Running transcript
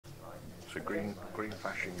So green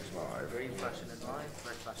flashing is live. Green flashing is live,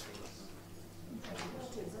 red flashing.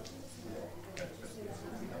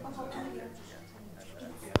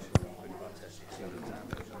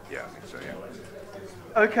 Yeah, I think so,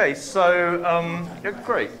 yeah. Okay, so, yeah,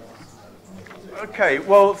 great. Okay,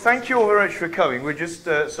 well, thank you all very much for coming. We're just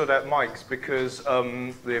sort out mics because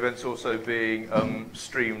the event's also being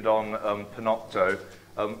streamed on Panopto.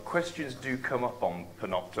 Questions do come up on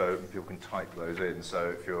Panopto, people can type those in, so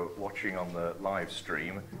if you're watching on the live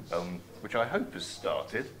stream, which I hope has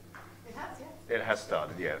started. It has, yeah. It has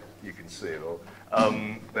started, yeah, you can see it all.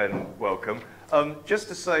 Then welcome. Just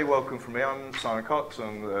to say welcome from me, I'm Simon Cox,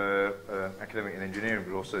 I'm academic in engineering,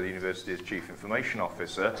 but also the university's Chief Information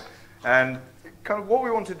Officer. And kind of what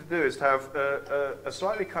we wanted to do is to have a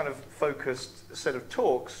slightly kind of focused set of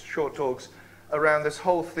talks, short talks, around this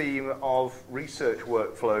whole theme of research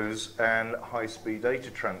workflows and high-speed data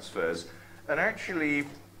transfers. And actually,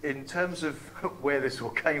 in terms of where this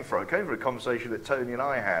all came from, it came from a conversation that Tony and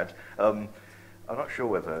I had. I'm not sure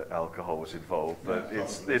whether alcohol was involved, but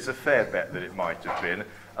it's a fair bet that it might have been.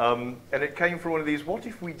 And it came from one of these, what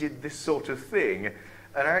if we did this sort of thing?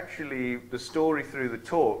 And actually, the story through the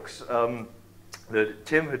talks, that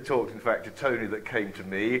Tim had talked, in fact, to Tony, that came to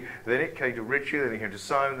me, then it came to Richard, then it came to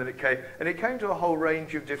Simon, then it came to a whole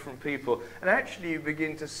range of different people. And actually you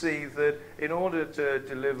begin to see that in order to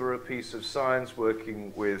deliver a piece of science,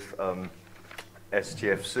 working with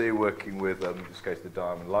STFC, working with, in this case, the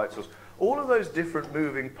diamond light source, all of those different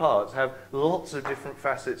moving parts have lots of different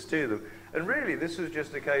facets to them. And really, this was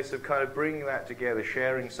just a case of kind of bringing that together,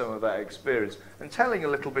 sharing some of that experience, and telling a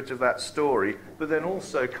little bit of that story, but then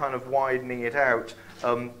also kind of widening it out,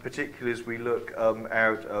 particularly as we look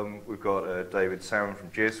out. We've got David Salmon from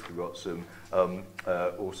Jisc, we've got some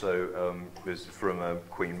also from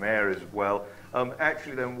Queen Mary as well.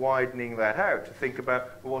 Actually then widening that out to think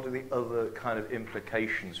about what are the other kind of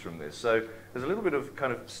implications from this. So there's a little bit of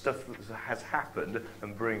kind of stuff that has happened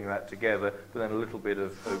and bringing that together, but then a little bit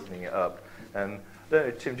of opening it up. And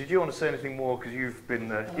Tim, did you want to say anything more? Because you've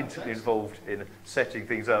been intimately involved in setting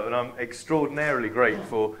things up, and I'm extraordinarily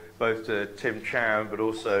grateful both to Tim Chown, but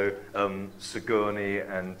also Sigourney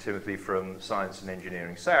and Timothy from Science and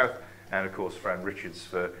Engineering South, and of course Fran Richards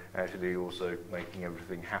for actually also making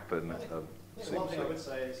everything happen. One thing I would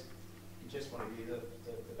say is, just want to give you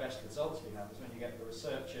the best results we have is when you get the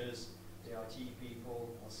researchers, the IT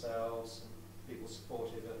people, ourselves, and people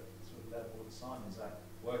supportive at sort of level that Simon's at,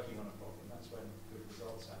 working on a problem. That's when good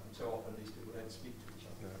results happen. So often these people don't speak to each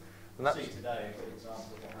other. Yeah. And see today a good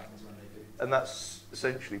example of what happens when they do. And that's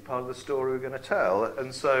essentially part of the story we're going to tell.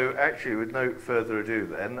 And so actually, with no further ado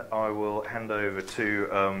then, I will hand over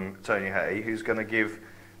to Tony Hay, who's going to give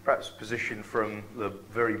perhaps a position from the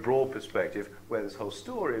very broad perspective where this whole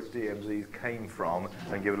story of DMZs came from,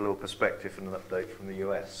 and give it a little perspective and an update from the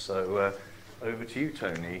US. So over to you,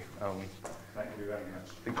 Tony. Thank you very much.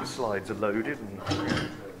 I think the slides are loaded.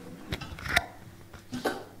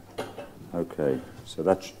 Okay, so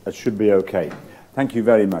that should be okay. Thank you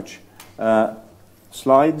very much.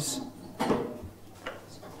 Slides.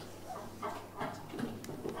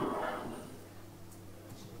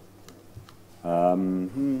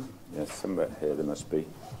 Yes, somewhere here there must be.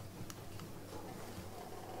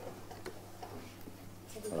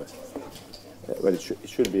 Well, it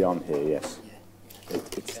should be on here, yes.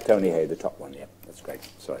 It's Tony Hay, the top one, yeah. That's great,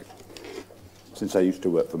 sorry. Since I used to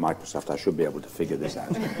work for Microsoft, I should be able to figure this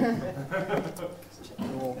out. Check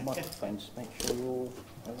your microphones, make sure you're all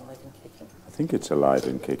alive and kicking. I think it's alive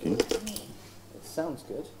and kicking. It sounds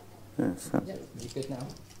good. Yeah, sounds yeah, you're good now.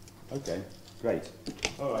 Okay, great.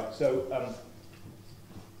 All right, so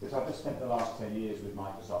because I've just spent the last 10 years with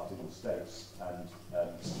Microsoft in the States, and I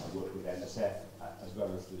work with NSF as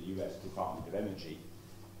well as the US Department of Energy.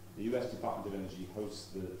 The US Department of Energy hosts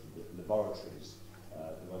the laboratories,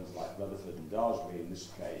 the ones like Rutherford and Daresbury in this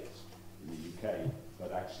case, in the UK,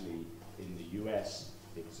 but actually in the US,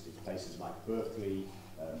 it's places like Berkeley,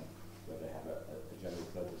 where they have a general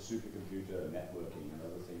purpose supercomputer, networking and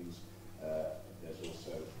other things. There's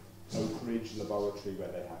also Oak Ridge Laboratory, where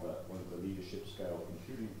they have one of the leadership scale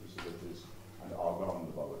computing facilities, and Argonne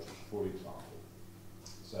Laboratory, for example.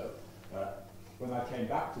 So when I came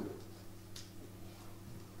back to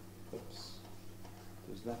oops,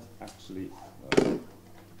 does that actually,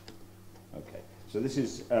 okay, so this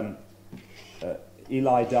is,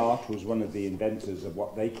 Eli Dart was one of the inventors of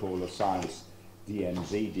what they call a science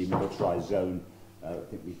DMZ, demilitarized zone. I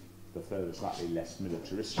think we prefer a slightly less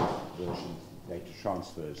militaristic version, data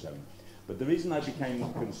transfer zone. But the reason I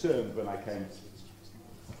became concerned when I came...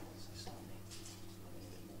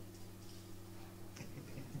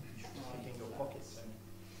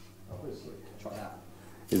 Obviously. Try that.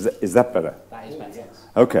 Is that better? That is better, yes.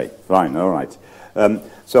 Okay, fine, all right.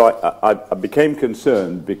 So I became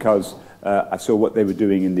concerned because I saw what they were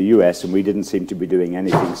doing in the US, and we didn't seem to be doing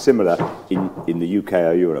anything similar in the UK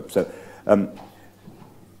or Europe. So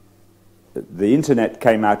the internet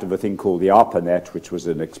came out of a thing called the ARPANET, which was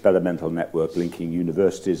an experimental network linking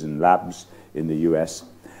universities and labs in the US.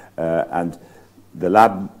 And the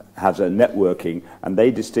lab has a networking, and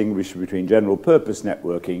they distinguish between general purpose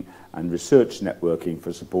networking and research networking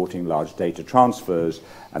for supporting large data transfers.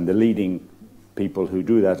 And the leading people who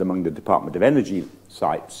do that among the Department of Energy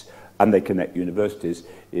sites, and they connect universities,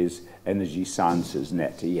 is Energy Sciences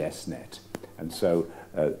Net, ESnet. And so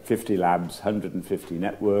 50 labs, 150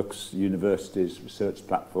 networks, universities, research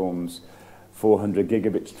platforms, 400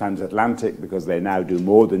 gigabits transatlantic, because they now do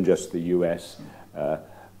more than just the US,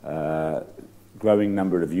 growing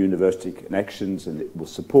number of university connections, and it will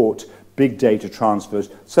support big data transfers,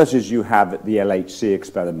 such as you have at the LHC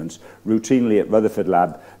experiments. Routinely at Rutherford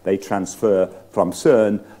Lab, they transfer from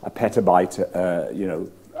CERN a petabyte,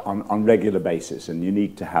 on regular basis, and you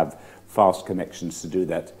need to have fast connections to do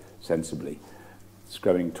that sensibly. It's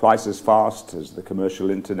growing twice as fast as the commercial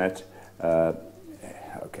internet.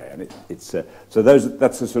 Okay, and so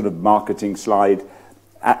that's a sort of marketing slide,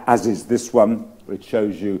 as is this one, which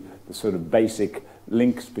shows you the sort of basic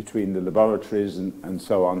links between the laboratories and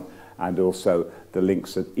so on, and also the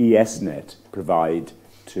links that ESnet provide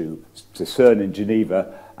to CERN in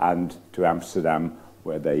Geneva and to Amsterdam,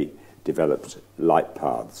 where they developed light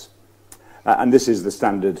paths. And this is the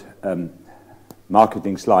standard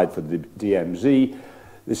marketing slide for the DMZ.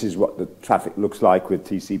 This is what the traffic looks like with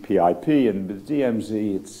TCP/IP, and with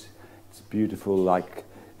DMZ, it's beautiful, like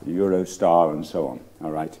Eurostar and so on.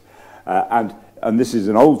 All right, and this is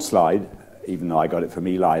an old slide, even though I got it from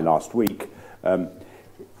Eli last week.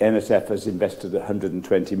 NSF has invested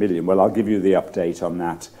 120 million. Well, I'll give you the update on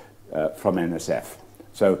that from NSF.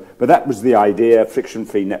 So, but that was the idea: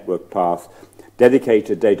 friction-free network path,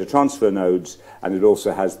 dedicated data transfer nodes, and it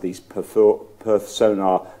also has these perf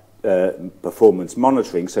sonar performance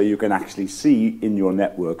monitoring, so you can actually see in your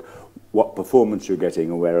network what performance you're getting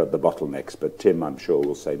and where are the bottlenecks. But Tim, I'm sure,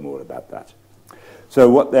 will say more about that. So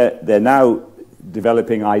what they're now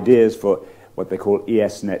developing ideas for what they call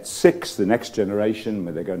ESnet 6, the next generation,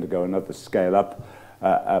 where they're going to go another scale up.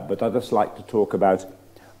 But I'd just like to talk about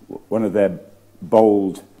one of their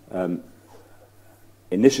bold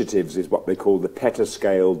initiatives is what they call the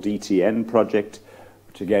petascale DTN project,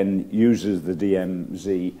 which again uses the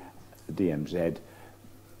DMZ.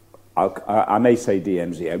 I may say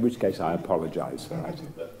DMZ, in which case I apologize. Right.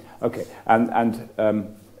 Okay, and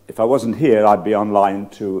if I wasn't here, I'd be online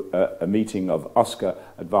to a meeting of OSCA,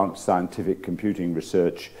 Advanced Scientific Computing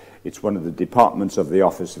Research. It's one of the departments of the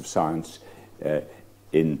Office of Science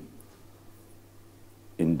in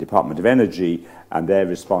Department of Energy, and they're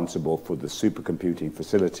responsible for the supercomputing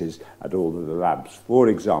facilities at all of the labs, for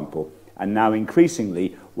example, and now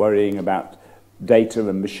increasingly worrying about data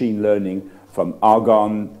and machine learning from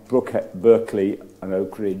Argonne, Berkeley and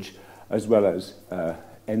Oak Ridge, as well as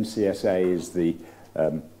NCSA is the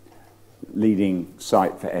leading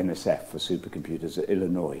site for NSF, for supercomputers at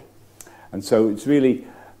Illinois. And so it's really,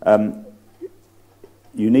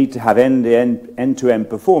 you need to have end-to-end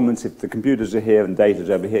performance. If the computers are here and data's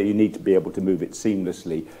over here, you need to be able to move it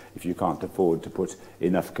seamlessly if you can't afford to put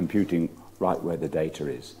enough computing right where the data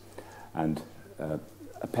is. And a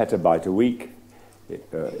petabyte a week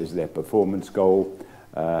is their performance goal,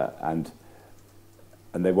 and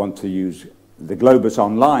they want to use the Globus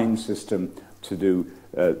online system to do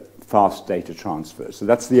fast data transfer. So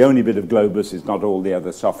that's the only bit of Globus. It's not all the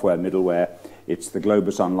other software, middleware. It's the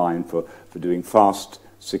Globus online for doing fast,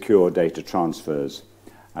 secure data transfers.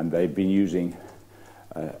 And they've been using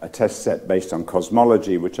a test set based on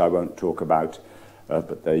cosmology, which I won't talk about,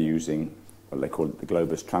 but they're using, well, they call it the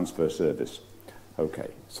Globus Transfer Service. Okay,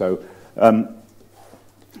 so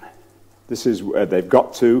this is where they've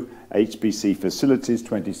got to, HPC facilities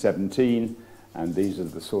 2017, and these are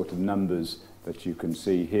the sort of numbers that you can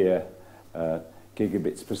see here,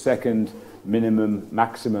 gigabits per second, minimum,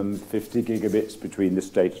 maximum 50 gigabits between this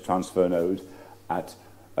data transfer node at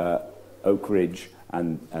Oak Ridge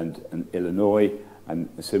and Illinois, and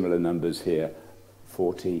similar numbers here,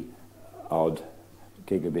 40 odd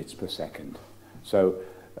gigabits per second. So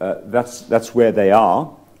that's where they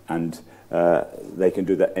are, and they can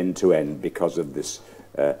do that end-to-end because of this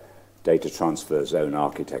data transfer zone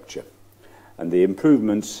architecture. And the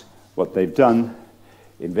improvements, what they've done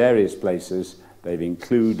in various places, they've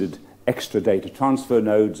included extra data transfer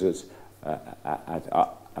nodes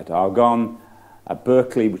at Argonne, at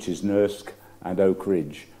Berkeley, which is NERSC, and Oak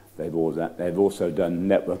Ridge. they've also done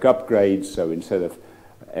network upgrades, so instead of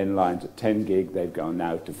N lines at 10 gig, they've gone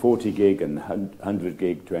now to 40 gig and 100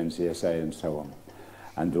 gig to NCSA and so on.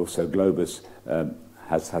 And also Globus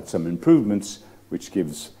has had some improvements, which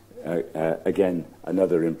gives, again,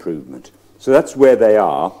 another improvement. So that's where they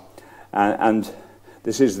are, and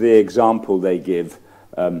this is the example they give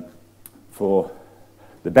for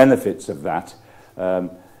the benefits of that.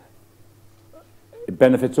 It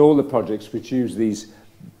benefits all the projects which use these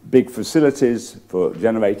big facilities for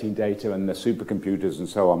generating data and the supercomputers and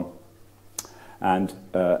so on. And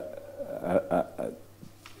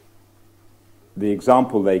the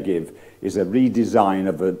example they give is a redesign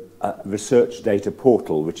of a research data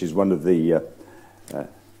portal, which is one of the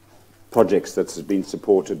projects that has been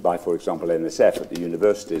supported by, for example, NSF at the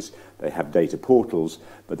universities. They have data portals,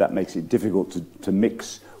 but that makes it difficult to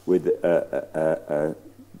mix with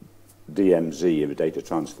DMZ, a data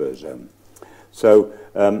transfer zone. So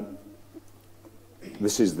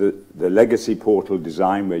this is the legacy portal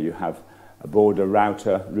design, where you have a border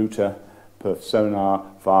router, perf sonar,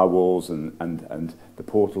 firewalls, and the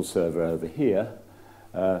portal server over here.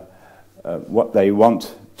 What they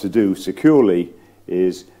want to do securely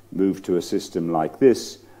is move to a system like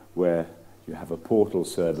this, where you have a portal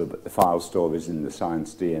server, but the file store is in the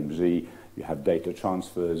Science DMZ, you have data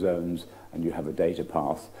transfer zones, and you have a data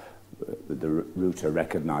path. The router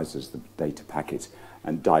recognizes the data packet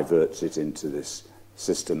and diverts it into this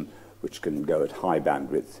system, which can go at high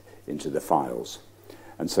bandwidth into the files.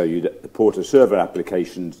 And so the porter server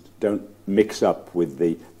applications don't mix up with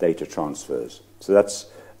the data transfers. So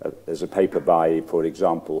there's a paper by, for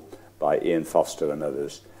example, by Ian Foster and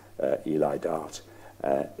others, Eli Dart,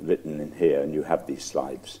 written in here, and you have these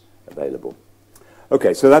slides available.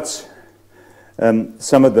 Okay, so that's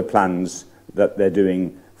some of the plans that they're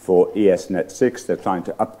doing for ESnet 6. They're trying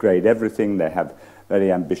to upgrade everything. They have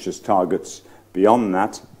very ambitious targets beyond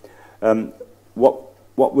that. What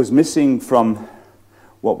was missing from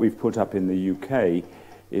what we've put up in the UK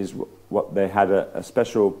is what they had a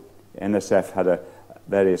special, NSF had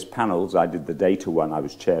various panels. I did the data one, I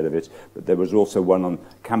was chair of it, but there was also one on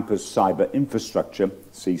campus cyber infrastructure,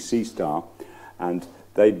 CC Star, and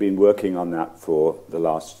they'd been working on that for the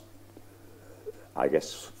last, I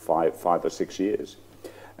guess, five or 6 years.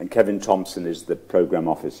 And Kevin Thompson is the program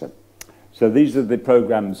officer. So these are the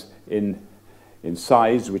programs in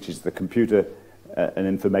SISE, which is the Computer and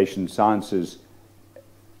Information Sciences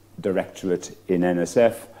Directorate in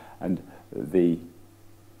NSF, and the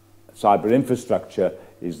cyber infrastructure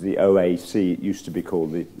is the OAC. It used to be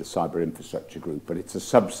called the Cyber Infrastructure Group, but it's a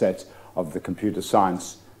subset of the Computer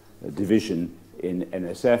Science Division in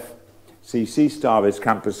NSF. CC Star is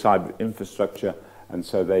Campus Cyber Infrastructure, and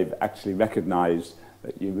so they've actually recognized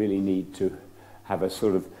that you really need to have a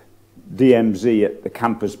sort of DMZ at the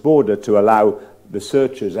campus border to allow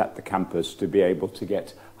researchers at the campus to be able to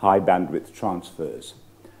get high bandwidth transfers.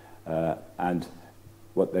 And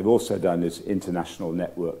what they've also done is international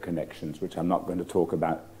network connections, which I'm not going to talk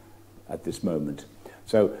about at this moment.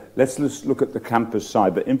 So let's look at the campus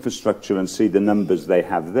cyber infrastructure and see the numbers they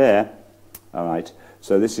have there. All right,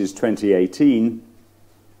 so this is 2018.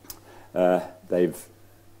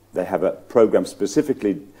 They have a program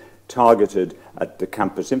specifically targeted at the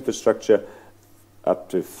campus infrastructure, up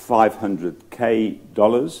to $500K,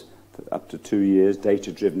 up to 2 years,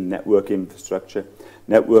 data-driven network infrastructure,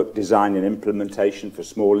 network design and implementation for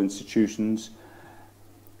small institutions,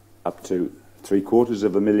 up to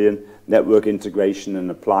 $750,000, network integration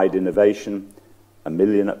and applied innovation, $1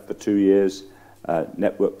 million up for 2 years,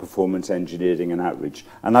 network performance engineering and outreach.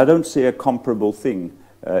 And I don't see a comparable thing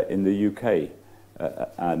in the UK.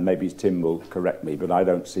 And maybe Tim will correct me, but I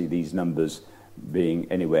don't see these numbers being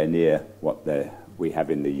anywhere near what we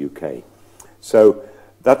have in the UK. So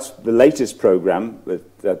that's the latest program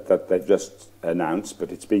that they've just announced,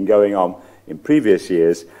 but it's been going on in previous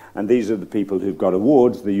years, and these are the people who've got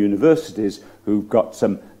awards, the universities who've got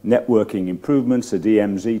some networking improvements, a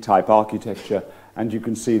DMZ type architecture, and you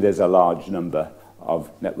can see there's a large number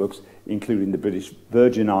of networks, including the British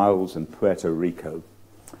Virgin Isles and Puerto Rico,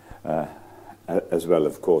 as well,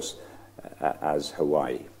 of course, as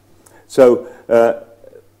Hawaii. So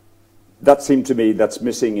that seemed to me that's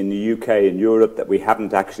missing in the UK and Europe, that we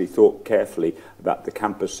haven't actually thought carefully about the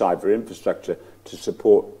campus cyber infrastructure to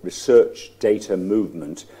support research data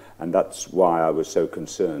movement, and that's why I was so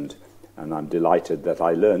concerned. And I'm delighted that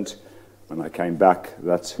I learnt when I came back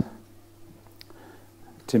that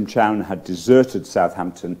Tim Chown had deserted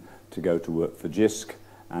Southampton to go to work for Jisc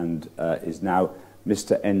and is now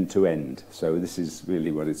Mr. End-to-End. So this is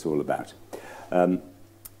really what it's all about.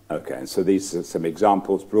 Okay, and so these are some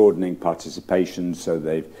examples, broadening participation, so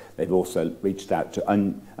they've also reached out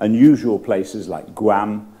to unusual places like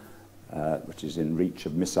Guam, which is in reach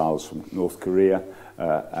of missiles from North Korea,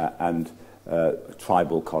 and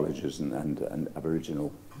tribal colleges and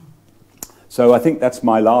Aboriginal. So I think that's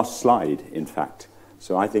my last slide, in fact.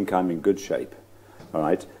 So I think I'm in good shape. All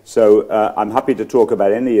right. So I'm happy to talk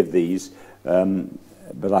about any of these,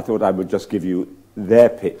 but I thought I would just give you their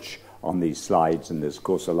pitch on these slides, and there's, of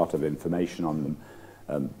course, a lot of information on them.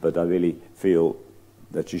 But I really feel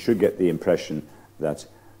that you should get the impression that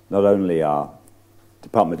not only are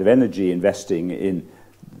Department of Energy investing in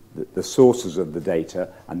the sources of the data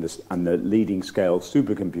and the leading scale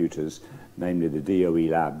supercomputers, namely the DOE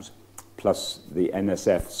labs, plus the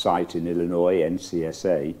NSF site in Illinois,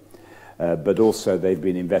 NCSA, but also they've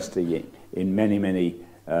been investing in many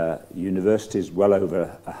universities, well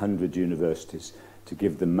over 100 universities, to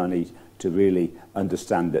give them money to really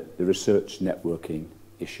understand the research networking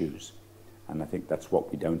issues. And I think that's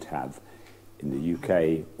what we don't have in the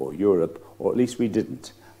UK or Europe, or at least we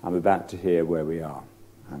didn't. I'm about to hear where we are,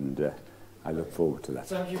 and I look forward to that.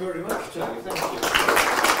 Thank you very much, Joe. Thank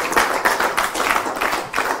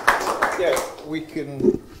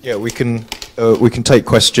you. Yeah, we can take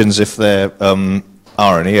questions if there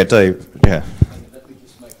are any. Yeah, Dave. Yeah. Let me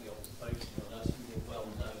just make the observation that, as you will well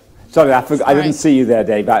know. Sorry, I didn't see you there,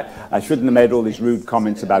 Dave. I shouldn't have made all these rude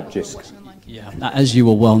comments about Jisc. Yeah, as you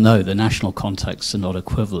will well know, the national contexts are not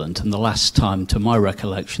equivalent, and the last time, to my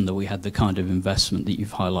recollection, that we had the kind of investment that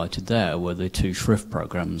you've highlighted there were the two SHRIF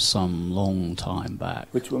programs some long time back.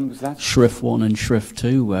 Which one was that? SHRIF 1 and SHRIF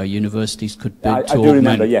 2, where universities could bid to do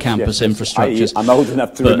remember, augment campus infrastructures. I'm old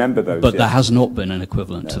enough to remember those. But there has not been an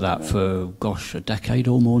equivalent to that for, gosh, a decade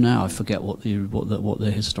or more now. I forget what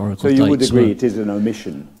the historical dates were. So you would agree it is an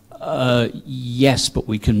omission? Yes, but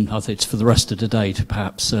we can, I think it's for the rest of the day to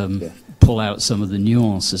perhaps pull out some of the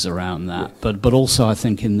nuances around that. Yes. But also I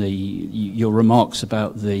think in your remarks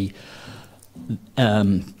about the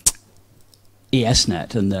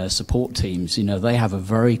ESnet and their support teams, you know, they have a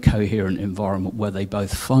very coherent environment where they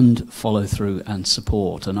both fund, follow through and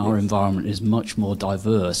support, and our environment is much more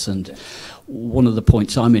diverse. And one of the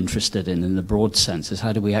points I'm interested in the broad sense, is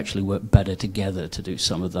how do we actually work better together to do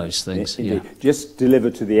some of those things? Yeah. Just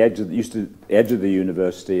deliver to the edge of the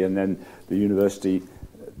university, and then the university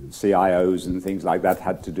CIOs and things like that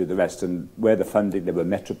had to do the rest. And where the funding, there were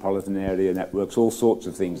metropolitan area networks, all sorts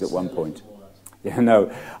of things at one point. Yeah,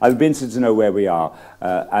 no, I'd be interested to know where we are,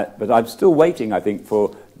 but I'm still waiting, I think,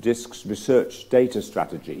 for Jisc's research data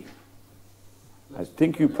strategy. I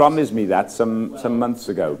think you promised me that some months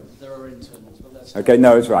ago. There are internals, but that's okay,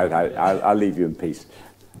 no, it's right. I'll leave you in peace.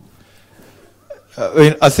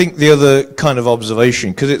 I think the other kind of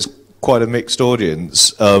observation, because it's quite a mixed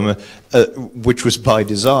audience, which was by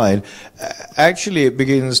design, actually it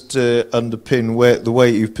begins to underpin the way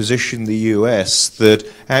you've positioned the US, that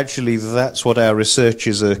actually that's what our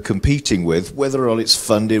researchers are competing with, whether or not it's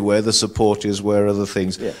funded, where the support is, where other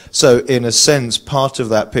things. Yeah. So in a sense, part of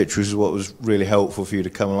that pitch, which is what was really helpful for you to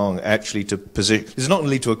come along, actually to position, it's not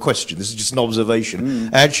only to a question, this is just an observation,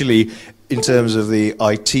 actually in terms of the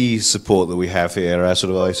IT support that we have here, our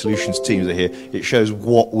sort of IT solutions teams are here, it shows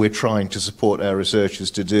what we're trying to support our researchers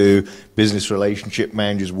to do, business relationship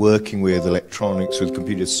managers working with electronics, with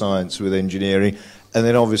computer science, with engineering, and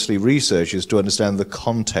then obviously researchers to understand the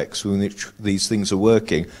context within which these things are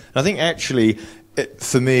working. And I think actually,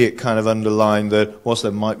 for me, it kind of underlined that whilst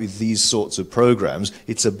there might be these sorts of programs,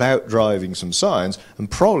 it's about driving some science, and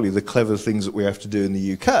probably the clever things that we have to do in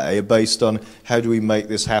the UK are based on how do we make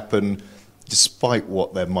this happen despite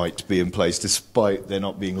what there might be in place, despite there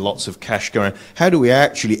not being lots of cash going around. How do we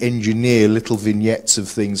actually engineer little vignettes of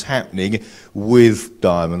things happening with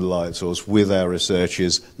Diamond Light Source, with our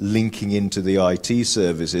researchers, linking into the IT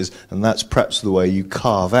services, and that's perhaps the way you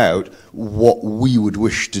carve out what we would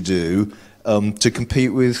wish to do to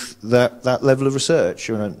compete with that level of research.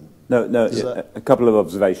 No, a couple of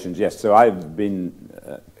observations, yes. So I've been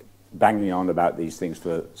banging on about these things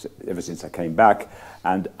ever since I came back,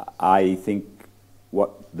 and I think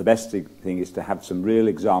what the best thing is to have some real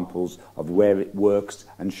examples of where it works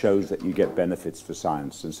and shows that you get benefits for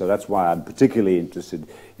science. And so that's why I'm particularly interested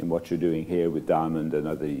in what you're doing here with Diamond and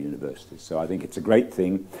other universities. So I think it's a great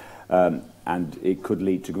thing, and it could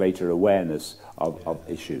lead to greater awareness of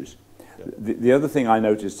issues. The other thing I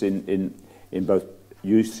noticed in both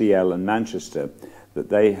UCL and Manchester, that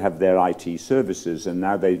they have their IT services, and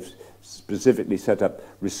now they've specifically set up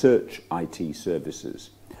research IT services,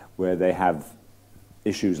 where they have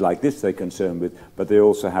issues like this they're concerned with, but they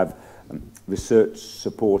also have research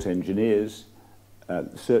support engineers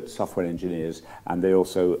software engineers, and they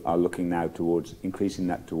also are looking now towards increasing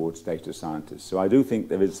that towards data scientists. So I do think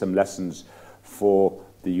there is some lessons for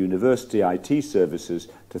the university IT services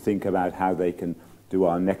to think about how they can do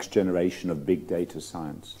our next generation of big data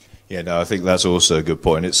science. Yeah, no, I think that's also a good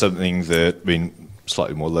point. It's something that, I mean,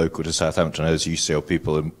 slightly more local to Southampton, as UCL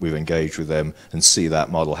people, and we've engaged with them and see that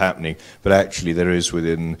model happening. But actually there has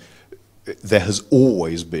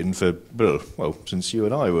always been for, well, since you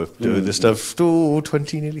and I were doing this stuff,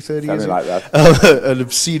 20, nearly 30 years ago. Something like that. An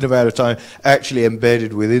obscene amount of time, actually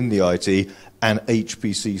embedded within the IT and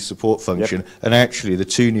HPC support function. Yep. And actually the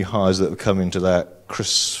two new hires that have come into that,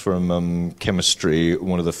 Chris from chemistry,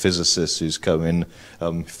 one of the physicists who's come in,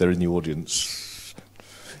 if they're in the audience.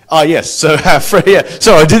 Ah, yes, so yeah.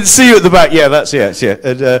 Sorry, I didn't see you at the back. Yeah, that's yes, yeah.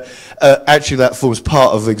 And actually that forms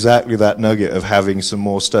part of exactly that nugget of having some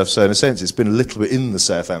more stuff. So in a sense, it's been a little bit in the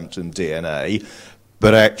Southampton DNA,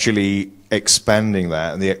 but actually expanding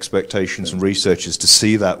that and the expectations from researchers to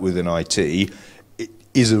see that within IT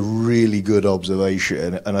is a really good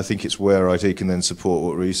observation, and I think it's where IT can then support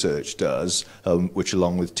what research does, which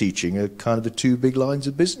along with teaching are kind of the two big lines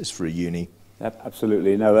of business for a uni.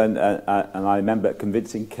 Absolutely, no, and I remember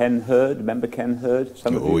convincing Ken Hurd. Remember Ken Hurd?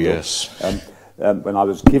 Oh, yes. When I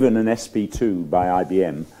was given an SP2 by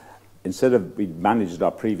IBM, instead of we managed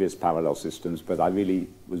our previous parallel systems, but I really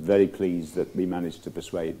was very pleased that we managed to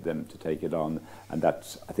persuade them to take it on, and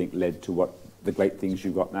that's, I think, led to what the great things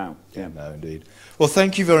you've got now. Yeah, no, indeed. Well,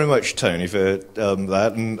 thank you very much, Tony, for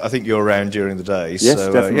that, and I think you're around during the day. Yes,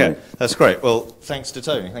 so, definitely. Yeah, that's great. Well, thanks to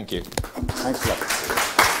Tony. Thank you. Thanks a lot.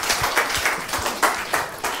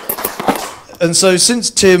 And so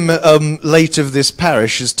since Tim, late of this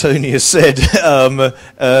parish, as Tony has said,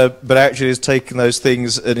 but actually has taken those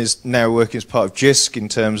things and is now working as part of Jisc in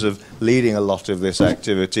terms of leading a lot of this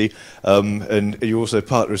activity, and you're also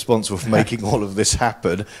partly responsible for making all of this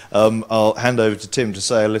happen, I'll hand over to Tim to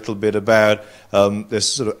say a little bit about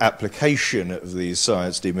this sort of application of these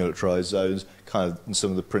science demilitarised zones, kind of and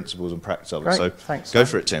some of the principles and practice of it. Great. So Thanks, go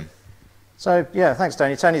for it, Tim. So, yeah, thanks,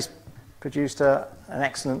 Tony. Tony's produced an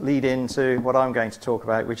excellent lead-in to what I'm going to talk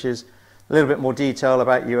about, which is a little bit more detail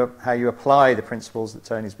about how you apply the principles that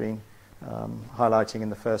Tony's been highlighting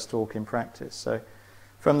in the first talk in practice. So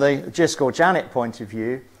from the Jisc or Janet point of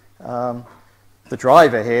view, the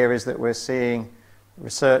driver here is that we're seeing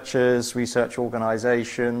researchers, research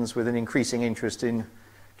organisations with an increasing interest in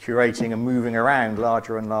curating and moving around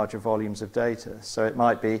larger and larger volumes of data. So it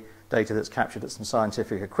might be data that's captured at some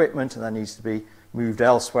scientific equipment and then needs to be moved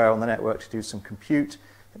elsewhere on the network to do some compute.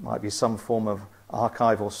 It might be some form of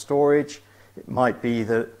archive or storage. It might be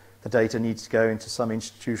that the data needs to go into some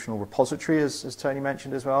institutional repository, as Tony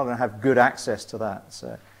mentioned as well, and have good access to that.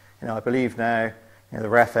 So, I believe now, the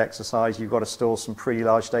REF exercise, you've got to store some pretty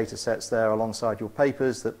large data sets there alongside your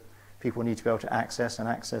papers that people need to be able to access and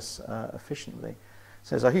access efficiently.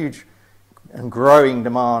 So there's a huge and growing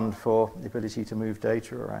demand for the ability to move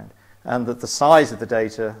data around. And that the size of the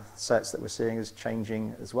data sets that we're seeing is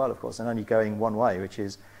changing as well, of course, and only going one way, which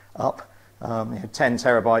is up. 10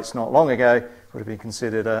 terabytes not long ago would have been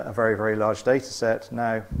considered a very, very large data set.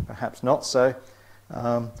 Now, perhaps not so.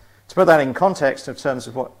 To put that in context in terms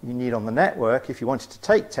of what you need on the network, if you wanted to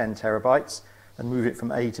take 10 terabytes and move it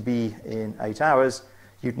from A to B in 8 hours,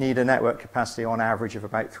 you'd need a network capacity on average of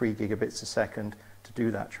about 3 gigabits a second to do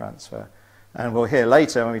that transfer. And we'll hear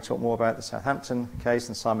later when we talk more about the Southampton case,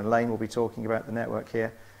 and Simon Lane will be talking about the network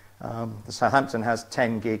here. The Southampton has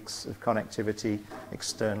 10 gigs of connectivity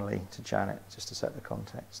externally to Janet, just to set the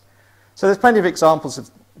context. So there's plenty of examples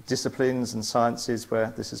of disciplines and sciences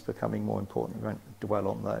where this is becoming more important. We won't dwell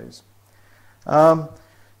on those.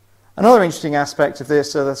 Another interesting aspect of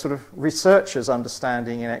this are the sort of researchers'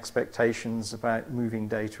 understanding and expectations about moving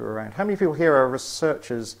data around. How many people here are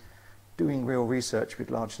researchers doing real research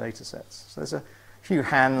with large data sets? So there's a few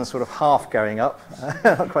hands sort of half going up.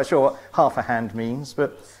 Not quite sure what half a hand means,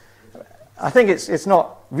 but I think it's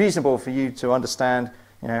not reasonable for you to understand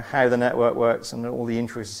how the network works and all the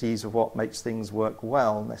intricacies of what makes things work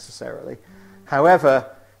well necessarily.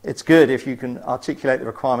 However, it's good if you can articulate the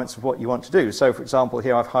requirements of what you want to do. So for example,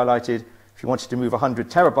 here I've highlighted if you wanted to move 100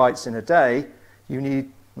 terabytes in a day, you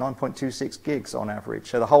need 9.26 gigs on average.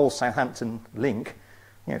 So the whole Southampton link,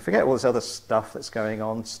 forget all this other stuff that's going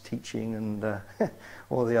on, teaching and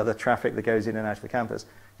all the other traffic that goes in and out of the campus.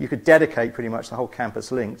 You could dedicate pretty much the whole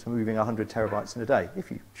campus link to moving 100 terabytes in a day, if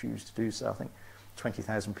you choose to do so. I think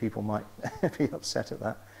 20,000 people might be upset at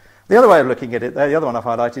that. The other way of looking at it, the other one I've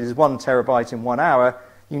highlighted, is 1 terabyte in 1 hour.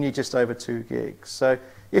 You need just over 2 gigs. So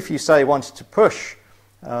if you, say, wanted to push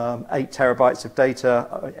 8 terabytes of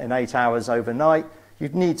data in 8 hours overnight,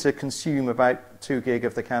 you'd need to consume about 2 gig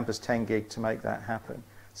of the campus 10 gig to make that happen.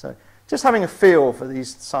 So just having a feel for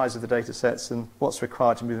these size of the data sets and what's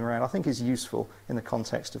required to move them around, I think is useful in the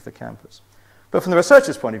context of the campus. But from the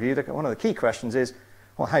researcher's point of view, one of the key questions is,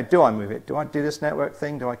 well, how do I move it? Do I do this network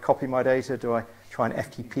thing? Do I copy my data? Do I try and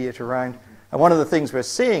FTP it around? And one of the things we're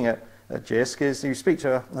seeing at Jisc is you speak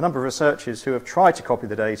to a number of researchers who have tried to copy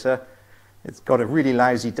the data. It's got a really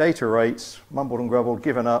lousy data rate, mumbled and grumbled,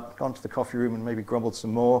 given up, gone to the coffee room and maybe grumbled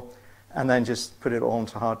some more, and then just put it all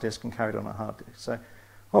onto hard disk and carried on a hard disk. So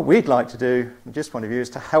what we'd like to do, from Jisc point of view, is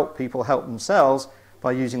to help people help themselves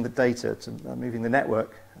by using the data to moving the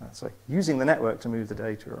network, using the network to move the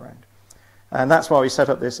data around. And that's why we set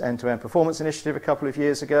up this end-to-end performance initiative a couple of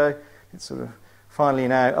years ago. It's sort of finally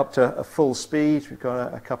now up to a full speed. We've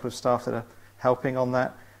got a couple of staff that are helping on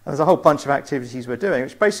that. And there's a whole bunch of activities we're doing,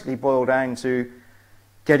 which basically boil down to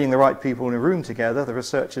getting the right people in a room together, the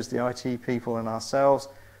researchers, the IT people, and ourselves,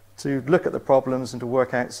 to look at the problems and to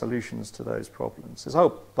work out solutions to those problems. There's a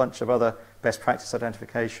whole bunch of other best practice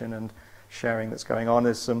identification and sharing that's going on.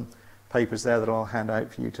 There's some papers there that I'll hand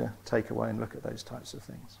out for you to take away and look at those types of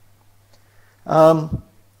things.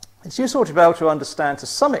 It's useful to be able to understand to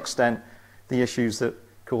some extent the issues that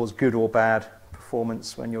cause good or bad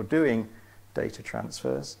performance when you're doing data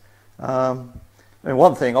transfers. And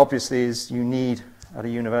one thing obviously is you need at a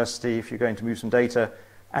university, if you're going to move some data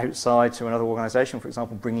outside to another organization, for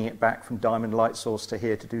example, bringing it back from Diamond Light Source to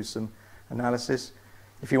here to do some analysis.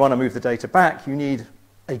 If you want to move the data back, you need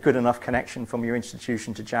a good enough connection from your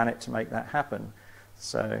institution to Janet to make that happen.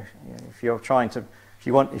 So if you're trying to,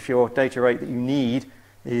 if your data rate that you need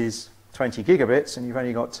is 20 gigabits and you've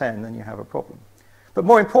only got 10, then you have a problem. But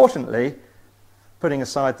more importantly, putting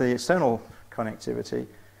aside the external connectivity,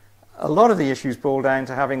 a lot of the issues boil down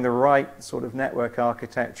to having the right sort of network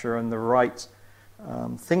architecture and the right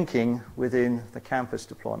thinking within the campus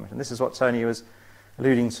deployment. And this is what Tony was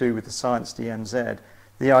alluding to with the Science DMZ.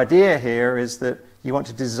 The idea here is that you want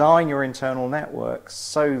to design your internal network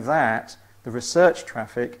so that the research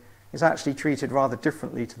traffic is actually treated rather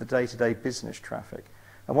differently to the day-to-day business traffic.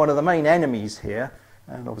 And one of the main enemies here,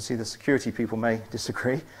 and obviously the security people may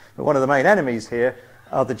disagree, but one of the main enemies here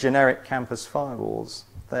are the generic campus firewalls.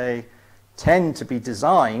 They tend to be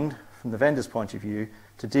designed, from the vendor's point of view,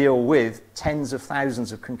 to deal with tens of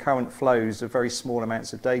thousands of concurrent flows of very small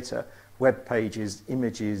amounts of data, web pages,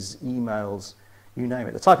 images, emails, you name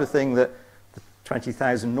it. The type of thing that the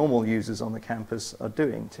 20,000 normal users on the campus are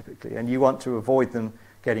doing typically. And you want to avoid them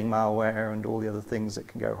getting malware and all the other things that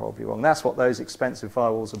can go horribly wrong. That's what those expensive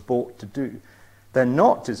firewalls are bought to do. They're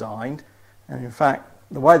not designed, and in fact,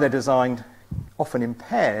 the way they're designed often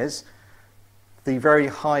impairs the very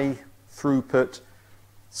high throughput,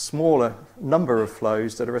 smaller number of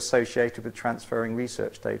flows that are associated with transferring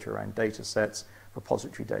research data around data sets,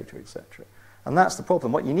 repository data, etc. And that's the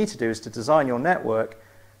problem. What you need to do is to design your network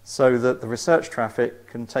so that the research traffic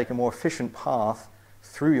can take a more efficient path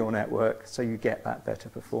through your network so you get that better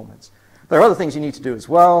performance. There are other things you need to do as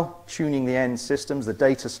well, tuning the end systems, the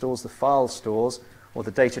data stores, the file stores, or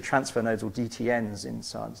the data transfer nodes, or DTNs in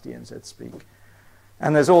Science DMZ speak.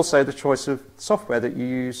 And there's also the choice of software that you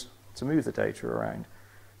use to move the data around.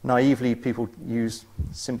 Naively, people use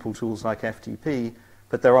simple tools like FTP,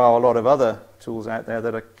 but there are a lot of other tools out there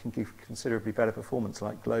that can give considerably better performance,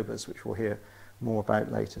 like Globus, which we'll hear more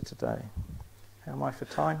about later today. How am I for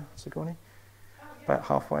time, Sigourney? About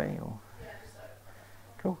halfway? Or?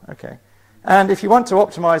 Cool, okay. And if you want to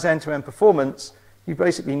optimize end-to-end performance, you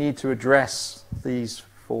basically need to address these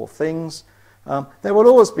 4 things. There will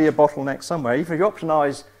always be a bottleneck somewhere. Even if you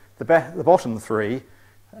optimize the bottom 3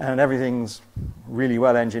 and everything's really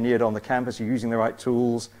well engineered on the campus, you're using the right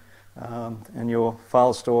tools, and your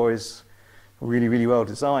file store is really, really well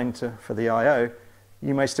designed for the I/O,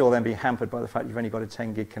 you may still then be hampered by the fact you've only got a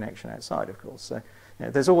 10 gig connection outside, of course. So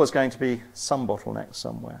there's always going to be some bottleneck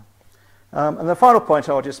somewhere. And the final point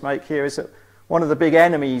I'll just make here is that one of the big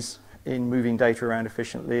enemies in moving data around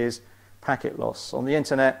efficiently is packet loss. On the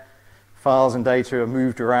internet, files and data are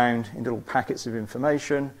moved around in little packets of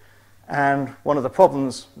information. And one of the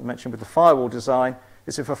problems I mentioned with the firewall design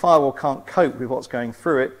is if a firewall can't cope with what's going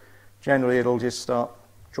through it, generally it'll just start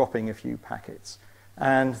dropping a few packets.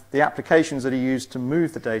 And the applications that are used to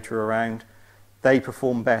move the data around, they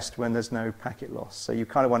perform best when there's no packet loss. So you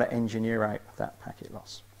kind of want to engineer out that packet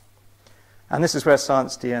loss. And this is where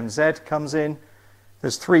Science DMZ comes in.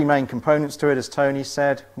 There's 3 main components to it, as Tony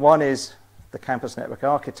said. One is the campus network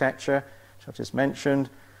architecture, which I've just mentioned.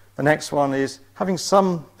 The next one is having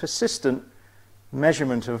some persistent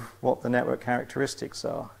measurement of what the network characteristics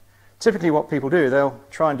are. Typically what people do, they'll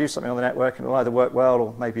try and do something on the network and it'll either work well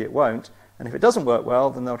or maybe it won't, And if it doesn't work well,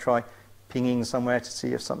 then they'll try pinging somewhere to see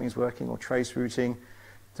if something's working, or trace routing,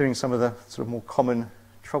 doing some of the sort of more common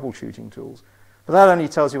troubleshooting tools. But that only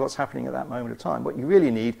tells you what's happening at that moment of time. What you really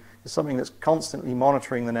need is something that's constantly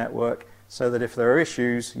monitoring the network, so that if there are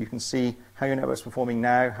issues, you can see how your network's performing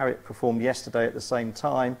now, how it performed yesterday at the same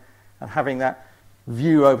time, and having that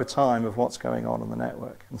view over time of what's going on the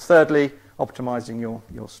network. And thirdly, optimizing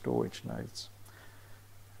your storage nodes.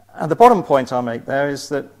 And the bottom point I'll make there is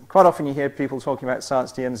that quite often you hear people talking about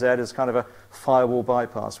Science DMZ as kind of a firewall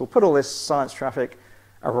bypass. We'll put all this science traffic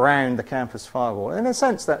around the campus firewall. And in a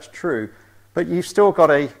sense, that's true. But you've still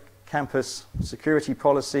got a campus security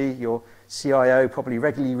policy. Your CIO probably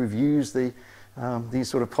regularly reviews these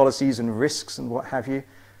sort of policies and risks and what have you.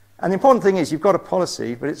 And the important thing is you've got a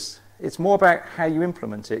policy, but it's more about how you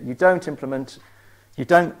implement it. You don't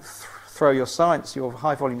throw your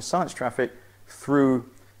high-volume science traffic through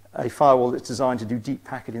a firewall that's designed to do deep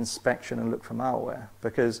packet inspection and look for malware,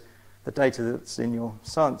 because the data that's in your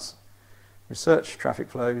science research traffic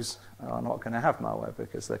flows are not going to have malware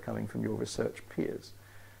because they're coming from your research peers.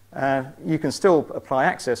 You can still apply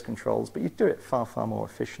access controls, but you do it far, far more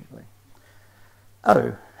efficiently.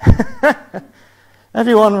 Oh,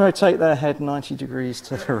 everyone rotate their head 90 degrees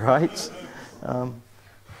to the right.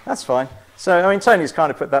 That's fine. So, I mean, Tony's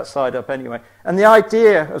kind of put that slide up anyway. And the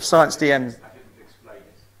idea of Science DMZ,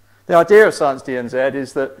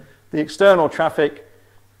 is that the external traffic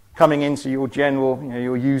coming into your general,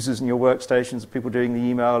 your users and your workstations, people doing the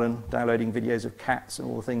email and downloading videos of cats and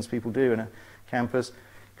all the things people do in a campus,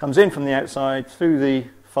 comes in from the outside through the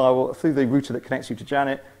firewall, through the router that connects you to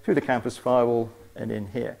Janet, through the campus firewall, and in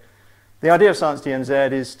here. The idea of Science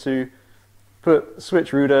DMZ is to put a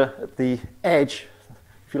switch router at the edge,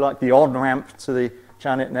 if you like, the on-ramp to the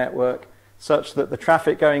Janet network, such that the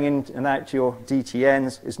traffic going in and out to your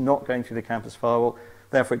DTNs is not going through the campus firewall.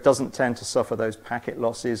 Therefore, it doesn't tend to suffer those packet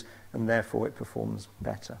losses, and therefore it performs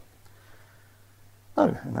better.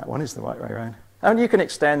 Oh, and that one is the right way around. And you can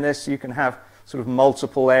extend this. You can have sort of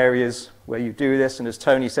multiple areas where you do this. And as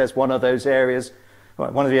Tony says, one of those areas,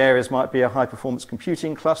 one of the areas might be a high-performance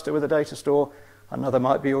computing cluster with a data store. Another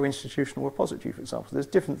might be your institutional repository, for example. There's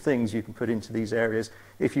different things you can put into these areas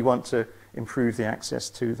if you want to improve the access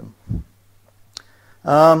to them.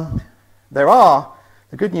 The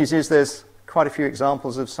good news is there's quite a few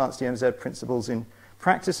examples of Science DMZ principles in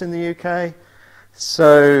practice in the UK.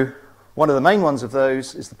 So one of the main ones of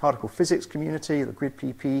those is the particle physics community, the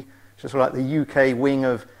GridPP, which is like the UK wing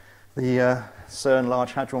of the CERN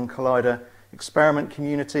Large Hadron Collider experiment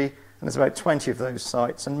community. And there's about 20 of those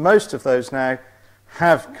sites. And most of those now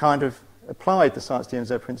have kind of applied the Science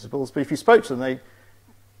DMZ principles. But if you spoke to them, they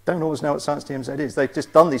don't always know what Science DMZ is. They've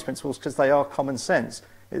just done these principles because they are common sense.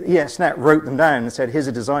 ESnet wrote them down and said, here's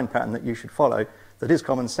a design pattern that you should follow that is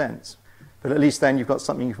common sense. But at least then you've got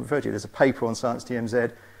something you can refer to. There's a paper on Science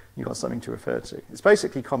DMZ, you've got something to refer to. It's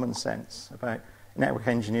basically common sense about network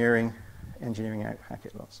engineering, engineering out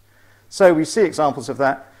packet loss. So we see examples of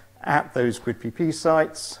that at those GridPP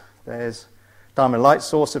sites. There's Diamond Light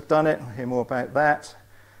Source have done it. We'll hear more about that.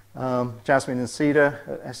 Jasmine and Cedar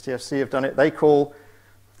at STFC have done it. They call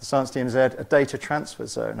the Science DMZ a data transfer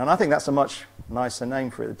zone. And I think that's a much nicer name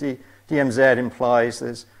for it. The DMZ implies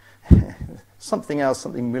there's something else,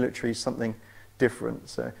 something military, something different.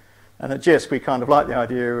 So, and at Jisc, we kind of like the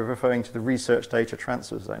idea of referring to the research data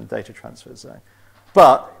transfer zone,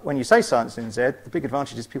 But when you say Science DMZ, the big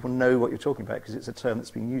advantage is people know what you're talking about because it's a term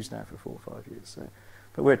that's been used now for 4 or 5 years. So,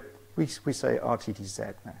 but we say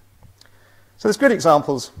RTDZ now. So there's good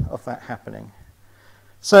examples of that happening.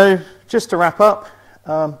 So just to wrap up,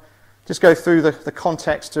 just go through the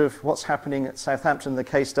context of what's happening at Southampton, the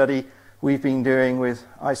case study we've been doing with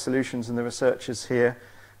iSolutions and the researchers here,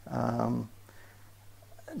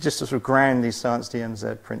 just to sort of ground these Science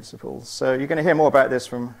DMZ principles. So you're going to hear more about this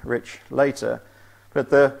from Rich later. But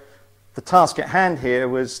the task at hand here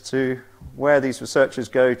was to, where these researchers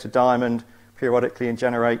go to Diamond periodically and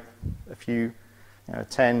generate a few,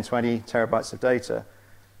 10, 20 terabytes of data,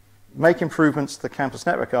 make improvements to the campus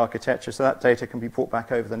network architecture so that data can be brought back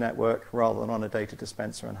over the network rather than on a data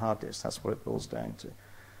dispenser and hard disk. That's what it boils down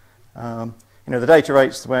to. The data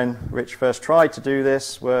rates when Rich first tried to do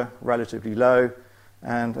this were relatively low,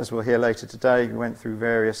 and as we'll hear later today, we went through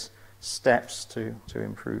various steps to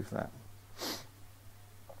improve that.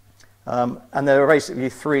 And there are basically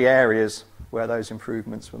 3 areas where those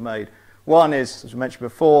improvements were made. One is, as we mentioned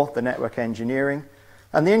before, the network engineering.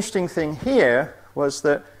 And the interesting thing here was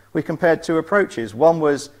that we compared 2 approaches. One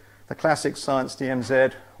was the classic Science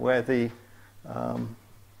DMZ, where the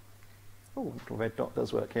little red dot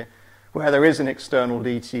does work here, where there is an external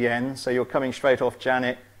DTN, so you're coming straight off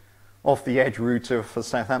Janet of the edge router for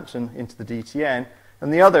Southampton into the DTN,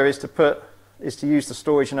 and the other is to use the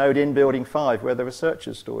storage node in Building 5 where the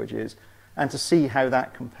researchers' storage is, and to see how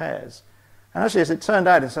that compares. And actually, as it turned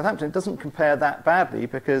out in Southampton, it doesn't compare that badly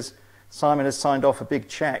because Simon has signed off a big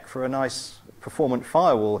check for a nice performant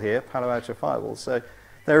firewall here, Palo Alto firewall. So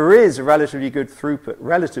there is a relatively good throughput,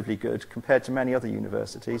 relatively good compared to many other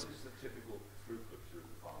universities. What is the typical throughput through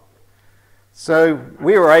the firewall? So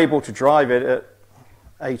we were able to drive it at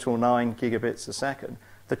 8 or 9 gigabits a second.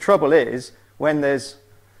 The trouble is, when there's,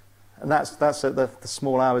 and that's at the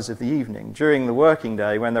small hours of the evening. During the working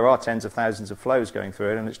day, when there are tens of thousands of flows going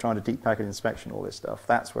through it, and it's trying to deep packet inspection, all this stuff,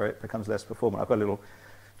 that's where it becomes less performant. I've got a little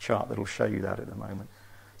chart that will show you that in a moment.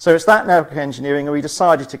 So it's that network engineering, and we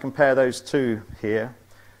decided to compare those two here.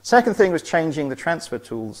 Second thing was changing the transfer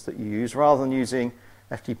tools that you use. Rather than using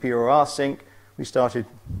FTP or rsync, we started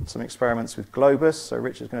some experiments with Globus. So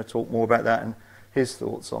Richard's going to talk more about that and his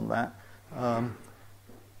thoughts on that.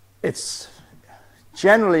 It's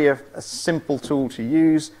generally a simple tool to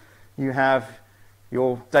use. You have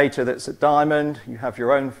your data that's at Diamond, you have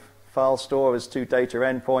your own file store as 2 data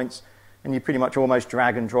endpoints, and you pretty much almost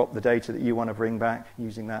drag and drop the data that you want to bring back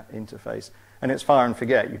using that interface. And it's fire and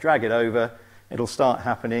forget. You drag it over, it'll start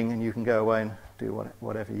happening, and you can go away and do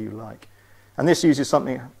whatever you like. And this uses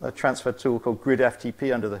a transfer tool called Grid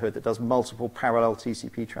FTP under the hood that does multiple parallel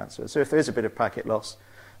TCP transfers. So if there is a bit of packet loss,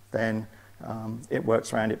 then it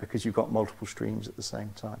works around it because you've got multiple streams at the same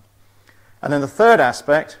time. And then the third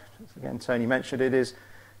aspect, again, Tony mentioned it, is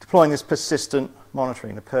deploying this persistent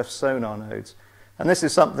monitoring, the perf sonar nodes. And this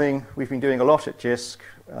is something we've been doing a lot at Jisc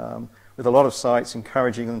with a lot of sites,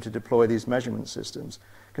 encouraging them to deploy these measurement systems,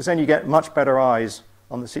 because then you get much better eyes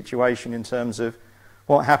on the situation in terms of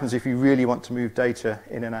what happens if you really want to move data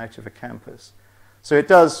in and out of a campus. So it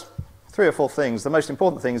does 3 or 4 things. The most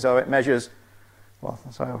important things are it measures, well,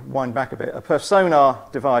 so I'll wind back a bit. A perf sonar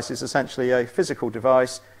device is essentially a physical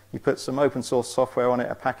device. You put some open source software on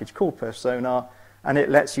it, a package called perf sonar, and it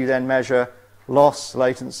lets you then measure loss,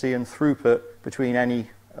 latency, and throughput between any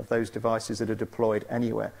of those devices that are deployed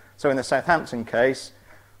anywhere. So in the Southampton case,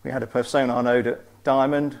 we had a perf sonar node at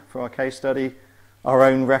Diamond for our case study, our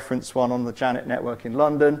own reference one on the Janet network in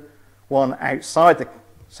London, one outside the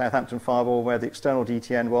Southampton firewall where the external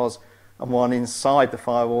DTN was, and one inside the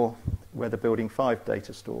firewall where the Building 5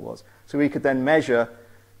 data store was. So we could then measure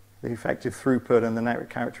the effective throughput and the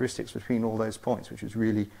network characteristics between all those points, which was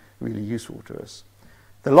really, really useful to us.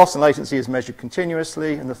 The loss and latency is measured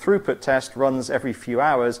continuously, and the throughput test runs every few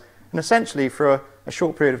hours, and essentially for a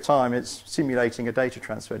short period of time it's simulating a data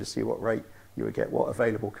transfer to see what rate you would get, what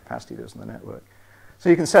available capacity there's in the network. So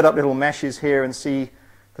you can set up little meshes here and see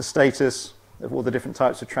the status of all the different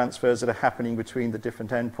types of transfers that are happening between the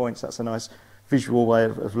different endpoints. That's a nice visual way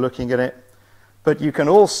of looking at it. But you can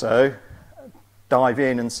also dive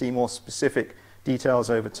in and see more specific details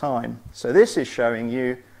over time. So this is showing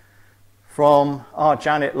you from our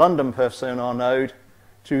Janet London perf sonar node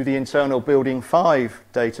to the internal Building 5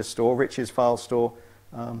 data store, Rich's file store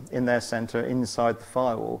in their center inside the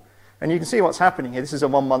firewall. And you can see what's happening here. This is a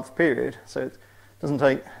 1-month period, so it doesn't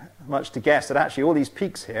take much to guess that actually all these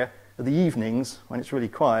peaks here are the evenings when it's really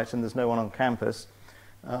quiet and there's no one on campus.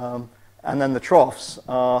 And then the troughs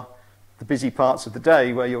are the busy parts of the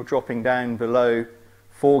day where you're dropping down below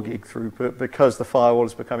 4 gig throughput because the firewall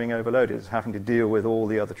is becoming overloaded. It's having to deal with all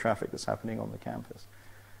the other traffic that's happening on the campus.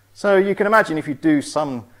 So you can imagine if you do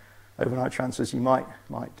some overnight transfers, you might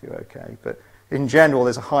do okay. But in general,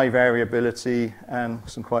 there's a high variability and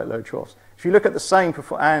some quite low troughs. If you look at the same,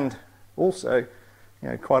 and also,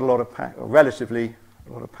 quite a lot of, relatively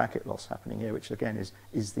a lot of packet loss happening here, which again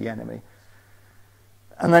is the enemy.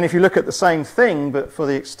 And then if you look at the same thing, but for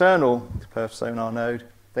the external perf sonar node,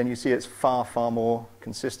 then you see it's far, far more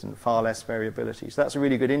consistent, far less variability. So that's a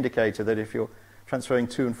really good indicator that if you're transferring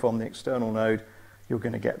to and from the external node, you're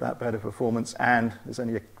going to get that better performance, and there's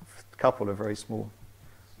only a couple of very small.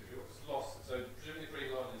 So presumably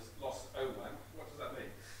pretty long is loss O1. What does that mean?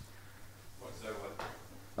 What is O1?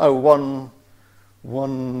 Oh,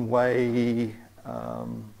 one-way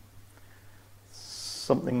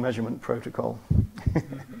something measurement protocol.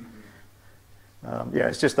 Yeah,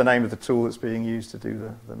 it's just the name of the tool that's being used to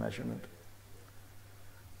do the measurement.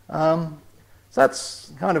 So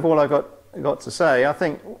that's kind of all I got to say. I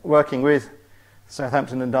think working with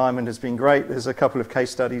Southampton and Diamond has been great. There's a couple of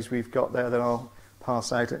case studies we've got there that I'll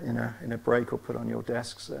pass out in a break or put on your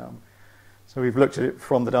desks. So we've looked at it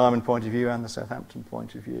from the Diamond point of view and the Southampton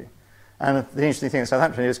point of view. And the interesting thing at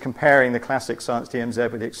Southampton is comparing the classic Science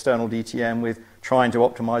DMZ with the external DTM with trying to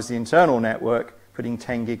optimize the internal network, putting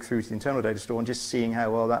 10 gig through to the internal data store and just seeing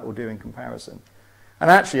how well that will do in comparison.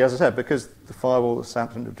 And actually, as I said, because the firewall that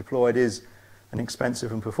Southampton have deployed is an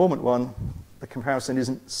expensive and performant one, the comparison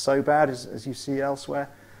isn't so bad as you see elsewhere.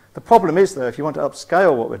 The problem is, though, if you want to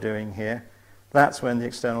upscale what we're doing here, that's when the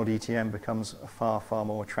external DTM becomes a far, far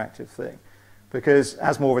more attractive thing. Because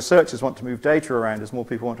as more researchers want to move data around, as more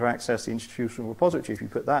people want to access the institutional repository, if you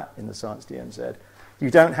put that in the Science DMZ, you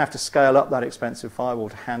don't have to scale up that expensive firewall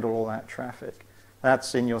to handle all that traffic.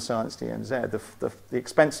 That's in your Science DMZ. The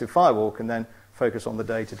expensive firewall can then focus on the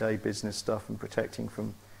day-to-day business stuff and protecting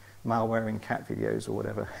from malware and cat videos or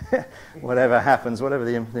whatever, whatever happens, whatever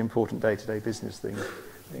the important day-to-day business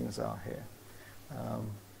things are here.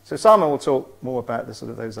 So Salmon will talk more about the sort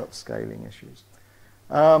of those upscaling issues.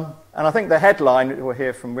 And I think the headline that we'll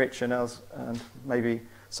hear from Rich and maybe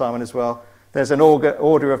Simon as well, there's an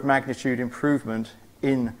order of magnitude improvement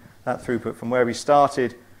in that throughput from where we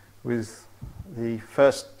started with the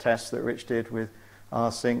first test that Rich did with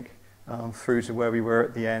rsync through to where we were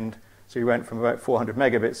at the end. So we went from about 400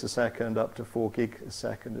 megabits a second up to 4 gig a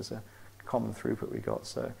second as a common throughput we got.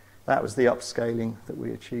 So that was the upscaling that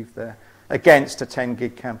we achieved there against a 10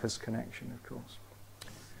 gig campus connection, of course.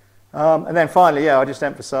 And then finally, I just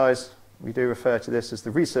emphasize, we do refer to this as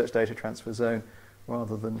the research data transfer zone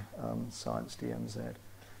rather than Science DMZ.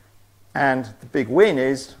 And the big win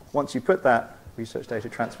is, once you put that research data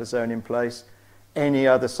transfer zone in place, any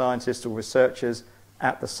other scientists or researchers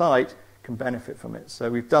at the site can benefit from it. So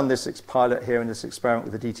we've done this pilot here in this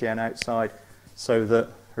experiment with the DTN outside so that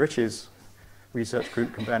Rich's research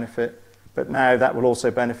group can benefit, but now that will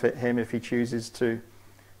also benefit him if he chooses to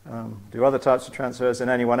do other types of transfers, and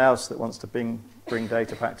anyone else that wants to bring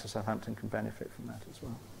data back to Southampton can benefit from that as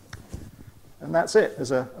well. And that's it.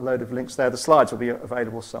 There's a load of links there. The slides will be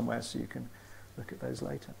available somewhere so you can look at those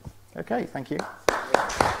later. Okay, thank you.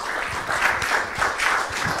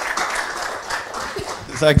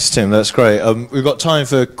 Thanks, Tim. That's great. We've got time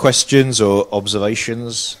for questions or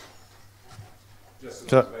observations.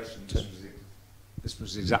 Just an observation. This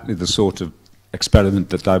was exactly the sort of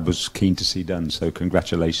experiment that I was keen to see done, so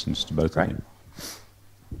congratulations to both of you.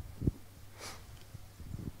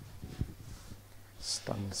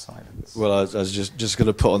 Stunned silence. Well, I was just going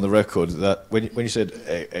to put on the record that when you said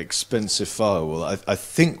expensive firewall, I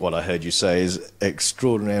think what I heard you say is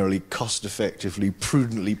extraordinarily cost-effectively,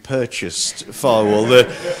 prudently purchased firewall that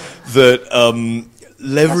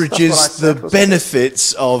leverages the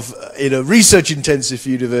benefits of, in a research-intensive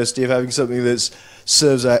university, of having something that's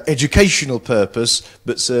serves our educational purpose,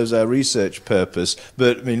 but serves our research purpose.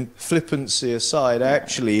 But, I mean, flippancy aside,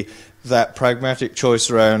 actually, that pragmatic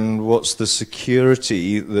choice around what's the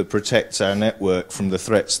security that protects our network from the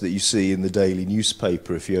threats that you see in the daily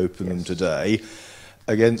newspaper if you open them today,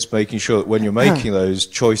 against making sure that when you're making those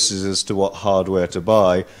choices as to what hardware to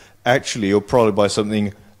buy, actually you'll probably buy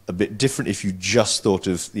something a bit different if you just thought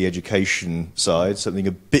of the education side, something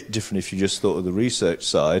a bit different if you just thought of the research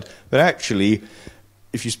side, but actually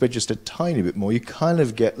if you spend just a tiny bit more, you kind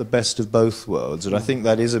of get the best of both worlds. And I think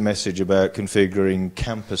that is a message about configuring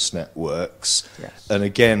campus networks. Yes. And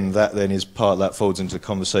again, that then is part, that folds into the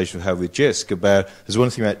conversation we have with Jisc about, there's one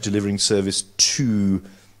thing about delivering service to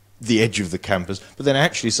the edge of the campus, but then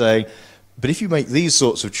actually saying, but if you make these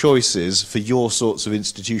sorts of choices for your sorts of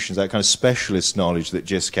institutions, that kind of specialist knowledge that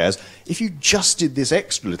Jisc has, if you just did this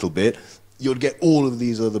extra little bit, you'd get all of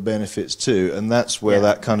these other benefits too, and that's where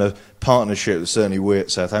that kind of partnership that certainly we at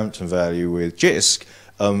Southampton value with Jisc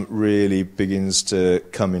really begins to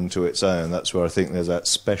come into its own. That's where I think there's that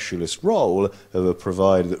specialist role of a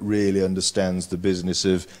provider that really understands the business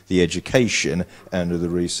of the education and of the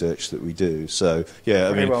research that we do. So yeah,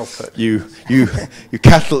 I mean, well put.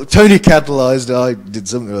 Tony catalyzed, I did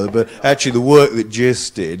something with it, but actually the work that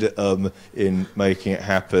Jisc did in making it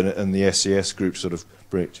happen, and the SES group sort of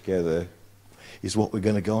bring it together, is what we're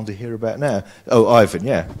going to go on to hear about now. Oh, Ivan,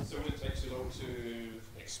 yeah. So will it take too long to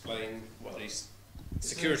explain what the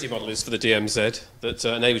security model is for the DMZ that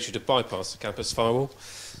enables you to bypass the campus firewall?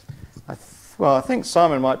 Well, I think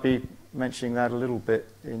Simon might be mentioning that a little bit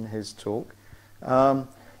in his talk. So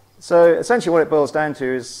essentially what it boils down to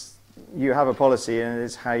is you have a policy and it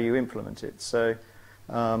is how you implement it. So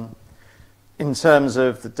in terms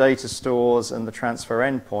of the data stores and the transfer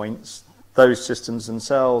endpoints, those systems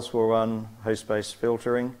themselves will run host-based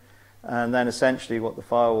filtering, and then essentially what the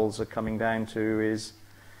firewalls are coming down to is,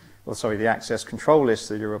 the access control lists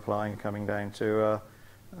that you're applying are coming down to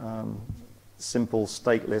simple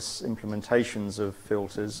stateless implementations of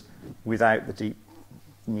filters without the deep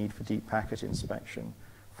need for deep packet inspection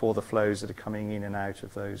for the flows that are coming in and out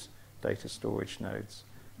of those data storage nodes.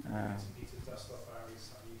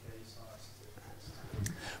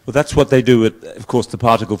 Well, Well, that's what they do at, of course, the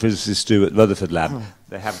particle physicists do at Rutherford Lab.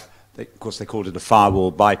 Of course, they called it a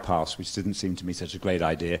firewall bypass, which didn't seem to me such a great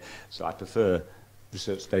idea. So I prefer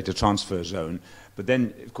research data transfer zone. But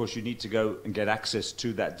then, of course, you need to go and get access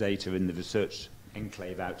to that data in the research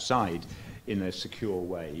enclave outside in a secure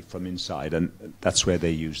way from inside, and that's where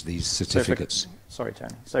they use these certificates. Sorry,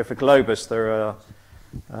 Tony. So for Globus, there are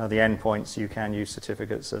the endpoints. You can use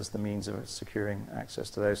certificates as the means of securing access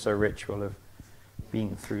to those. So Rich will have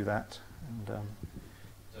been through that, and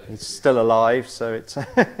he's still alive, so it's...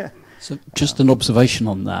 So just an observation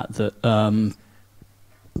on that,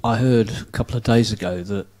 I heard a couple of days ago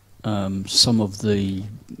that some of the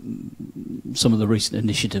recent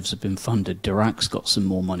initiatives have been funded. Dirac's got some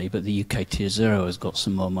more money, but the UK Tier 0 has got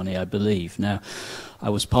some more money, I believe. Now, I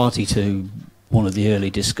was party to one of the early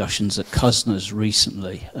discussions at Cusners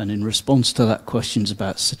recently, and in response to that questions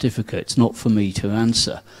about certificates, not for me to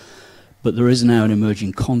answer, but there is now an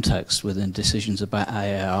emerging context within decisions about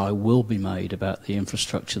AI will be made about the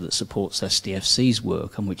infrastructure that supports STFC's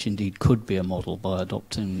work, and which indeed could be a model by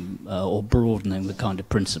adopting or broadening the kind of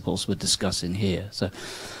principles we're discussing here. So,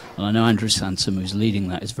 and I know Andrew Sansom, who's leading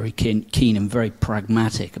that, is very keen and very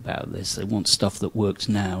pragmatic about this. They want stuff that works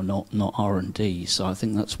now, not R&D. So I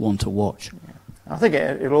think that's one to watch. Yeah. I think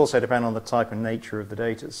it'll also depend on the type and nature of the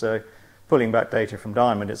data. So pulling back data from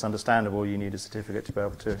Diamond, it's understandable you need a certificate to be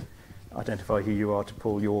able to identify who you are to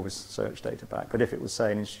pull your research data back. But if it was,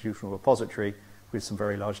 say, an institutional repository with some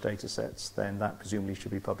very large data sets, then that presumably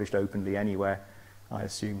should be published openly anywhere, I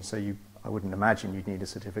assume. So I wouldn't imagine you'd need a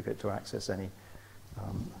certificate to access any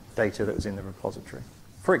data that was in the repository,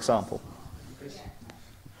 for example.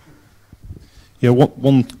 Yeah,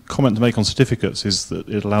 one comment to make on certificates is that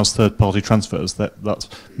it allows third-party transfers. That's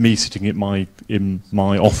me sitting in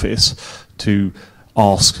my office to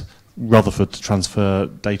ask Rutherford to transfer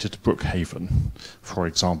data to Brookhaven, for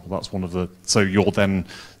example. That's one of the... So your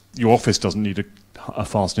office doesn't need a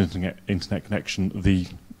fast internet connection. The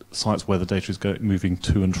sites where the data is moving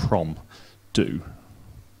to and from do.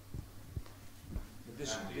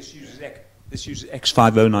 This uses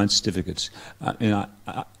X509 certificates.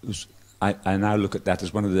 I now look at that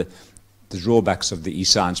as one of the drawbacks of the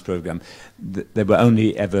eScience program. They were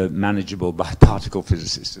only ever manageable by particle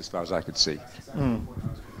physicists, as far as I could see. Mm.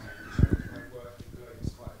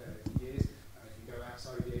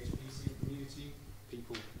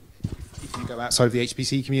 Outside of the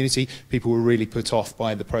HPC community, people were really put off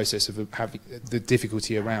by the process of having the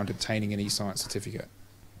difficulty around obtaining an eScience certificate.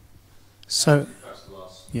 So,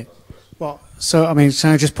 yeah. Well, so I mean, so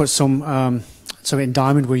I just put some. So in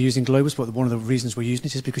Diamond, we're using Globus, but one of the reasons we're using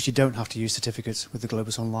it is because you don't have to use certificates with the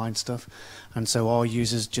Globus Online stuff, and so our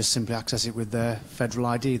users just simply access it with their federal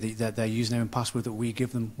ID, their username and password that we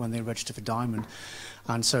give them when they register for Diamond.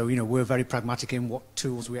 And so, you know, we're very pragmatic in what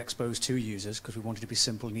tools we expose to users because we want it to be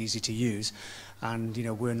simple and easy to use. And, you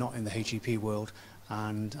know, we're not in the HEP world,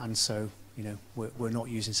 and so, you know, we're not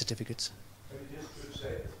using certificates. But it is true to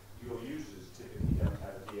say that your users typically don't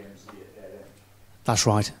have a DMZ at their end. That's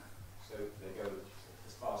right. So they go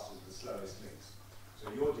as fast as the slowest links. So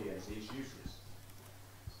your DMZ is useless.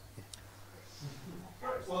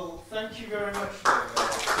 Well, thank you very much.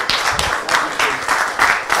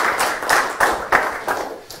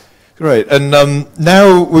 Great, and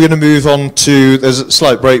now we're going to move on to. There's a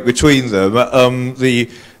slight break between them.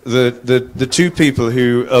 The two people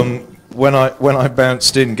who, when I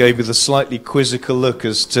bounced in, gave me the slightly quizzical look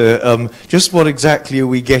as to just what exactly are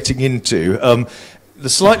we getting into. The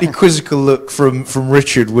slightly quizzical look from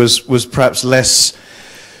Richard was perhaps less.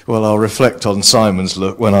 Well, I'll reflect on Simon's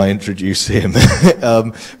look when I introduce him,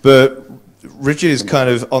 but. Richard is kind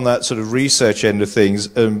of on that sort of research end of things,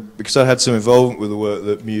 because I had some involvement with the work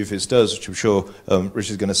that µ-VIS does, which I'm sure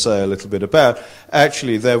Richard's going to say a little bit about.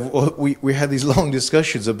 Actually, we had these long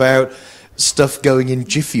discussions about stuff going in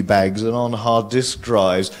jiffy bags and on hard disk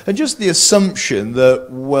drives, and just the assumption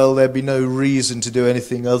that, well, there'd be no reason to do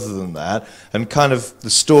anything other than that, and kind of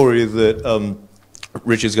the story that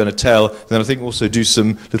Richard's going to tell, then I think also do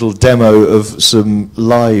some little demo of some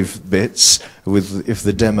live bits with, if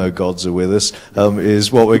the demo gods are with us, is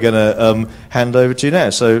what we're going to hand over to now.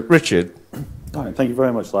 So, Richard. All right, thank you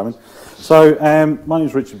very much, Simon. So, my name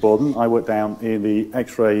is Richard Boardman. I work down in the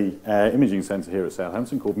X-ray imaging centre here at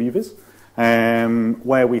Southampton called µ-VIS,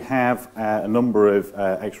 where we have a number of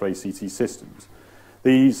X-ray CT systems.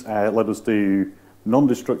 These let us do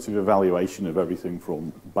non-destructive evaluation of everything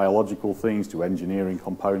from biological things to engineering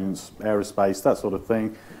components, aerospace, that sort of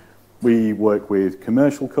thing. We work with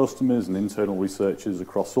commercial customers and internal researchers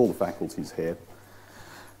across all the faculties here.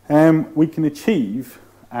 We can achieve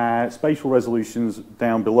spatial resolutions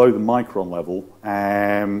down below the micron level,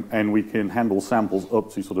 and we can handle samples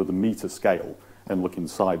up to sort of the meter scale and look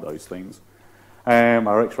inside those things.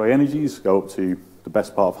 Our X-ray energies go up to the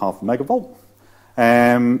best part of 0.5 megavolt.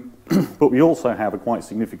 But we also have a quite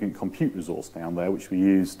significant compute resource down there, which we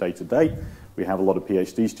use day to day. We have a lot of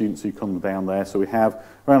PhD students who come down there, so we have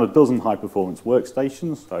around a dozen high-performance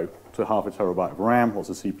workstations, so to 0.5 terabyte of RAM, lots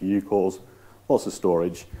of CPU cores, lots of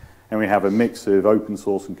storage, and we have a mix of open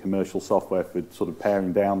source and commercial software for sort of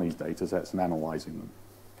paring down these data sets and analyzing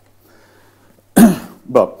them.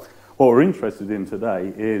 But what we're interested in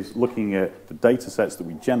today is looking at the data sets that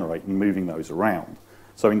we generate and moving those around.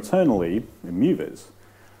 So internally, in µ-VIS,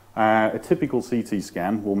 a typical CT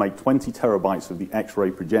scan will make 20 terabytes of the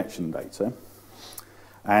X-ray projection data,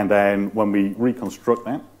 and then when we reconstruct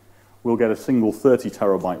that, we'll get a single 30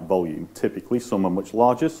 terabyte volume, typically. Some are much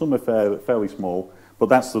larger, some are fairly small, but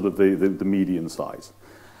that's sort of the median size.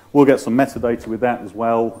 We'll get some metadata with that as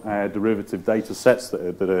well, derivative data sets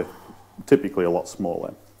that are typically a lot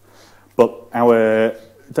smaller. But our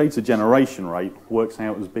data generation rate works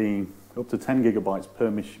out as being up to 10 gigabytes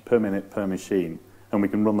per minute per machine, and we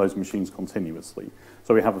can run those machines continuously.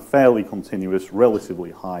 So we have a fairly continuous,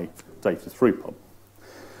 relatively high data throughput.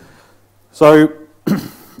 So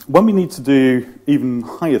when we need to do even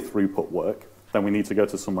higher throughput work, then we need to go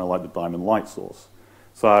to somewhere like the Diamond Light Source.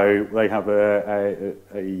 So they have a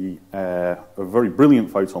very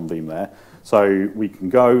brilliant photon beam there, so we can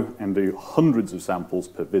go and do hundreds of samples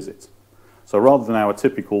per visit. So rather than our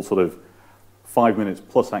typical sort of 5 minutes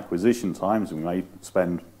plus acquisition times, we may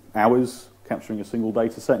spend hours capturing a single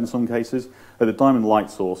data set in some cases. At the Diamond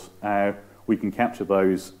Light Source, we can capture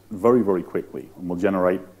those very, very quickly, and we'll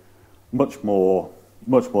generate much more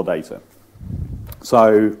data.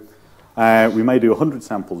 So we may do 100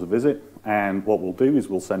 samples a visit, and what we'll do is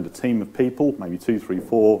we'll send a team of people, maybe 2, 3,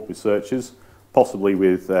 4 researchers, possibly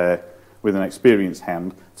with an experienced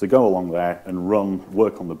hand, to go along there and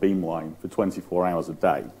work on the beamline for 24 hours a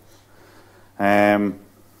day.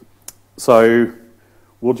 So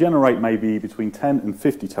we'll generate maybe between 10 and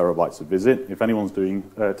 50 terabytes a visit. If anyone's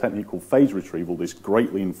doing a technique called phase retrieval, this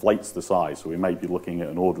greatly inflates the size, so we may be looking at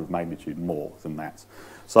an order of magnitude more than that.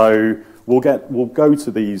 So we'll go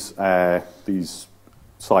to these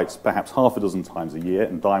sites perhaps half a dozen times a year,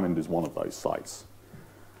 and Diamond is one of those sites.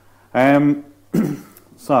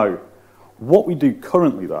 So what we do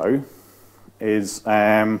currently, though, is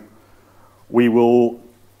we will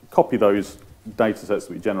copy those data sets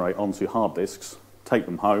that we generate onto hard disks, take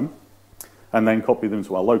them home, and then copy them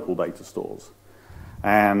to our local data stores.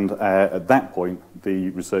 And at that point,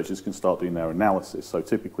 the researchers can start doing their analysis. So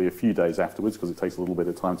typically a few days afterwards, because it takes a little bit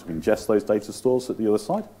of time to ingest those data stores at the other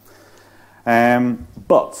side.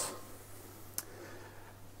 But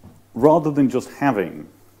rather than just having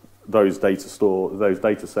those data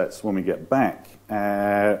sets when we get back,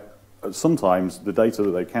 sometimes the data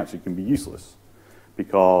that they captured can be useless.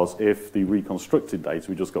 Because if the reconstructed data,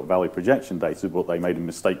 we just got valid projection data, but they made a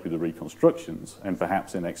mistake with the reconstructions, and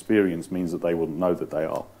perhaps inexperience means that they wouldn't know that they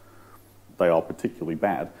are particularly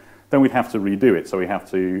bad, then we'd have to redo it. So we have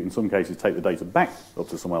to, in some cases, take the data back up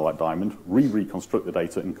to somewhere like Diamond, reconstruct the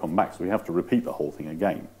data, and come back. So we have to repeat the whole thing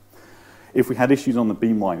again. If we had issues on the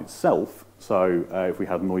beamline itself, so if we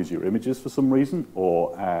had noisier images for some reason,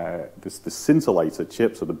 or the scintillator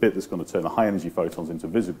chip, so the bit that's going to turn the high-energy photons into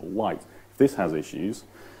visible light, if this has issues,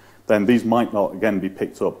 then these might not, again, be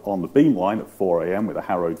picked up on the beamline at 4 a.m. with a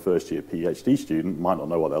harrowed first-year PhD student, might not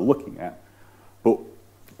know what they're looking at, but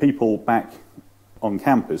people back on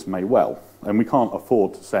campus may well. And we can't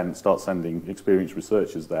afford to start sending experienced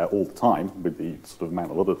researchers there all the time with the sort of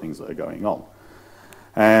amount of other things that are going on.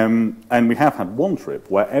 And we have had one trip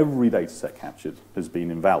where every data set captured has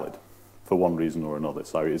been invalid for one reason or another.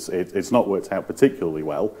 So it's not worked out particularly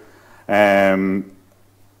well.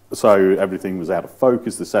 So everything was out of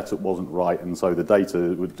focus, the setup wasn't right, and so the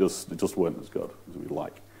data would just weren't as good as we'd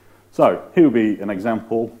like. So here would be an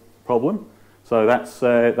example problem. So that's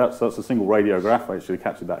a single radiograph. I actually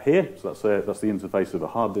captured that here. So that's the interface of the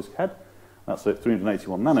hard disk head. That's at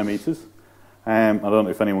 381 nanometers. I don't know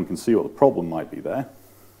if anyone can see what the problem might be there.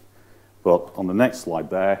 But on the next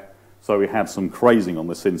slide there, so we had some crazing on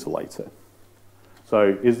the scintillator.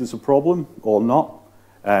 So is this a problem or not?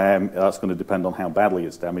 That's going to depend on how badly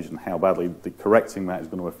it's damaged and how badly correcting that is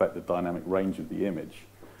going to affect the dynamic range of the image.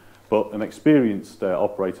 But an experienced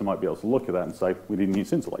operator might be able to look at that and say, we need a new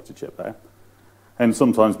scintillator chip there. And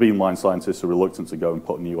sometimes beamline scientists are reluctant to go and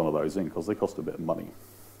put a new one of those in because they cost a bit of money.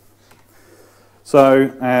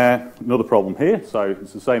 So another problem here. So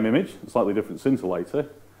it's the same image, a slightly different scintillator.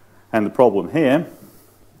 And the problem here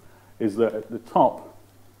is that at the top,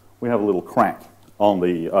 we have a little crack on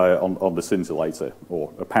the scintillator,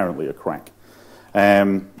 or apparently a crack.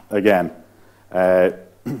 Again,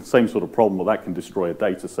 same sort of problem, but that can destroy a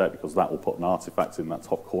data set because that will put an artifact in that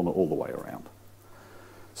top corner all the way around.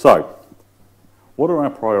 So, what are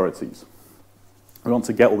our priorities? We want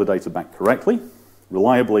to get all the data back correctly,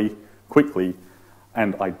 reliably, quickly,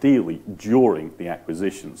 and ideally during the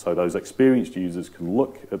acquisition. So those experienced users can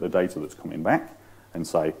look at the data that's coming back and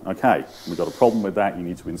say, okay, we've got a problem with that, you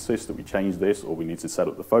need to insist that we change this, or we need to set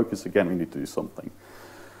up the focus again, we need to do something.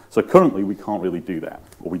 So currently we can't really do that,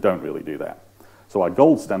 or we don't really do that. So our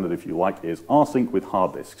gold standard, if you like, is rsync with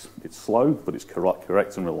hard disks. It's slow, but it's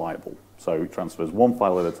correct and reliable. So it transfers one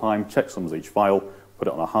file at a time, checksums each file, put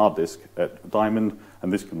it on a hard disk at Diamond,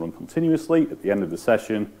 and this can run continuously. At the end of the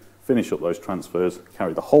session, finish up those transfers,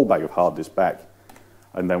 carry the whole bag of hard disk back,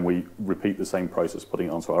 and then we repeat the same process, putting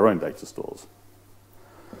it onto our own data stores.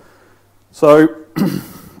 So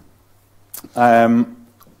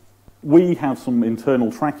we have some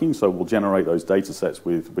internal tracking, so we'll generate those data sets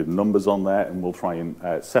with numbers on there, and we'll try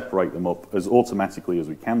and separate them up as automatically as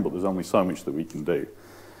we can, but there's only so much that we can do.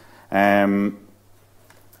 And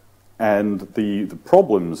the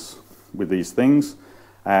problems with these things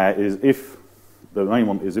is if the main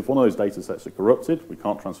one is if one of those data sets are corrupted, we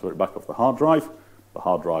can't transfer it back off the hard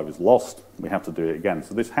drive is lost, we have to do it again.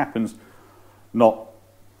 So this happens not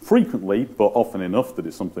frequently, but often enough that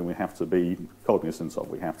it's something we have to be cognizant of.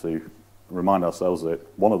 We have to remind ourselves that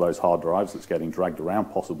one of those hard drives that's getting dragged around,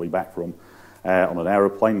 possibly back from on an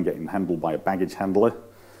aeroplane, getting handled by a baggage handler,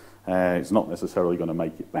 it's not necessarily going to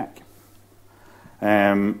make it back.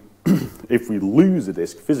 If we lose a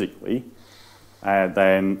disk physically,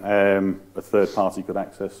 then a third party could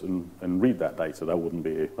access and read that data. That wouldn't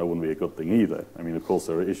be a good thing either. I mean, of course,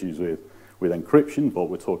 there are issues with encryption, but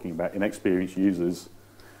we're talking about inexperienced users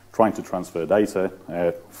trying to transfer data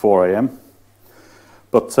at 4 a.m.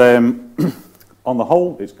 But on the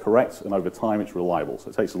whole, it's correct, and over time, it's reliable. So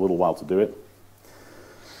it takes a little while to do it.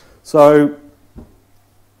 So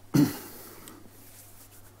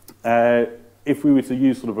if we were to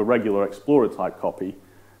use sort of a regular Explorer type copy,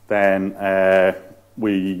 then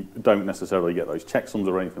we don't necessarily get those checksums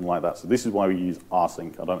or anything like that. So this is why we use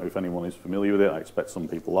rsync. I don't know if anyone is familiar with it. I expect some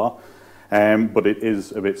people are. But it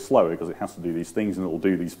is a bit slower because it has to do these things, and it will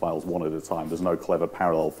do these files one at a time. There's no clever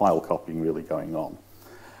parallel file copying really going on.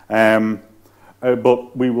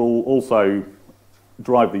 But we will also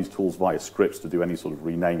drive these tools via scripts to do any sort of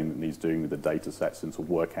renaming that needs doing with the data sets and to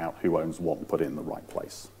work out who owns what and put it in the right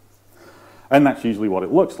place. And that's usually what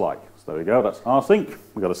it looks like. So there we go, that's rsync.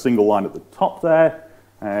 We've got a single line at the top there,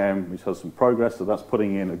 which has some progress. So that's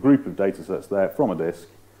putting in a group of data sets there from a disk.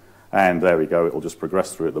 And there we go, it'll just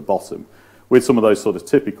progress through at the bottom. With some of those sort of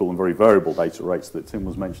typical and very variable data rates that Tim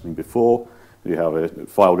was mentioning before, you have a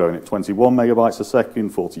file going at 21 megabytes a second,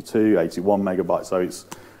 42, 81 megabytes,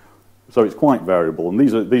 so it's quite variable. And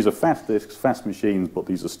these are fast disks, fast machines, but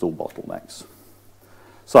these are still bottlenecks.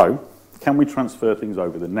 So, can we transfer things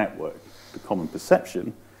over the network? The common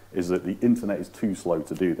perception is that the internet is too slow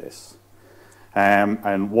to do this.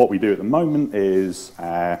 And what we do at the moment is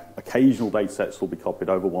occasional data sets will be copied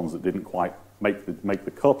over, ones that didn't quite make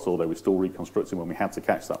the cut, or they were still reconstructing when we had to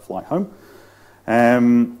catch that flight home.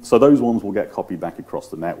 So those ones will get copied back across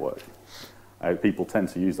the network. People tend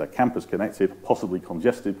to use their campus-connected, possibly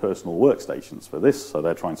congested personal workstations for this, so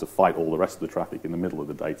they're trying to fight all the rest of the traffic in the middle of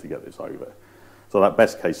the day to get this over. So that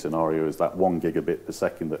best-case scenario is that 1 gigabit per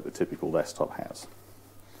second that the typical desktop has.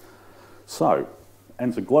 So,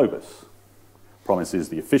 enter Globus. Promises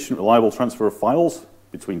the efficient, reliable transfer of files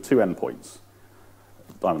between two endpoints.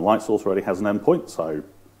 Diamond Light Source already has an endpoint, so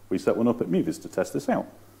we set one up at µ-VIS to test this out.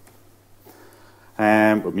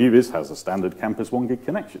 But µ-VIS has a standard campus 1 gig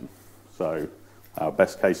connection. So our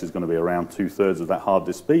best case is going to be around 2/3 of that hard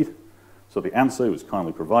disk speed. So the answer was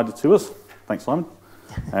kindly provided to us. Thanks, Simon.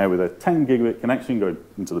 With a 10 gigabit connection going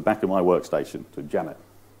into the back of my workstation to Janet.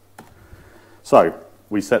 So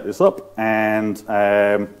we set this up, and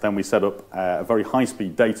then we set up a very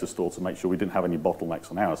high-speed data store to make sure we didn't have any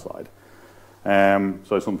bottlenecks on our side.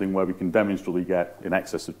 So something where we can demonstrably get in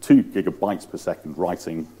excess of 2 gigabytes per second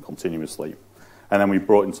writing continuously. And then we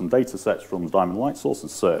brought in some data sets from Diamond Light Source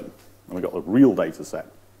and CERN. And we got the real data set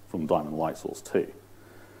from Diamond Light Source too.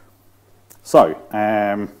 So,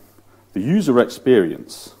 the user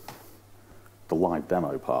experience, the live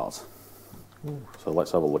demo part. So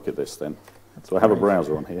let's have a look at this then. Do I have a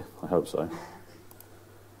browser on here? I hope so.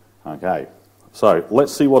 Okay, so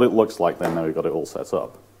let's see what it looks like then. Now we've got it all set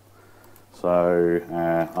up. So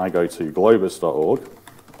I go to globus.org.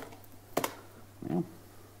 Yeah,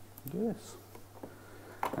 do this.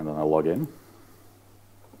 And then I log in.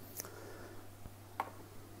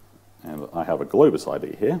 And I have a Globus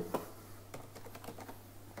ID here.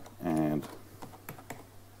 And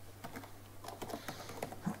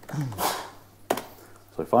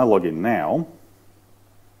so if I log in now,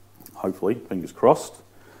 hopefully, fingers crossed,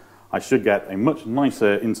 I should get a much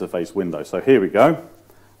nicer interface window. So here we go.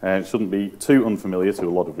 It shouldn't be too unfamiliar to a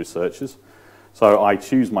lot of researchers. So I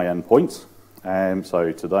choose my endpoint.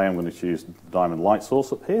 So today I'm going to choose the Diamond light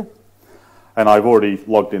source up here. And I've already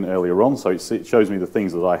logged in earlier on, so it shows me the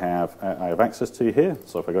things that I have access to here.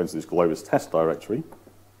 So if I go into this Globus test directory,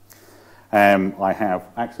 I have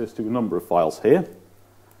access to a number of files here.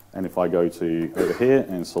 And if I go to over here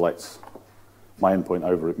and select my endpoint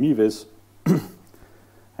over at µ-VIS,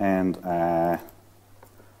 and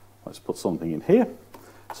let's put something in here.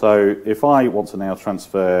 So if I want to now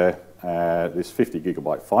transfer this 50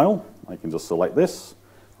 gigabyte file, I can just select this,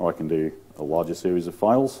 or I can do a larger series of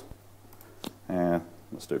files.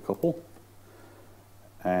 Let's do a couple.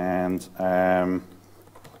 And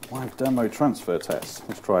live demo transfer test.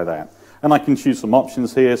 Let's try that. And I can choose some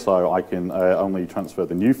options here, so I can only transfer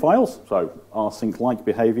the new files, so rsync-like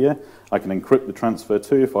behavior. I can encrypt the transfer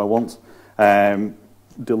too if I want.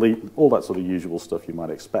 Delete, all that sort of usual stuff you might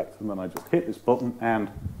expect. And then I just hit this button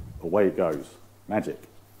and away it goes. Magic.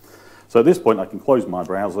 So at this point I can close my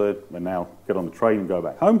browser and now get on the train and go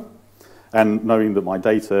back home, and knowing that my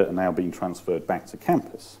data are now being transferred back to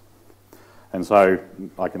campus. And so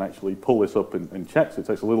I can actually pull this up and check. So it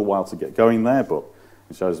takes a little while to get going there, but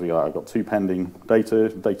it shows me I've got 2 pending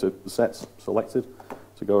data sets selected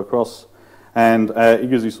to go across. And it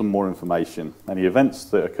gives you some more information. Any events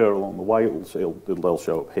that occur along the way, they'll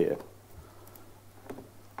show up here.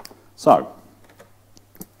 So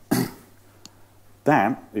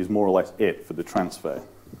that is more or less it for the transfer.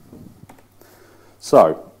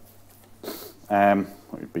 So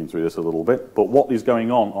we've been through this a little bit, but what is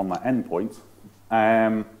going on that endpoint?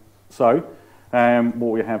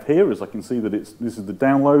 What we have here is I can see that this is the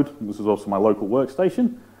download. This is also my local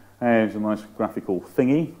workstation. It's a nice graphical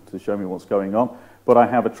thingy to show me what's going on. But I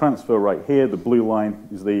have a transfer right here. The blue line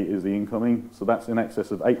is the incoming. So that's in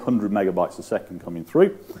excess of 800 megabytes a second coming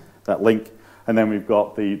through, that link. And then we've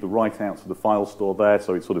got the write out to the file store there.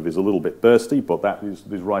 So it sort of is a little bit bursty, but that is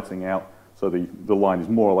writing out. So the line is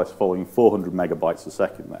more or less following 400 megabytes a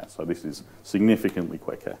second there. So this is significantly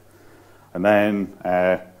quicker. And then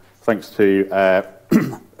thanks to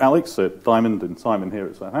Alex at Diamond and Simon here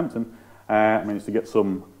at Southampton, I managed to get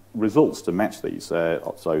some results to match these.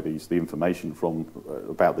 The information from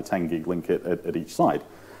about the 10 gig link at each side.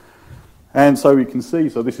 And so we can see,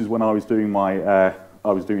 so this is when I was doing my, a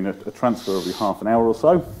transfer every half an hour or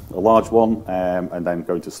so, a large one, and then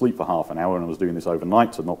going to sleep for half an hour, and I was doing this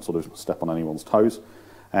overnight to not sort of step on anyone's toes.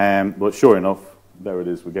 But sure enough, there it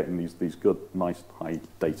is, we're getting these good, nice, high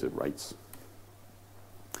data rates.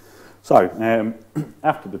 So,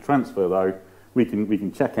 after the transfer though, we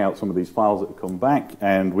can check out some of these files that have come back,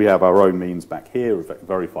 and we have our own means back here of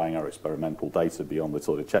verifying our experimental data beyond the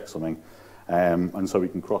sort of checksumming, and so we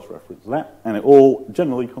can cross-reference that, and it all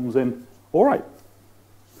generally comes in all right.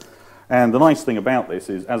 And the nice thing about this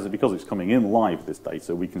is, because it's coming in live, this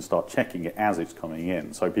data, we can start checking it as it's coming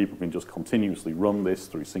in, so people can just continuously run this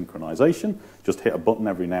through synchronization, just hit a button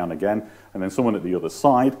every now and again, and then someone at the other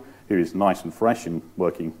side, who is nice and fresh and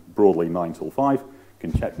working broadly 9 till 5,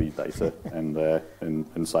 can check these data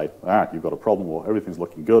and say, you've got a problem, or everything's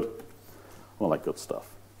looking good, all that good stuff.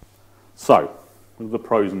 So, what are the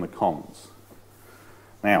pros and the cons?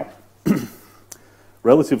 Now,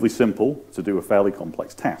 relatively simple to do a fairly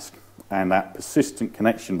complex task, and that persistent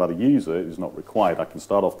connection by the user is not required. I can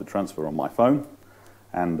start off the transfer on my phone,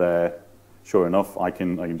 and sure enough, I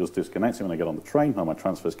can just disconnect it when I get on the train, and my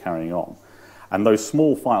transfer's carrying on. And those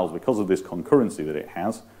small files, because of this concurrency that it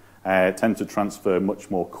has, tend to transfer much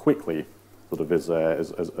more quickly, sort of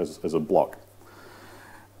as a block.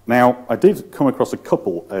 Now, I did come across a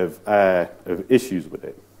couple of issues with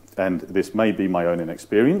it, and this may be my own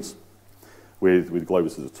inexperience with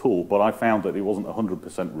Globus as a tool, but I found that it wasn't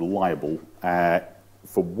 100% reliable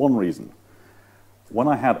for one reason. When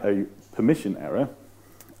I had a permission error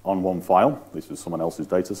on one file, this was someone else's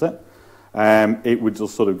data set, it would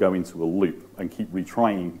just sort of go into a loop and keep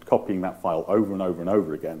retrying, copying that file over and over and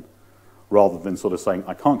over again, rather than sort of saying,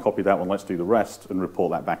 I can't copy that one, let's do the rest, and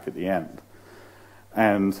report that back at the end.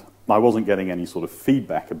 And I wasn't getting any sort of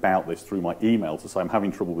feedback about this through my email to say, I'm having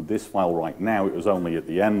trouble with this file right now. It was only at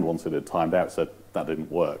the end, once it had timed out, said, that didn't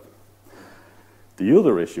work. The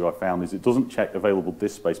other issue I found is it doesn't check available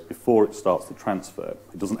disk space before it starts to transfer.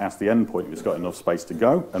 It doesn't ask the endpoint if it's got enough space to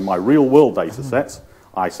go. And my real-world data sets,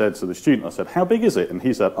 I said to the student, I said, how big is it? And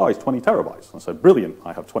he said, oh, it's 20 terabytes. I said, brilliant,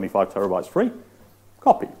 I have 25 terabytes free.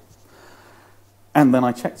 Copy. And then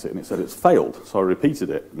I checked it and it said it's failed. So I repeated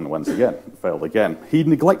it and it went again, it failed again. He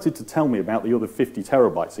neglected to tell me about the other 50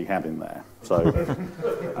 terabytes he had in there. So,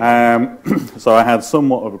 so I had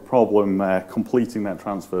somewhat of a problem completing that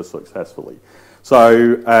transfer successfully.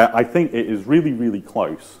 So I think it is really, really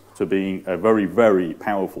close to being a very, very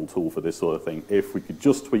powerful tool for this sort of thing. If we could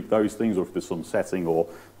just tweak those things, or if there's some setting or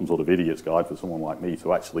some sort of idiot's guide for someone like me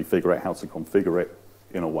to actually figure out how to configure it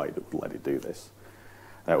in a way that would let it do this,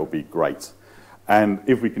 that would be great. And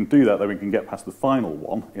if we can do that, then we can get past the final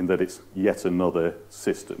one, in that it's yet another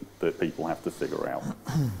system that people have to figure out.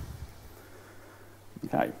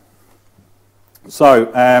 Okay. So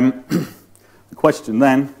the question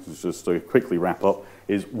then, just to quickly wrap up,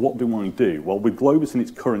 is what do I do? Well, with Globus in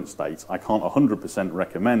its current state, I can't 100%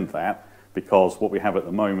 recommend that, because what we have at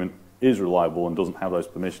the moment is reliable and doesn't have those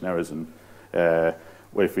permission errors, and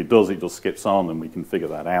if it does, it just skips on, and we can figure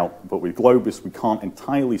that out. But with Globus, we can't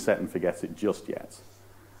entirely set and forget it just yet.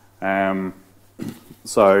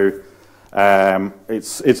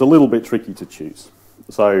 It's a little bit tricky to choose.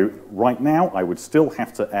 So right now, I would still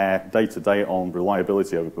have to err day-to-day on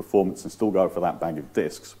reliability over performance and still go for that bag of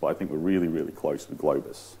disks, but I think we're really, really close with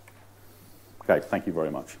Globus. Okay, thank you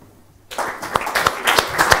very much.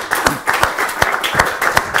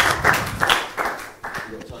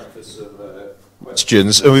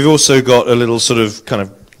 Questions, and we've also got a little sort of kind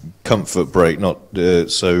of comfort break,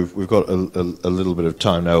 so we've got a little bit of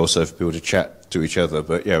time now also for people to chat to each other,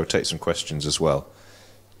 but yeah, we'll take some questions as well.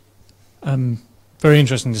 Very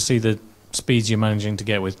interesting to see the speeds you're managing to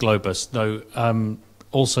get with Globus, though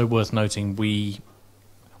also worth noting we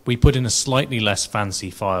put in a slightly less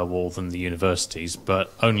fancy firewall than the universities,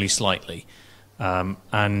 but only slightly,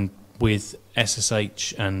 and with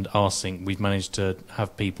SSH and rsync we've managed to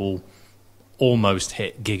have people almost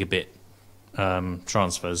hit gigabit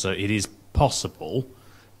transfers, so it is possible.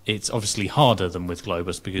 It's obviously harder than with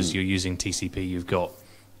Globus because you're using TCP, you've got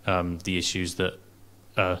the issues that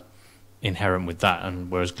are inherent with that,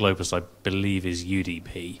 and whereas Globus I believe is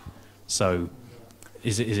UDP. So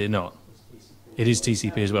is it not? It is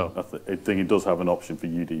TCP as well? I think it does have an option for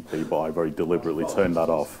UDP, but I very deliberately turned that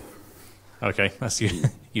off. Okay, that's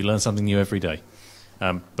you learn something new every day.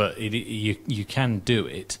 But you can do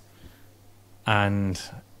it, and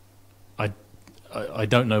I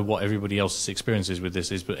don't know what everybody else's experiences with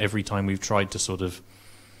this is, but every time we've tried to sort of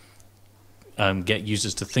get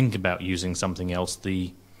users to think about using something else,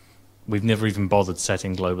 we've never even bothered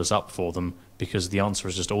setting Globus up for them, because the answer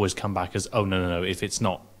has just always come back as, oh no, if it's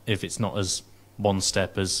not as one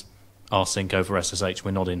step as rsync over SSH,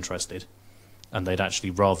 we're not interested, and they'd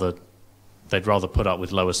rather put up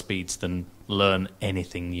with lower speeds than learn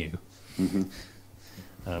anything new. Mm-hmm.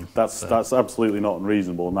 That's absolutely not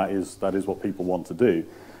unreasonable, and that is what people want to do.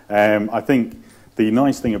 I think the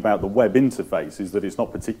nice thing about the web interface is that it's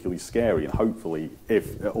not particularly scary, and hopefully,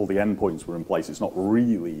 if all the endpoints were in place, it's not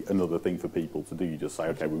really another thing for people to do. You just say,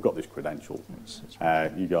 okay, we've got this credential.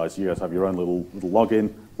 You guys have your own little log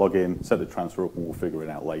in, set the transfer up, and we'll figure it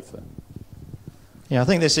out later. Yeah, I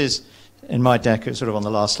think this is, in my deck, sort of on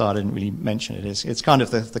the last slide, I didn't really mention it. It's kind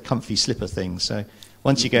of the comfy slipper thing. So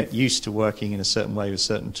once you get used to working in a certain way with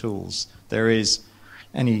certain tools,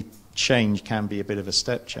 any change can be a bit of a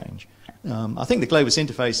step change. I think the Globus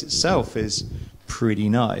interface itself is pretty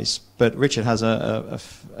nice, but Richard has a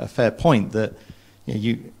fair point that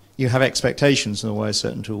you have expectations on the way a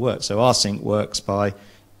certain tool works. So rsync works by,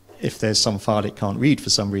 if there's some file it can't read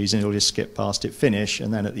for some reason, it'll just skip past it, finish,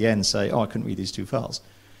 and then at the end say, oh, I couldn't read these two files.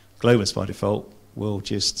 Globus by default will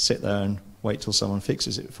just sit there and wait till someone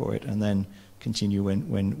fixes it for it, and then continue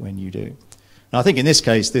when you do. Now, I think in this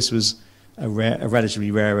case, this was a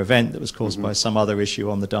relatively rare event that was caused by some other issue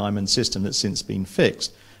on the Diamond system that's since been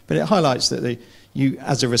fixed. But it highlights that you,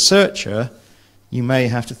 as a researcher, you may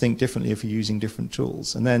have to think differently if you're using different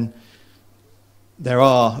tools. And then there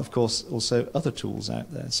are, of course, also other tools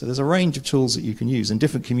out there. So there's a range of tools that you can use, and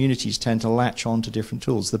different communities tend to latch on to different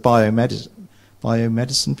tools. The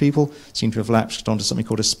biomedicine people seem to have latched onto something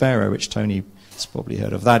called Aspero, which Tony has probably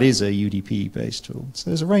heard of. That is a UDP-based tool. So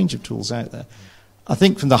there's a range of tools out there. I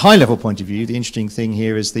think from the high-level point of view, the interesting thing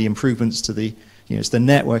here is the improvements to it's the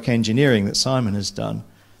network engineering that Simon has done.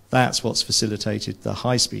 That's what's facilitated the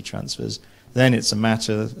high-speed transfers. Then it's a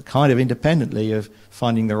matter, kind of independently, of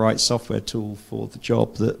finding the right software tool for the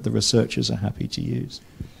job that the researchers are happy to use.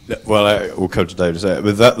 Well, we'll come to David in a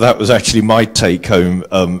second, but that was actually my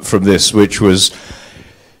take-home from this, which was,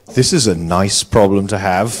 this is a nice problem to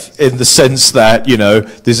have, in the sense that,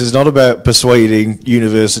 this is not about persuading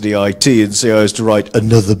university IT and CIOs to write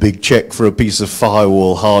another big check for a piece of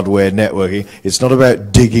firewall hardware networking. It's not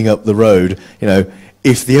about digging up the road.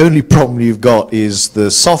 if the only problem you've got is the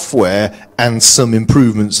software and some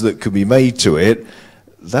improvements that could be made to it,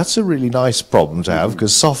 that's a really nice problem to have,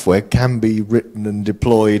 because software can be written and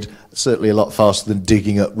deployed certainly a lot faster than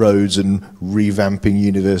digging up roads and revamping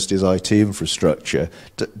universities' IT infrastructure.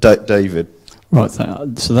 David? Right, so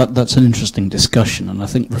that's an interesting discussion, and I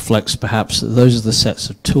think reflects perhaps that those are the sets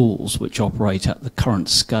of tools which operate at the current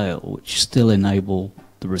scale, which still enable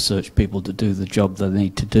the research people to do the job they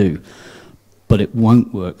need to do. But it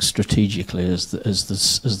won't work strategically as the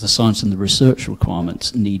science and the research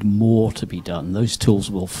requirements need more to be done. Those tools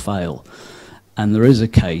will fail. And there is a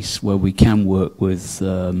case where we can work with,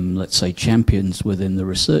 let's say, champions within the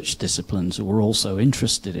research disciplines who are also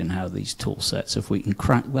interested in how these tool sets, if we can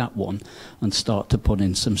crack that one and start to put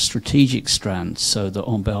in some strategic strands so that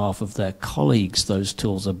on behalf of their colleagues, those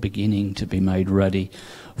tools are beginning to be made ready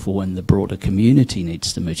for when the broader community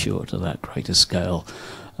needs to mature to that greater scale.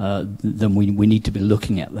 Then we need to be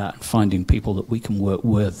looking at that, finding people that we can work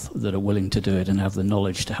with that are willing to do it and have the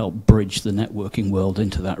knowledge to help bridge the networking world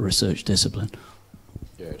into that research discipline.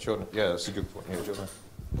 Yeah, Jordan. Yeah, that's a good point. Yeah, Jordan.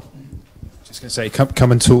 Just going to say,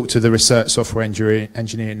 come and talk to the Research Software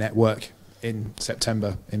Engineering Network in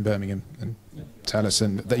September in Birmingham and tell us,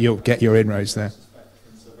 and that you'll get your inroads there.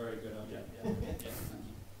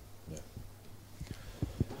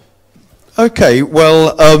 Okay,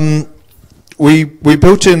 well, we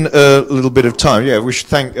built in a little bit of time. Yeah, we should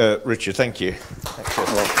thank Richard. Thank you.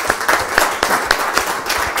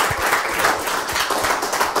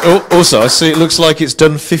 Also, I see it looks like it's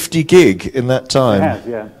done 50 gig in that time. It has,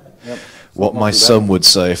 yeah. Yep. What my son would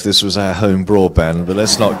say if this was our home broadband, but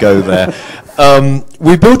let's not go there.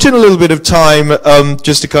 We built in a little bit of time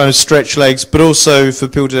just to kind of stretch legs, but also for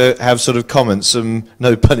people to have sort of comments, some,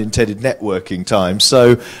 no pun intended, networking time.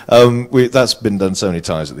 So that's been done so many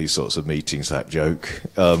times at these sorts of meetings, that joke,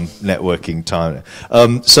 networking time.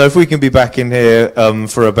 So if we can be back in here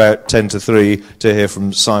for about 10 to 3 to hear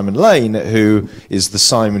from Simon Lane, who is the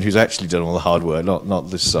Simon who's actually done all the hard work, not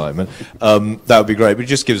this Simon, that would be great. But it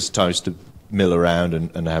just gives us time to mill around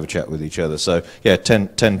and have a chat with each other. So yeah,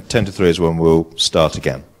 10 to 3 is when we'll start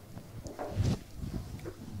again.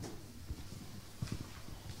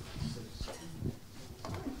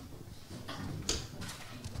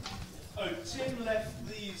 Oh, Tim left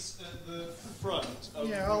these at the front.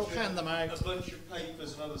 Yeah, I'll hand them out. A bunch of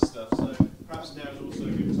papers and other stuff, so perhaps now is also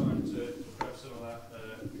a good time to grab some of that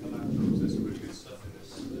collateral. There's some really good stuff in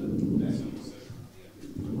this.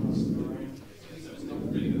 It's not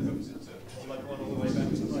really going to help us into like one all the way back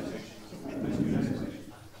to citations.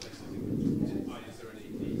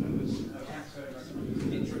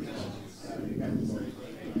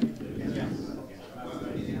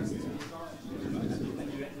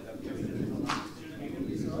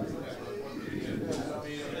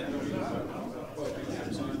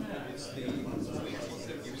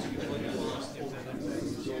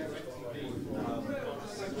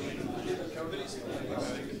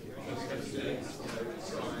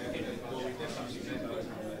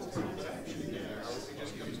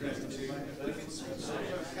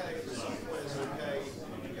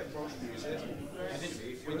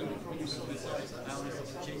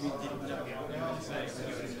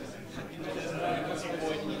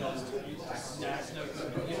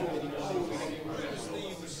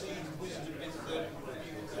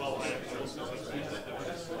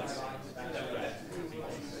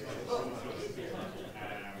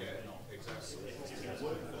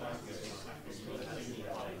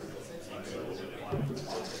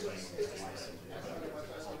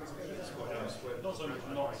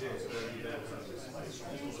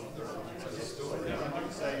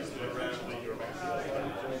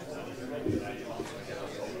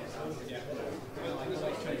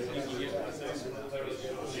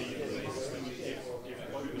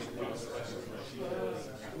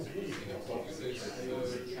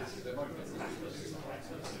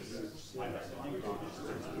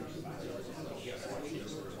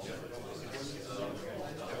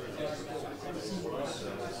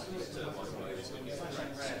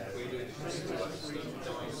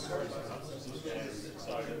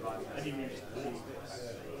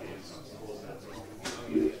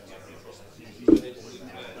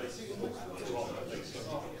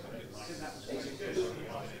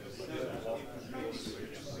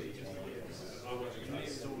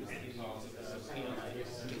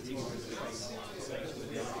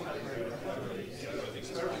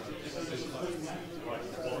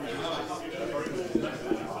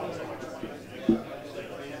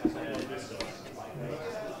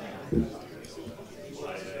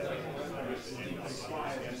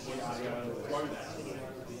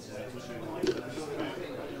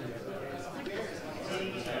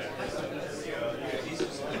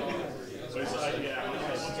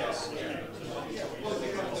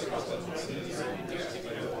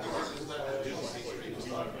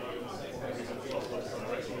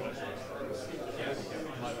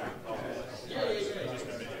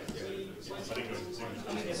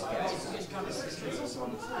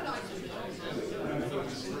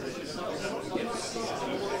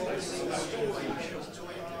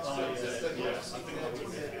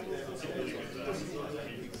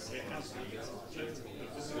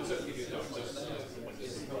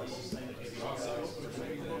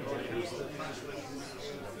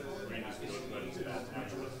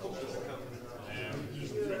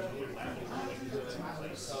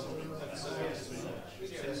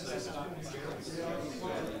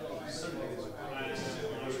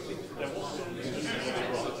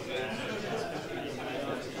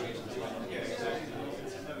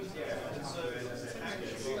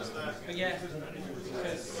 But yeah,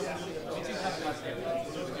 because we do have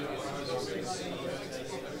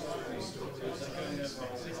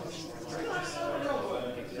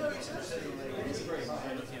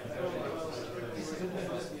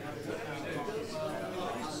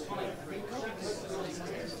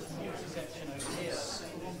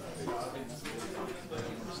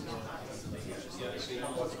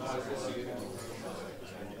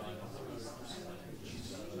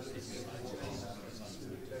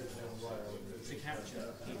to capture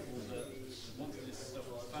people that want this stuff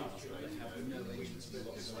fast, but have no agency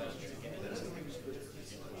whatsoever to get it.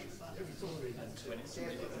 And when it's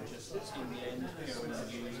something that can just, in the end, go and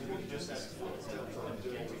use just 80%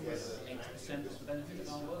 of the benefit of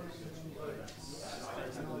our work.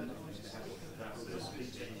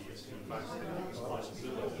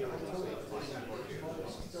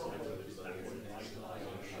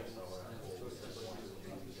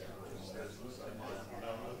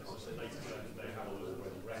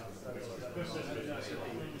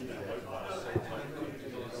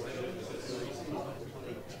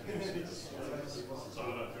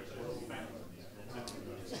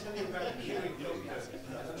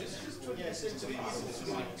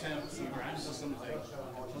 Brands or something,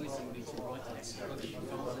 probably somebody to write it. So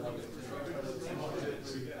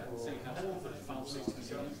you have file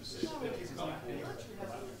systems.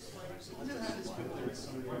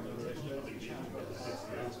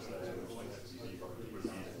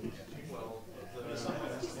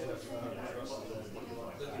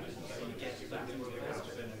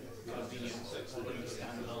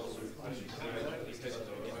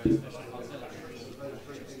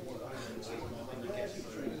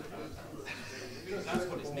 That's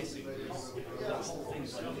what it's missing. The whole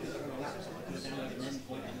thing's like an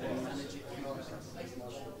endpoint and then manage it through.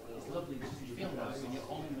 It's lovely because you feel like when you're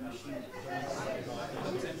on the machine. You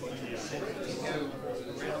go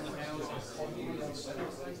around the house.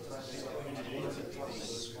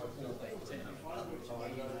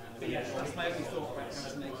 But yeah, that's my only thought about how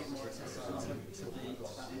to make it more accessible to that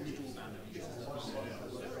middle band.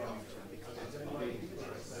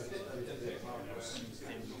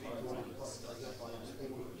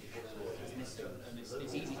 And it's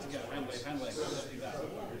easy to go hand wave, do that.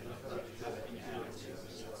 Have it in your hand.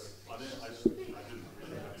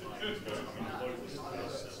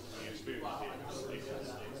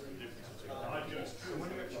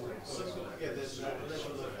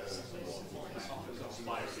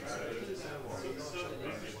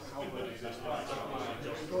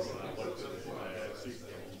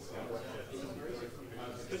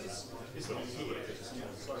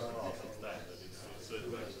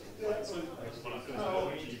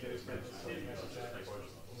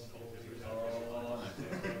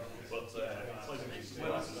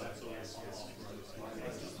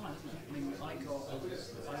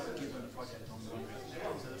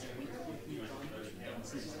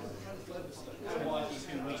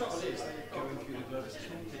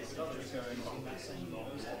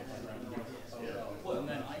 Well, and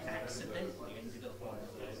then I accidentally ended up on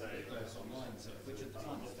Globus Online, so which at the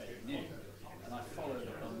time was very new, and I followed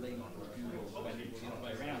up a link on Google when it was the other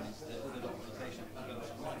way around into the other documentation of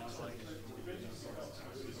Globus Online. I was like,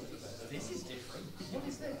 this is different. What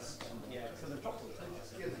is this? And yeah, so the top of the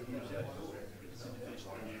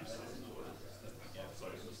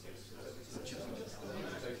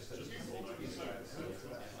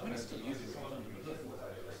I mean, I still use it.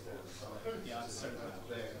 Yeah, I'm so glad.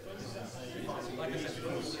 Like I said, the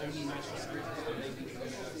only magic script is that they can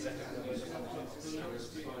set up the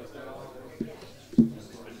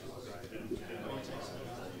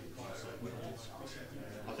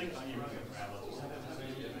I think that you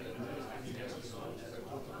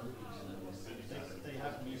they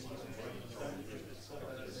have music and training.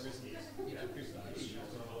 There isn't, you know,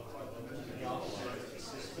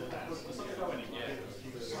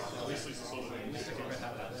 obviously it's sort of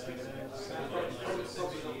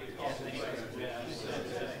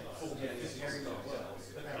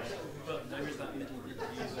but there is that middle group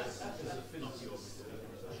of users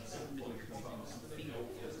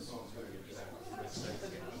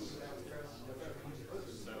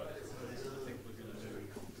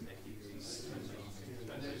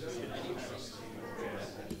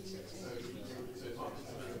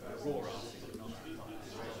raw article, not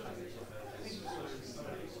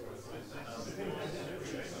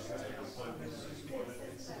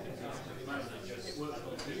it works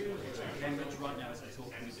well for you. Again, which right now as I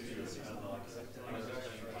talk, we're doing this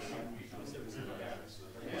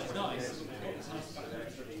which is nice. It's nice fact that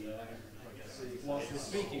whilst we're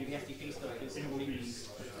speaking, the FTP stuff is completely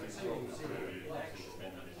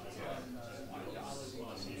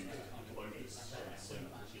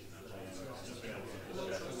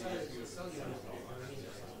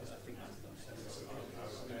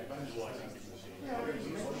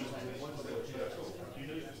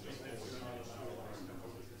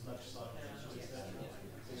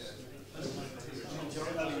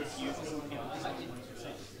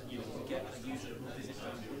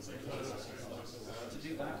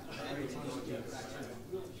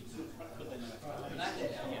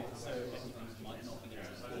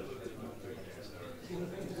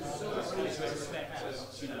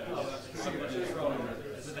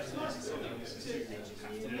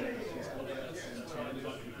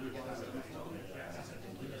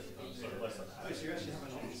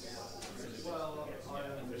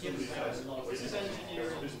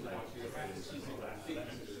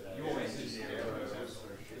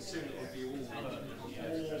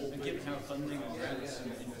funding and grants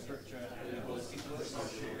and infrastructure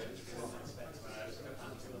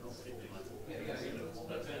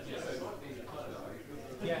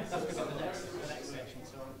yeah, that's going to be the next section,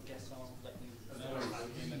 so I guess I'll let you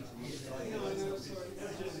know.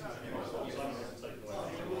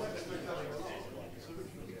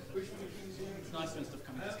 It's nice when stuff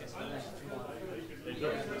coming, just gets the left.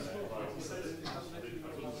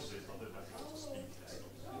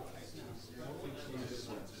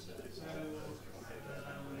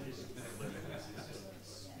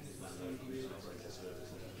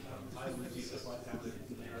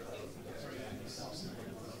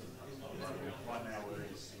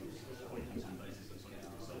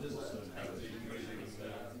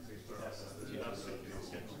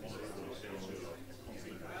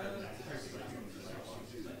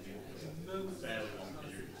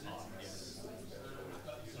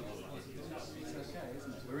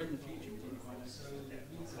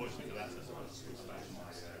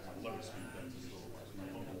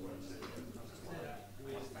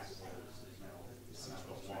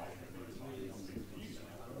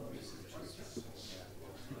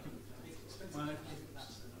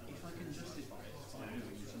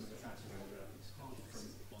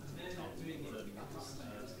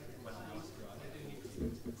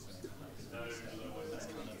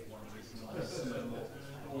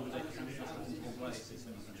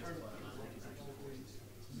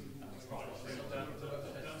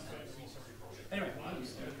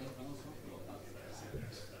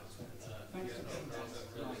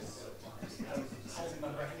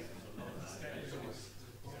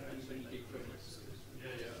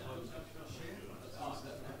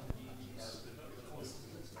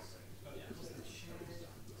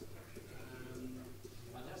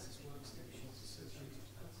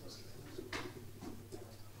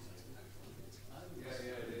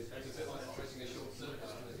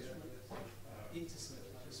 Intersect.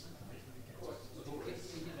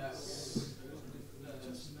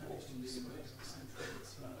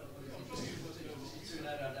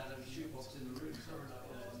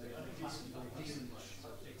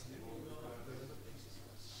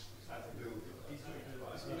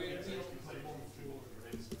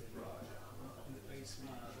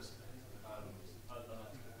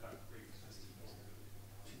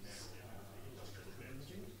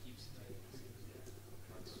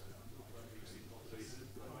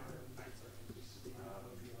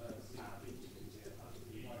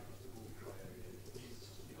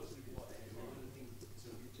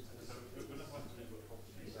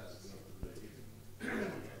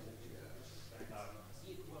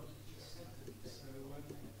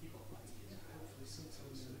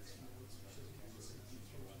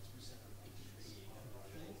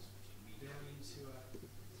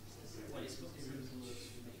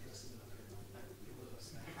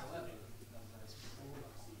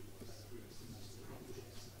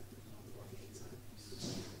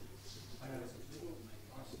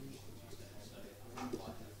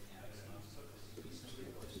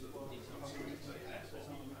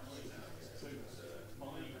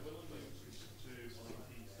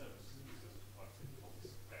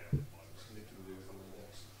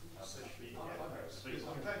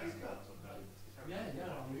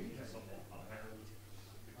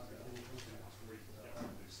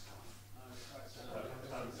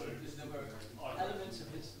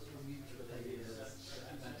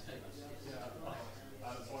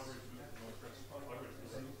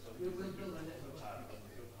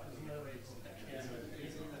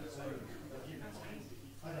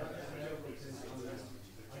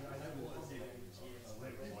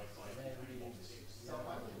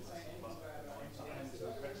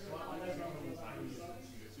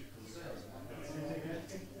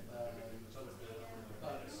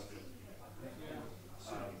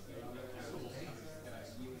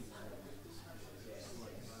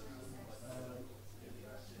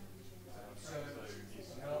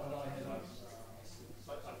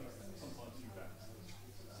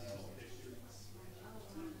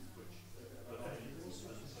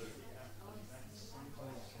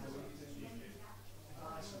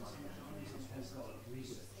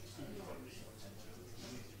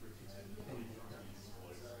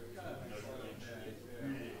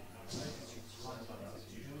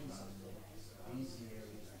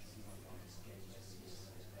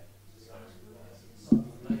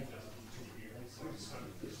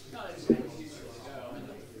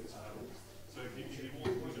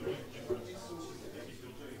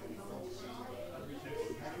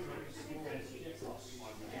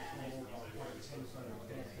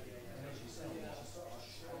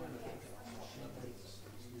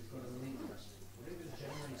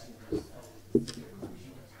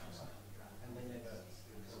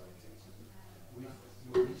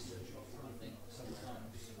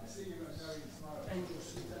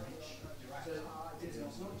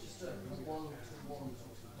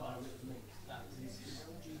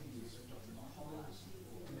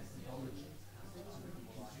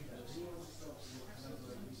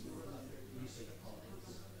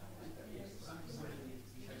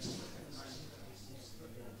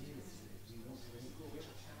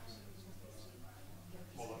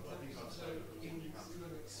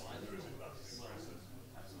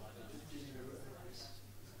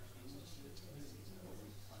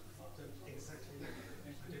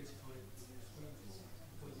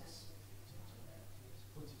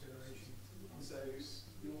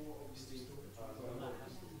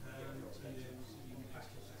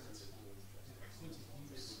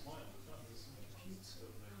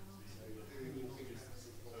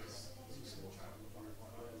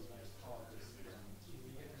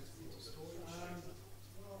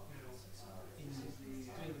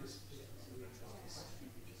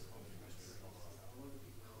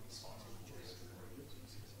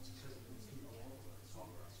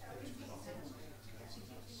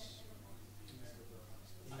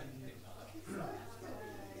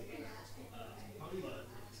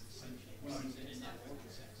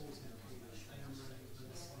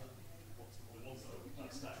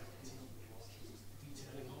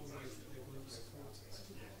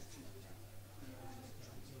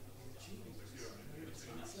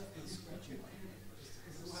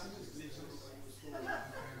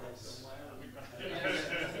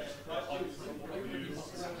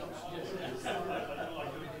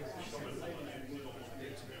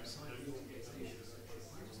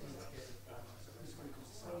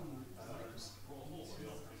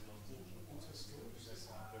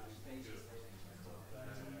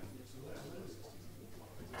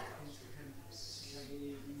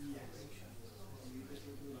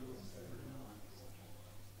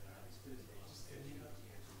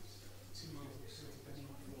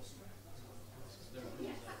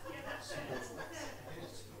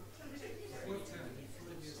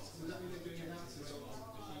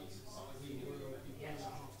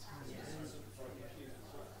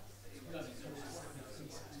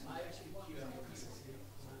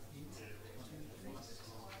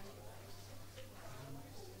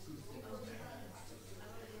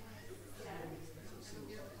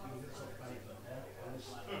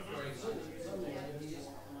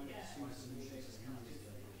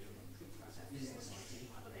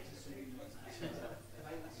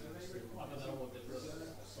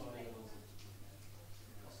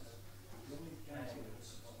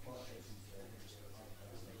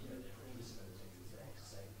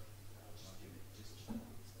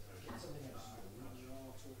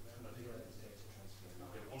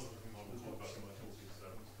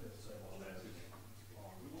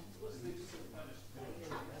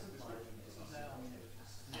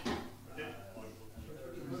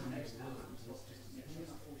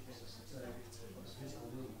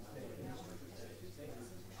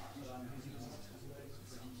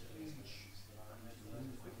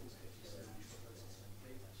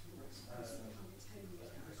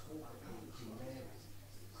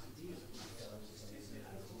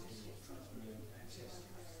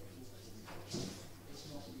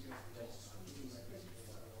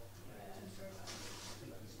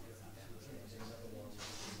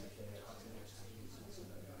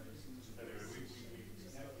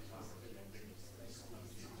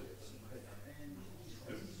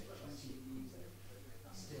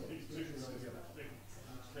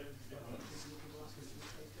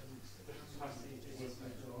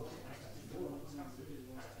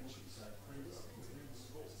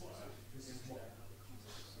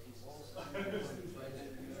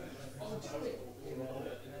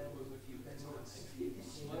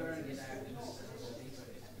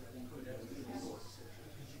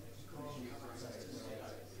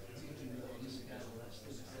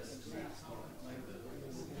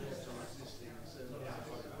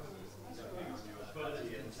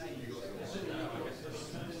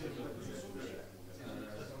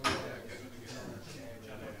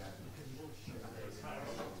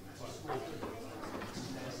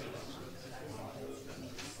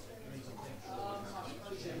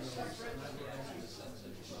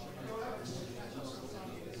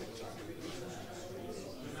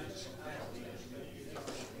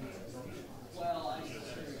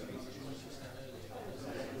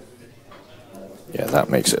 Yeah, that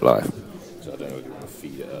makes it live. So I don't know whether you want to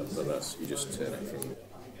feed it up, but that's, you just turn it from...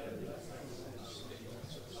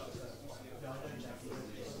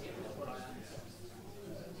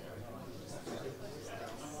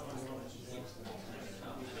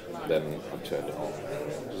 then I've turned it on.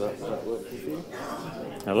 Does that work for you?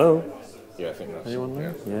 Hello? Yeah, I think that's... Anyone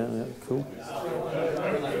there? Yeah, cool.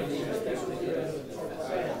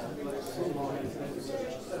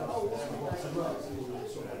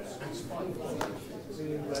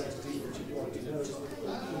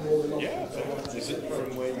 Yeah, is it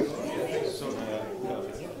from where you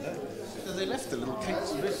So they left the little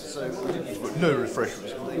cakes of this, so we didn't need to put no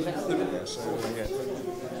refreshments. They left them in there, so yeah.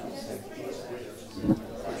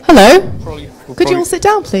 Hello. Could you all sit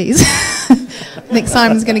down, please? I think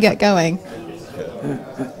Simon's going to get going.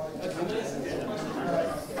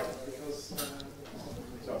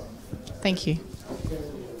 Thank you.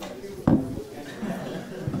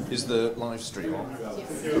 Is the live stream on?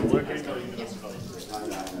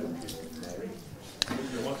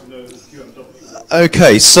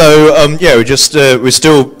 Okay, so yeah, we're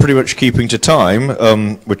still pretty much keeping to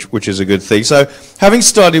time, which is a good thing. So, having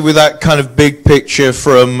started with that kind of big picture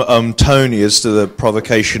from Tony as to the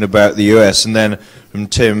provocation about the US, and then from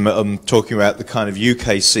Tim talking about the kind of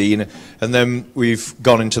UK scene, and then we've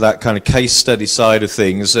gone into that kind of case study side of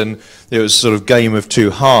things, and it was sort of game of two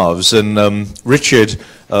halves. And Richard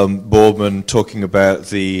Boardman talking about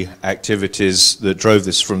the activities that drove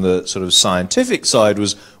this from the sort of scientific side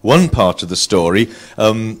was one part of the story.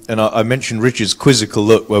 And I mentioned Richard's quizzical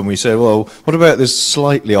look when we said, well, what about this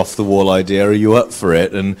slightly off-the-wall idea? Are you up for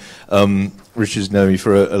it? And Richard's known me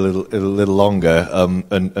for a little longer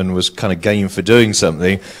and was kind of game for doing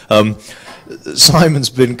something. Simon's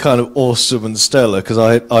been kind of awesome and stellar, because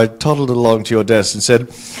I toddled along to your desk and said,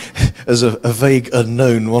 as a vague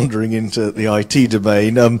unknown wandering into the IT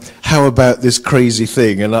domain, how about this crazy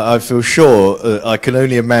thing? And I feel sure, I can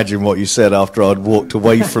only imagine what you said after I'd walked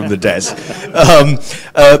away from the desk.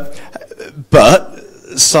 But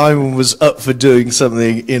Simon was up for doing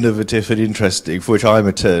something innovative and interesting, for which I'm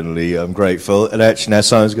eternally grateful. And actually now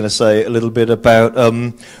Simon's going to say a little bit about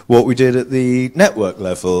what we did at the network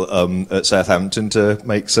level at Southampton to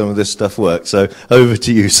make some of this stuff work. So over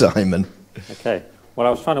to you, Simon. Okay. Well, I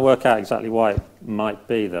was trying to work out exactly why it might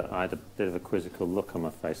be that I had a bit of a quizzical look on my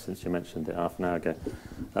face since you mentioned it half an hour ago.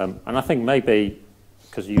 And I think maybe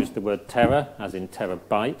because you used the word terror, as in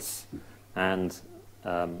terabytes, and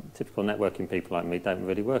typical networking people like me don't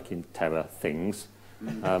really work in terror things.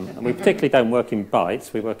 And we particularly don't work in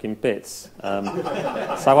bytes, we work in bits.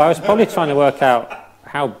 So I was probably trying to work out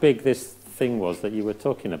how big this thing was that you were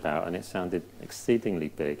talking about, and it sounded exceedingly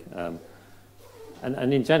big.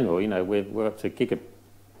 And in general, you know, we're up to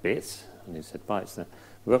gigabits, and you said bytes there.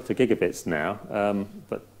 We're up to gigabits now,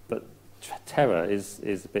 but terror is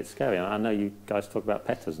a bit scary. I know you guys talk about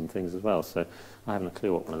petas and things as well, so I haven't a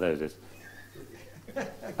clue what one of those is.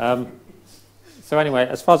 So anyway,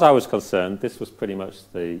 as far as I was concerned, this was pretty much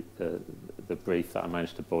the brief that I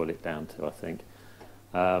managed to boil it down to, I think,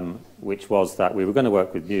 which was that we were going to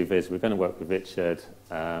work with µ-VIS, we were going to work with Richard,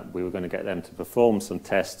 we were going to get them to perform some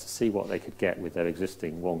tests to see what they could get with their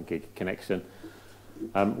existing 1 gig connection.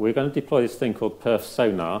 We're going to deploy this thing called Perf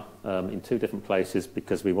sonar in 2 different places,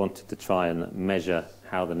 because we wanted to try and measure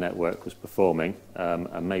how the network was performing,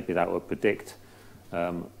 and maybe that would predict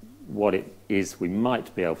what it is we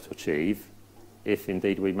might be able to achieve if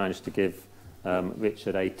indeed we managed to give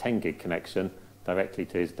Richard a 10 gig connection directly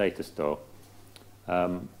to his data store.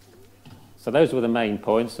 So those were the main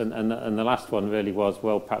points, and the last one really was,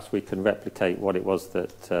 well, perhaps we can replicate what it was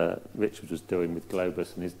that Richard was doing with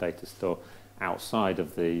Globus and his data store outside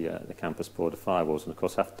of the campus border firewalls. And of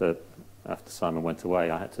course, after Simon went away,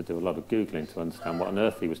 I had to do a lot of Googling to understand what on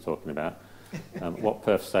earth he was talking about, what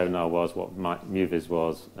perf sonar was, what µ-VIS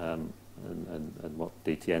was, and what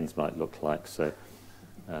DTNs might look like. So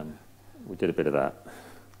we did a bit of that.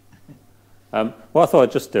 What I thought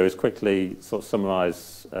I'd just do is quickly sort of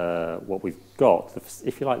summarise what we've got.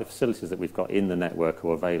 If you like, the facilities that we've got in the network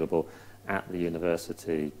are available at the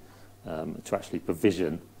university to actually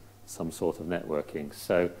provision some sort of networking.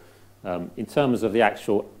 So in terms of the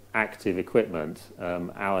actual active equipment,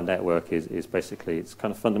 our network is basically, it's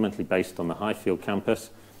kind of fundamentally based on the Highfield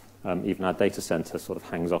campus. Even our data centre sort of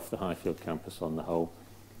hangs off the Highfield campus on the whole.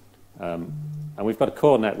 And we've got a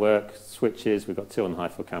core network, switches, we've got 2 on the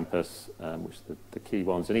Highfield campus, which are the key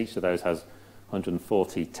ones, and each of those has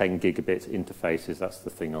 140 10 gigabit interfaces. That's the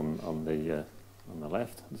thing on the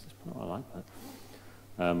left. I like that.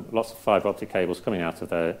 Lots of fibre optic cables coming out of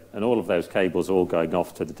there, and all of those cables are all going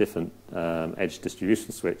off to the different edge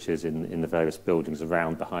distribution switches in the various buildings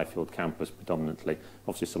around the Highfield campus predominantly.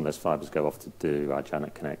 Obviously some of those fibres go off to do our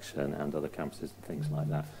Janet connection and other campuses and things like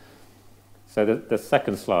that. So the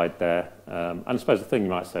second slide there, and I suppose the thing you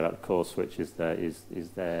might say about the core switches there is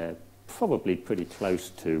they're probably pretty close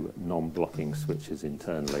to non-blocking switches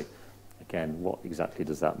internally. again, what exactly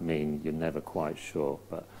does that mean? You're never quite sure,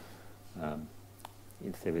 but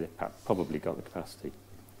in theory, they've probably got the capacity.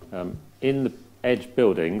 In the edge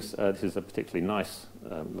buildings, this is a particularly nice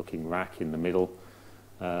looking rack in the middle.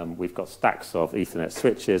 We've got stacks of Ethernet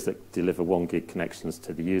switches that deliver 1 gig connections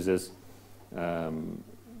to the users.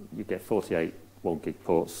 You get 48 1 gig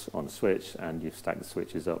ports on a switch, and you stack the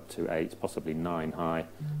switches up to 8, possibly 9 high.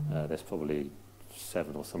 There's probably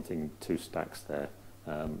 7 or something, 2 stacks there.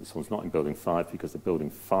 This one's not in building 5 because the building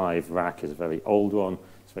 5 rack is a very old one.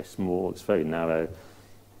 It's very small, it's very narrow.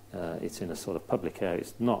 It's in a sort of public area.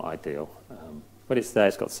 It's not ideal, but it's there.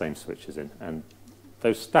 It's got the same switches in. And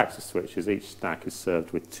those stacks of switches, each stack is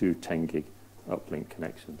served with 2 10 gig uplink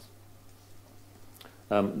connections.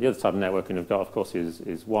 The other type of networking we've got, of course,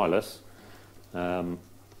 is wireless. And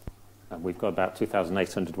we've got about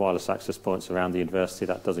 2,800 wireless access points around the university.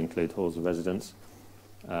 That does include halls of residence.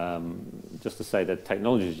 Just to say that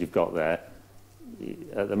technologies you've got there,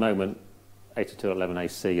 at the moment,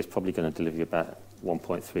 802.11ac is probably going to deliver you about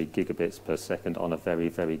 1.3 gigabits per second on a very,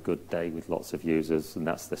 very good day with lots of users, and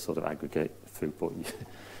that's the sort of aggregate throughput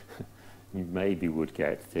you maybe would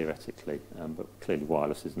get theoretically, but clearly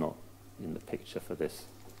wireless is not in the picture for this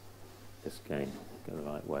game. Go the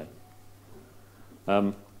right way.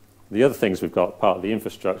 The other things we've got, part of the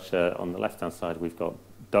infrastructure on the left-hand side, we've got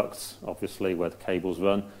ducts, obviously, where the cables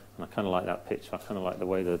run, and I kind of like that picture. I kind of like the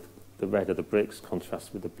way the red of the bricks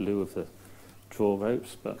contrasts with the blue of the draw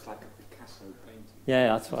ropes. But it's like a Picasso painting. Yeah,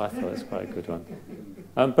 that's what I thought. It's quite a good one.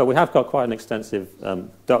 But we have got quite an extensive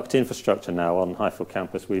duct infrastructure now on Highfield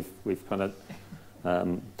campus. We've kind of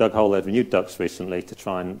dug a whole load of new ducts recently to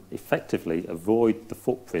try and effectively avoid the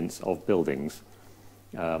footprints of buildings.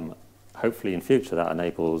 Hopefully in future that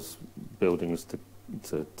enables buildings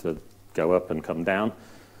to go up and come down.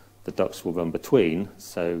 The ducts will run between,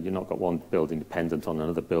 so you've not got one building dependent on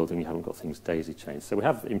another building. You haven't got things daisy chained. So we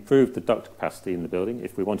have improved the duct capacity in the building.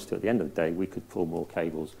 If we wanted to, at the end of the day, we could pull more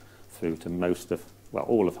cables through to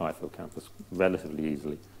all of Highfield campus relatively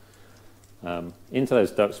easily. Into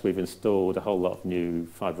those ducts, we've installed a whole lot of new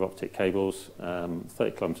fibre optic cables,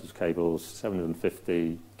 30 kilometres of cables,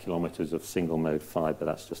 750 kilometres of single mode fibre.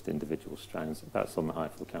 That's just individual strands. That's on the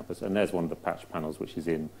Highfield campus. And there's one of the patch panels, which is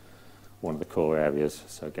in one of the core areas.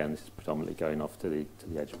 So again, this is predominantly going off to the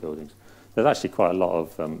edge buildings. There's actually quite a lot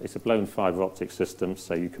of, it's a blown fibre optic system,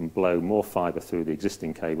 so you can blow more fibre through the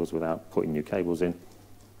existing cables without putting new cables in.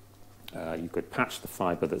 You could patch the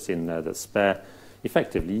fibre that's in there that's spare.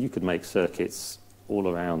 Effectively, you could make circuits all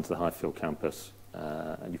around the Highfield campus,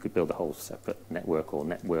 and you could build a whole separate network or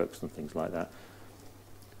networks and things like that.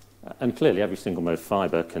 And clearly, every single mode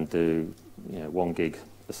fibre can do 1 gig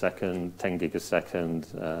a second, 10 gig a second,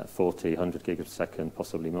 40, 100 gig a second,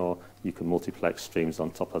 possibly more. You can multiplex streams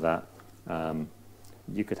on top of that.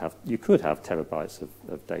 You could have terabytes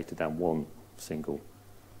of data down one single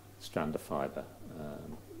strand of fibre,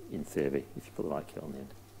 in theory, if you put the right kit on the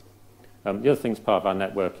end. The other thing as part of our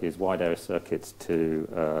network is wide area circuits to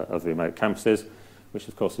other remote campuses, which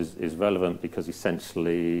of course is relevant because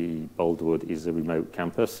essentially Boldwood is a remote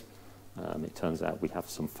campus. It turns out we have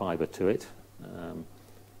some fibre to it,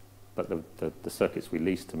 but the circuits we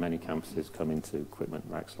lease to many campuses come into equipment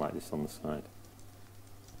racks like this on the side.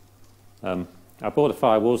 Our border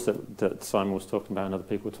firewalls that Simon was talking about and other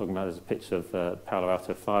people were talking about, there's a picture of Palo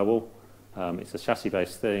Alto firewall. It's a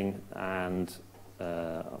chassis-based thing, and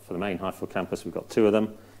for the main Highfield campus, we've got 2 of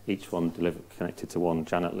them, each one connected to one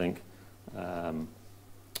Janet link.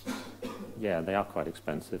 Yeah, they are quite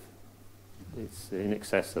expensive. It's in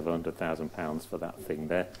excess of £100,000 for that thing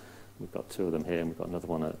there. We've got 2 of them here, and we've got another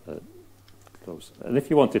one at Globus. And if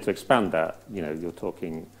you wanted to expand that, you're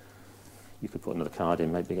talking, you could put another card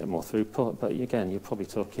in, maybe get more throughput, but again, you're probably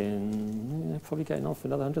talking, probably getting on for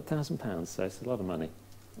another £100,000, so it's a lot of money.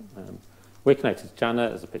 We're connected to Janet.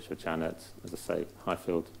 There's a picture of Janet. As I say,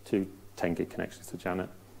 Highfield, 2 10 gig connections to Janet.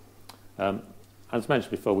 As mentioned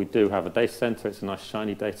before, we do have a data center. It's a nice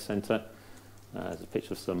shiny data center. There's a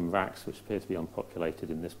picture of some racks which appear to be unpopulated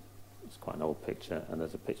in this. It's quite an old picture. And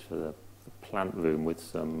there's a picture of the plant room with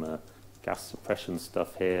some gas suppression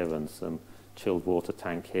stuff here and some chilled water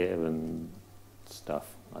tank here and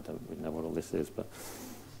stuff. I don't really know what all this is, but...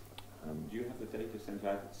 Do you have the data center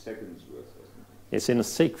at seconds worth? It's in a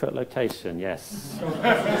secret location, yes. It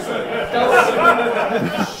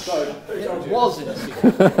was in a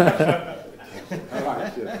secret.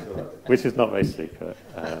 Which is not very secret.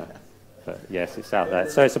 But yes, it's out there.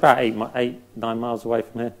 So it's about 9 miles away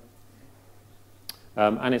from here.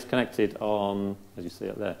 And it's connected on, as you see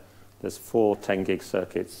up there, there's 4 10 gig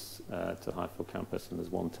circuits to Highfield campus, and there's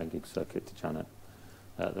 1 10 gig circuit to Janet.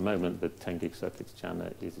 At the moment, the 10 gig circuits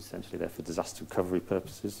channel is essentially there for disaster recovery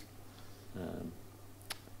purposes.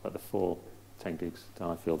 But the 4 10 gigs to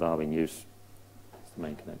high field are in use. That's the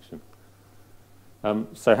main connection.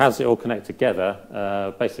 So how does it all connect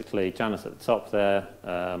together? Basically, Janus at the top there.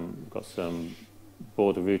 We've got some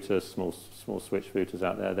border routers, small switch routers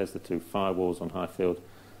out there. There's the 2 firewalls on high field.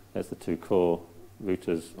 There's the 2 core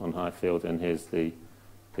routers on high field, and here's the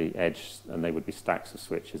edge, and they would be stacks of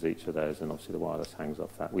switches, each of those, and obviously the wireless hangs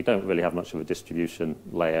off that. We don't really have much of a distribution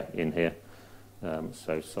layer in here,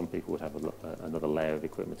 so some people would have another layer of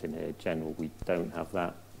equipment in here. In general, we don't have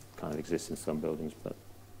that. Kind of exists in some buildings, but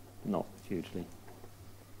not hugely.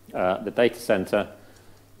 The data center,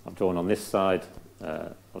 I've drawn on this side.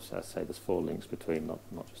 Obviously, I say there's 4 links between,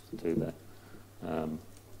 not just the 2 there.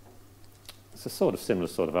 It's a sort of similar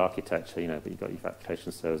sort of architecture, you know, but you've got your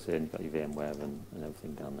application servers in, you've got your VMware and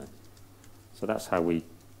everything down there. So that's how we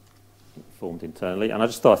formed internally. And I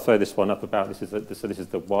just thought I'd throw this one up about this is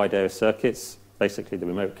the wide area circuits, basically the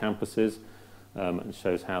remote campuses, and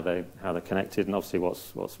shows how they're connected. And obviously,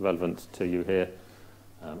 what's relevant to you here,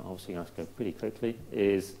 obviously, I have to go pretty quickly,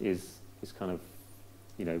 is kind of,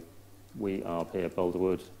 you know, we are here,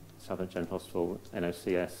 Boulderwood, Southampton General Hospital,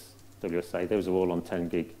 NOCS, WSA. Those are all on 10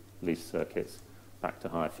 gig lease circuits back to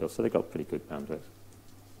high field, so they've got pretty good bandwidth.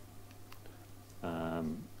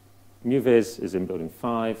 µ-VIS is in building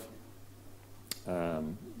 5.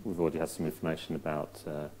 We've already had some information about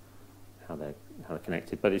how they're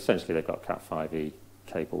connected, but essentially they've got Cat5e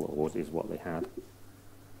cable, or is what they had.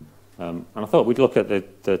 And I thought we'd look at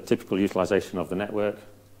the typical utilization of the network.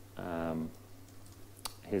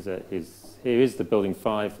 Here is the building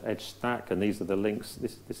 5 edge stack, and these are the links.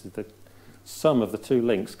 This is the sum of the 2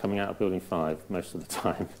 links coming out of building 5 most of the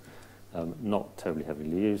time, not terribly heavily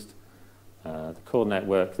used. The core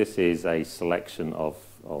network, this is a selection of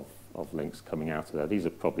links coming out of there. These are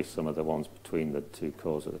probably some of the ones between the 2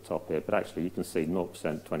 cores at the top here, but actually you can see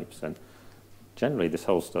 0%, 20%. Generally, this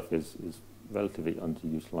whole stuff is relatively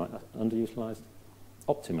underutilized,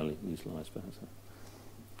 optimally utilized perhaps.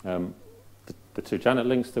 The 2 Janet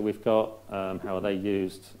links that we've got, how are they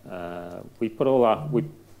used? We pull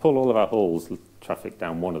all of our halls traffic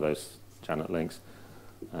down one of those Janet links,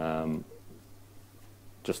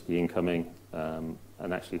 just the incoming, and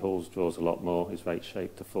actually halls draws a lot more, is rate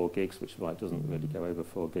shaped to 4 gigs, which is why it doesn't really go over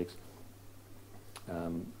 4 gigs.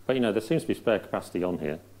 But you know, there seems to be spare capacity on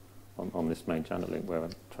here, on this main Janet link where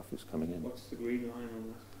traffic's coming in. What's the green line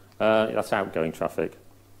on that? That's outgoing traffic.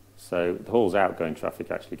 So the hall's outgoing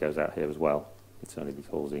traffic actually goes out here as well. It's only these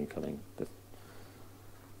halls incoming. But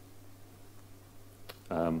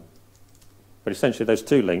essentially those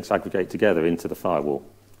 2 links aggregate together into the firewall.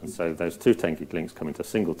 And so those 2 10 gig links come into a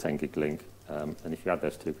single 10 gig link. And if you add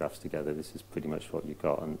those 2 graphs together, this is pretty much what you've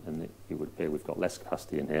got. And it would appear we've got less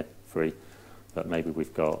capacity in here, free. But maybe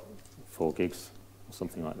we've got 4 gigs or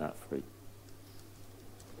something like that, free.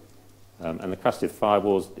 And the capacity of the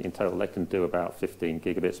firewalls, in total, they can do about 15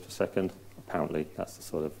 gigabits per second. Apparently, that's the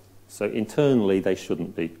sort of... So internally, they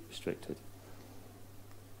shouldn't be restricted.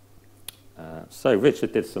 So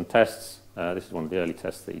Richard did some tests. This is one of the early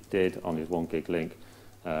tests that he did on his 1 gig link.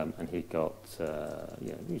 And he got,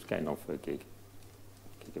 he was getting on for a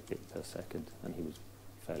gigabit per second. And he was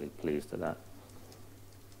fairly pleased at that.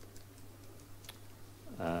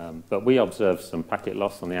 But we observed some packet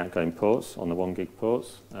loss on the outgoing ports, on the 1 gig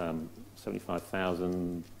ports.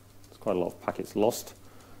 75,000, there's quite a lot of packets lost,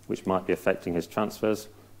 which might be affecting his transfers.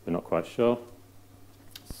 We're not quite sure.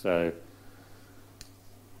 So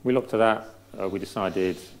we looked at that. We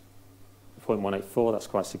decided 0.184, that's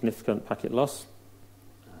quite significant packet loss,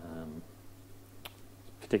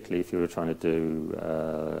 particularly if you were trying to do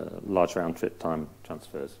large round-trip time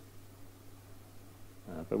transfers.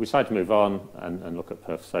 But we decided to move on and look at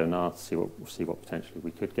perf sonar to see what potentially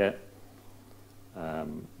we could get.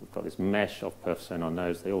 We've got this mesh of perf sonar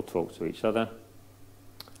nodes. They all talk to each other,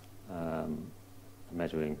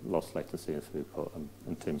 measuring loss latency and throughput,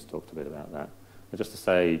 and Tim's talked a bit about that. And just to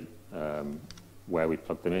say where we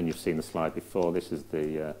plugged them in, you've seen the slide before. This is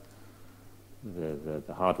the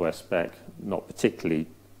hardware spec, not particularly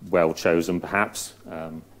well chosen perhaps,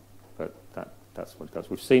 but that's what it does.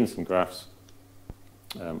 We've seen some graphs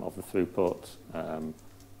of the throughput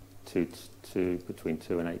between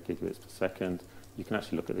 2 and 8 gigabits per second. You can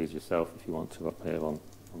actually look at these yourself if you want to up here on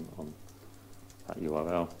that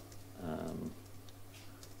URL.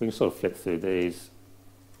 We can sort of flip through these.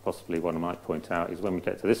 Possibly one I might point out is when we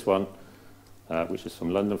get to this one, which is from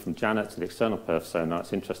London, from Janet to the external perf sonar.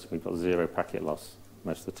 It's interesting, we've got 0 packet loss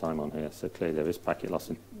most of the time on here, so clearly there is packet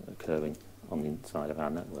loss occurring on the inside of our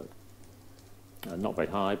network. Not very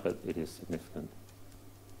high, but it is significant.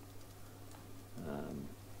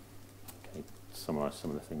 summarise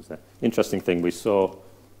some of the things there. Interesting thing we saw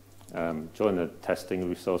during the testing,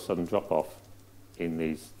 we saw a sudden drop-off in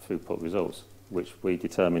these throughput results, which we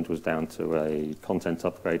determined was down to a content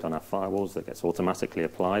upgrade on our firewalls that gets automatically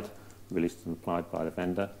applied, released and applied by the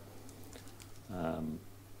vendor.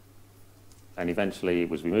 And eventually it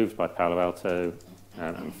was removed by Palo Alto,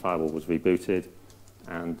 and the firewall was rebooted,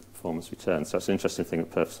 and performance returned. So it's an interesting thing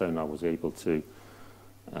that Prof Sonar was able to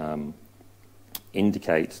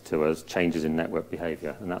indicate to us changes in network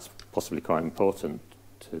behavior, and that's possibly quite important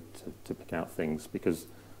to pick out things, because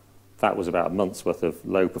that was about a month's worth of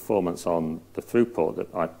low performance on the throughput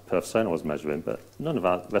that Prof Sonar was measuring, but none of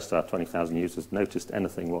the rest of our 20,000 users noticed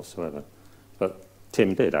anything whatsoever. But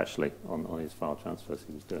Tim did, actually, on his file transfers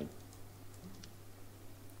he was doing.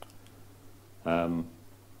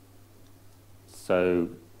 So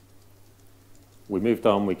we moved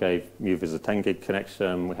on, we gave µ-VIS a 10 gig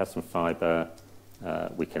connection, we had some fiber,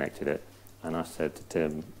 we connected it, and I said to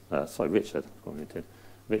Tim,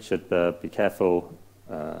 Richard, be careful,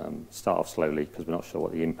 start off slowly, because we're not sure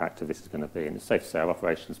what the impact of this is going to be. And it's safe to say our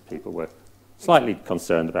operations people were slightly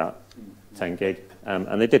concerned about 10 gig,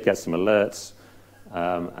 and they did get some alerts,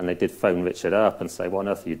 and they did phone Richard up and say, what on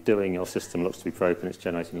earth are you doing? Your system looks to be broken, it's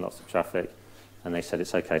generating lots of traffic. And they said,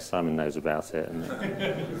 it's okay, Simon knows about it. And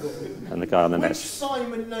the guy on the Which next...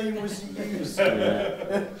 Simon name was used?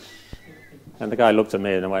 Yeah. And the guy looked at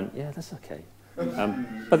me and I went, yeah, that's okay.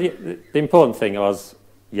 But the important thing was,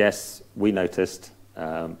 yes, we noticed,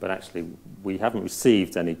 but actually we haven't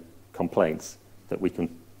received any complaints that we can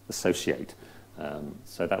associate.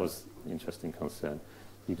 So that was an interesting concern.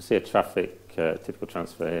 You can see a traffic typical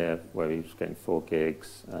transfer here where he was getting 4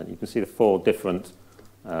 gigs. You can see the 4 different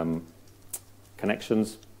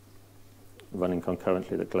connections running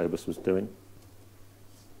concurrently that Globus was doing.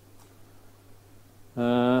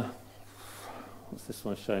 What's this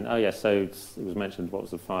one showing? Oh, yeah, so it was mentioned what was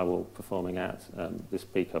the firewall performing at. This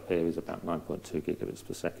peak up here is about 9.2 gigabits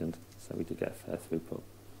per second, so we did get a fair throughput.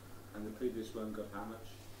 And the previous one got how much?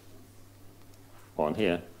 On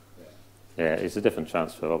here? Yeah, it's a different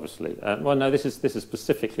transfer, obviously. Well, no, this is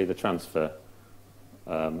specifically the transfer.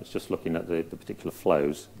 It's just looking at the particular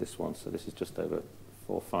flows, this one. So this is just over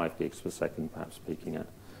 4 or 5 gigs per second, perhaps peaking at.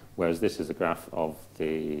 Whereas this is a graph of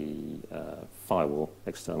the firewall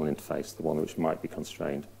external interface, the one which might be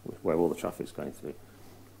constrained, where all the traffic's going through.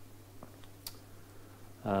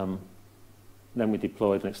 Then we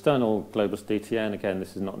deployed an external Globus DTN. Again,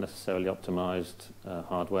 this is not necessarily optimized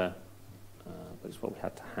hardware, but it's what we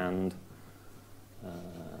had to hand.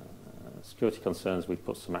 Security concerns, we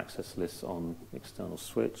put some access lists on the external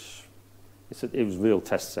switch. It was real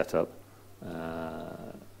test setup,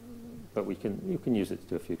 but you can use it to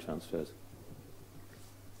do a few transfers.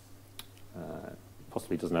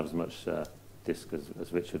 Possibly doesn't have as much disk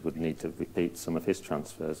as Richard would need to repeat some of his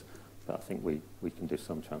transfers, but I think we can do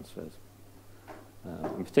some transfers.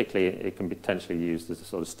 And particularly, it can be potentially used as a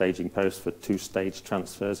sort of staging post for 2-stage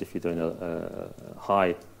transfers. If you're doing a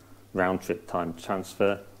high round-trip time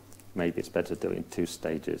transfer, maybe it's better to do it in 2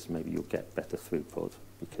 stages. Maybe you'll get better throughput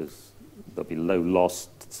because there'll be low loss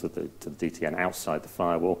to the DTN outside the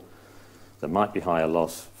firewall. There might be higher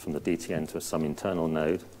loss from the DTN to some internal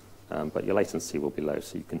node, but your latency will be low,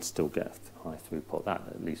 so you can still get high throughput. That,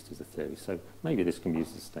 at least, is a theory. So maybe this can be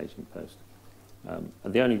used as a staging post. And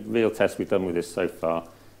the only real test we've done with this so far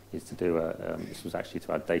is to do this was actually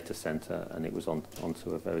to our data center, and it was onto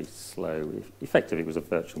a very slow, effectively it was a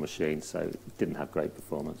virtual machine, so it didn't have great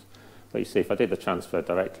performance. But you see, if I did the transfer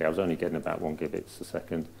directly, I was only getting about 1 gigabits a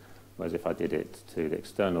second, whereas if I did it to the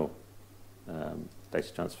external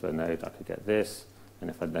data transfer node, I could get this, and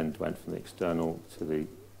if I then went from the external to the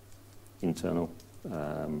internal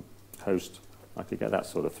host, I could get that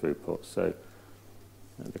sort of throughput. So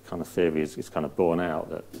the kind of theory is kind of borne out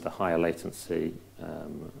that the higher latency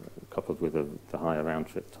coupled with the higher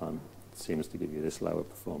round-trip time seems to give you this lower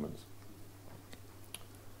performance.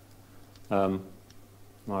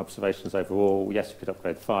 My observations overall, yes, you could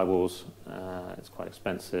upgrade the firewalls. It's quite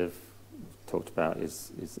expensive. Talked about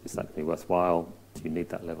is that going to be worthwhile? Do you need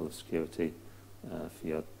that level of security for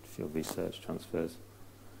your research transfers?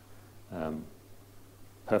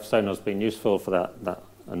 Prof Sonar has been useful for that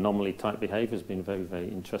anomaly type behavior. Has been very, very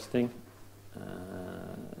interesting.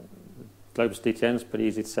 Globus DTN is pretty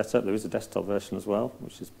easy to set up. There is a desktop version as well,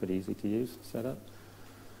 which is pretty easy to use, set up.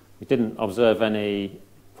 We didn't observe any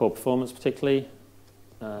poor performance particularly,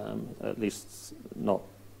 at least not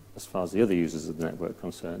as far as the other users of the network are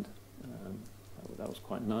concerned. That was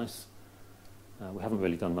quite nice. We haven't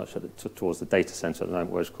really done much towards the data center at the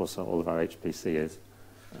moment, whereas of course all of our HPC is.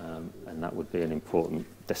 and that would be an important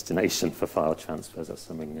destination for file transfers. That's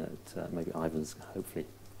something that maybe Ivan's hopefully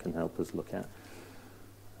can help us look at.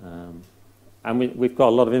 And we've got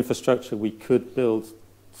a lot of infrastructure. We could build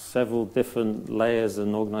several different layers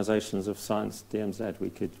and organizations of Science DMZ. We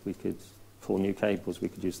could pull new cables. We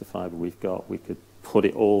could use the fiber we've got. We could put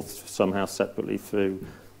it all somehow separately through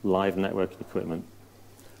live networking equipment.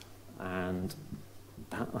 And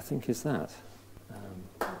that, I think, is that.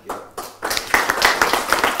 Thank you.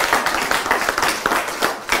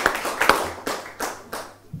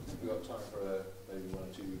 We've got time for maybe one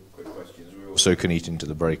or two quick questions. We also can eat into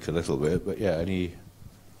the break a little bit, but yeah, any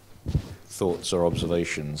thoughts or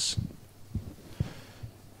observations?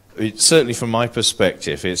 Certainly from my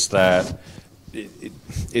perspective, it's that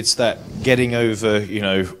it's that getting over, you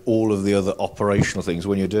know, all of the other operational things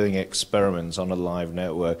when you're doing experiments on a live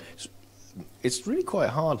network. It's really quite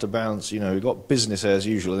hard to balance. You know, we've got business as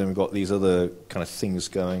usual, and then we've got these other kind of things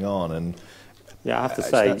going on. And yeah, I have to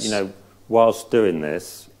say, you know, whilst doing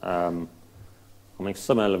this, I mean,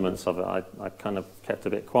 some elements of it I kind of kept a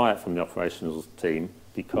bit quiet from the operations team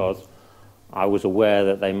because I was aware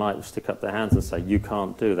that they might stick up their hands and say, you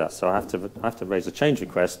can't do that. So I have to raise a change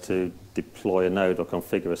request to deploy a node or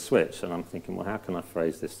configure a switch. And I'm thinking, well, how can I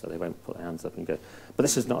phrase this so they won't put their hands up and go, but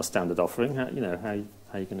this is not a standard offering. How, you know, how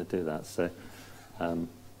are you going to do that? So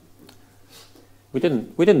we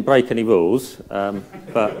didn't break any rules,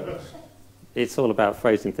 but it's all about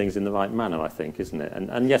phrasing things in the right manner, I think, isn't it?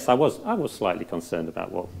 And yes, I was slightly concerned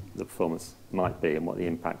about what the performance might be and what the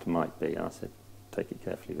impact might be. And I said, take it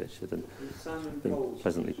carefully, Richard, and been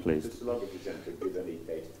pleasantly pleased.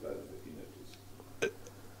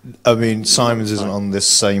 I mean, Simon's isn't on this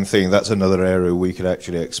same thing. That's another area we could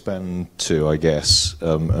actually expand to, I guess.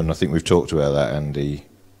 And I think we've talked about that, Andy,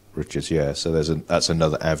 Richard's, yeah. So that's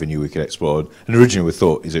another avenue we could explore. And originally we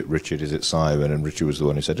thought, is it Richard, is it Simon? And Richard was the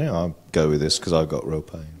one who said, yeah, I'll go with this because I've got real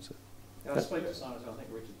pain. So. Yeah, I spoke to Simon, I think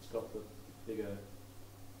Richard's got the bigger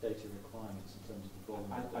data requirements in terms of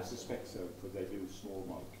performance. I suspect so, because they do small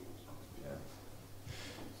molecules. Yeah.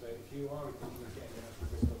 So if you are thinking of getting a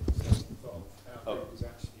national crystal involved, our group is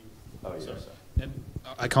actually... Oh, yes.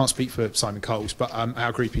 I can't speak for Simon Coles, but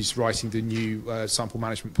our group is writing the new sample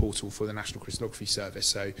management portal for the National Crystallography Service.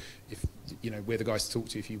 So, if you know, we're the guys to talk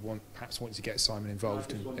to if you perhaps want to get Simon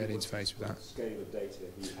involved and interface with that. Scale of data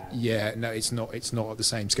he has. Yeah, no, it's not at the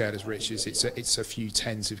same scale as Rich's. It's a few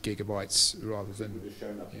tens of gigabytes rather than.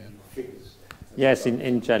 Yeah. Yes,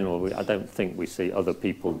 in general, I don't think we see other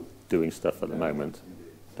people doing stuff at the moment.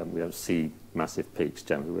 We don't see massive peaks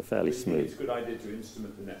generally. We're fairly smooth. It's a good idea to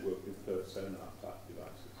instrument the network with sonar type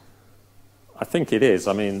devices. I think it is.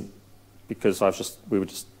 I mean, because we were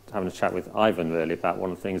just having a chat with Ivan really about one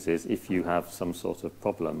of the things is if you have some sort of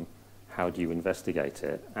problem, how do you investigate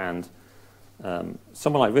it? And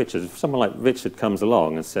someone like Richard, if someone like Richard comes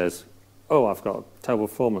along and says, oh, I've got a terrible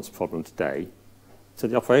performance problem today, to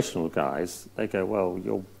the operational guys, they go, well,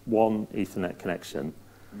 you're one Ethernet connection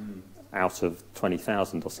out of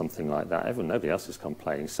 20,000 or something like that. Nobody else is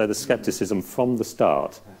complaining. So the skepticism from the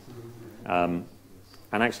start. And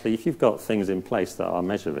actually, if you've got things in place that are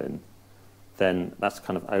measuring, then that's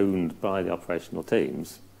kind of owned by the operational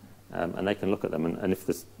teams, and they can look at them. And if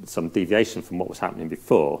there's some deviation from what was happening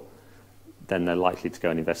before, then they're likely to go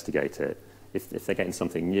and investigate it. If they're getting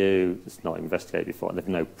something new that's not investigated before, and there's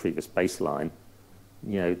no previous baseline,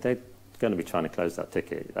 you know, they're going to be trying to close that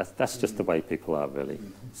ticket. That's just the way people are, really.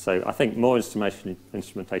 So I think more instrumentation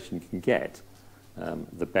you can get,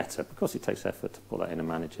 the better. Of course, it takes effort to pull that in and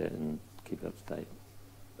manage it and keep it up to date.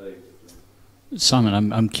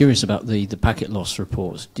 Simon, I'm curious about the packet loss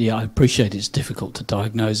reports. Yeah, I appreciate it's difficult to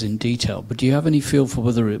diagnose in detail, but do you have any feel for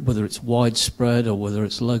whether it's widespread or whether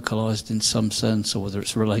it's localized in some sense, or whether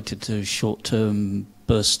it's related to short-term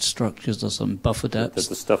burst structures or some buffer depths?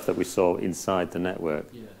 The stuff that we saw inside the network?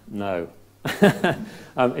 Yeah. No.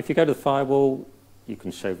 If you go to the firewall, you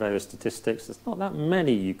can show various statistics. There's not that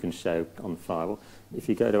many you can show on the firewall. If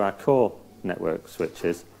you go to our core network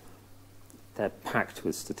switches, they're packed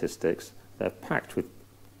with statistics. They're packed with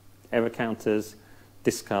error counters,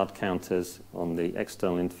 discard counters on the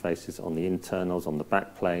external interfaces, on the internals, on the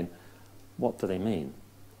backplane. What do they mean?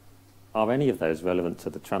 Are any of those relevant to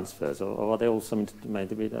the transfers, or are they all something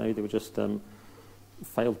maybe they were just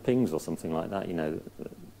failed pings or something like that? You know,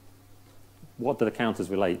 what do the counters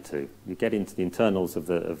relate to? You get into the internals of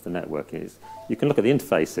the network. You can look at the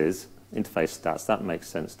interface stats. That makes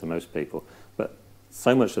sense to most people, but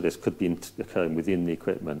so much of this could be occurring within the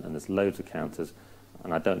equipment, and there's loads of counters.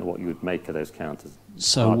 And I don't know what you would make of those counters.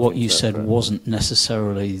 So what you said wasn't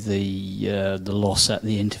necessarily the loss at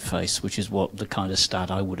the interface, which is what the kind of stat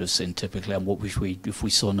I would have seen typically. And if we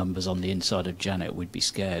saw numbers on the inside of Janet, we'd be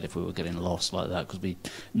scared if we were getting lost like that, because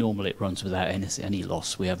normally it runs without any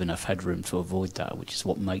loss. We have enough headroom to avoid that, which is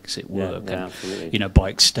what makes it work. Yeah, absolutely. You know, by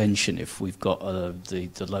extension, if we've got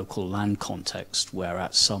the local LAN context where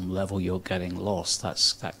at some level you're getting lost,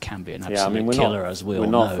 that can be an absolute killer, as we all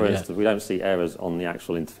know. For instance, we don't see errors on the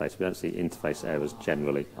actual interface. We don't see interface errors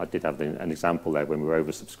generally. I did have an example there when we were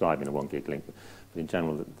oversubscribing a 1 gig link, but in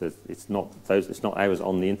general, it's not errors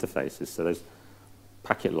on the interfaces. So those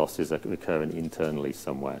packet losses are occurring internally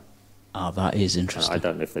somewhere. Ah, that is interesting. I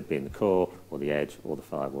don't know if they'd be in the core or the edge or the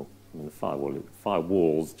firewall. I mean, the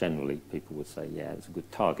firewalls generally, people would say, yeah, it's a good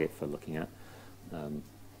target for looking at.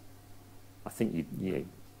 I think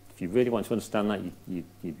if you really want to understand that, you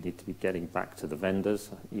need to be getting back to the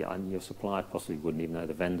vendors. Yeah, and your supplier possibly wouldn't even know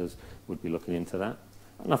the vendors would be looking into that.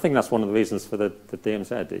 And I think that's one of the reasons for the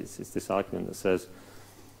DMZ. It's this argument that says,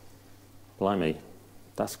 blimey,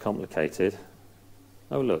 that's complicated.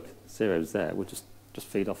 Oh, look, zero's there. We'll just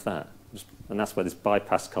feed off that. And that's where this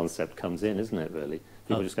bypass concept comes in, isn't it, really?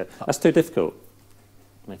 People just go, that's too difficult.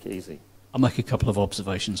 Make it easy. I'll make a couple of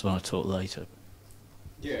observations when I talk later.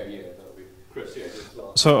 Yeah, that'll be Chris. Yeah.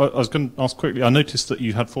 So I was going to ask quickly. I noticed that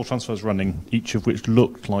you had 4 transfers running, each of which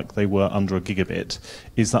looked like they were under a gigabit.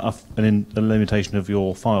 Is that a limitation of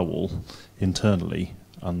your firewall internally?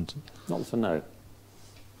 And not to know.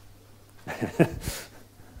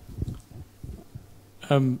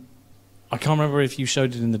 I can't remember if you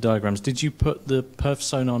showed it in the diagrams. Did you put the perf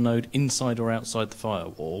sonar node inside or outside the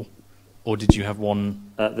firewall, or did you have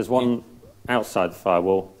one? There's one outside the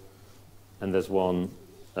firewall, and there's one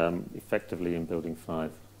effectively in building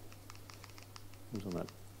 5. Who's on that?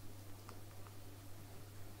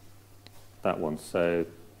 That one. So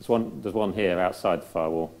there's one here outside the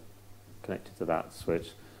firewall, connected to that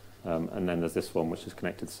switch, and then there's this one which is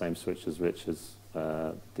connected to the same switch as Rich's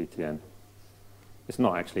DTN. It's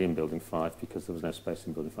not actually in building 5 because there was no space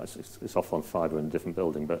in building 5. It's off on fibre in a different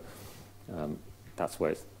building, but that's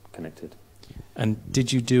where it's connected. And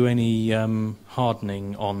did you do any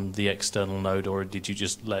hardening on the external node, or did you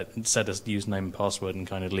just set a username and password and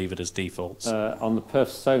kind of leave it as defaults? On the perf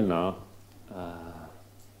sonar,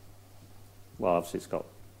 well, obviously it's got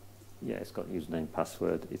username,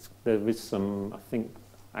 password. There is some, I think,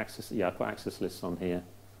 access. Yeah, I put access lists on here.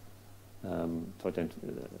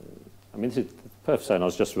 I mean, the perf sonar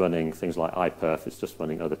is just running things like iPerf. It's just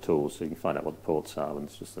running other tools, so you can find out what the ports are, and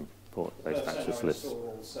it's just some port-based access lists.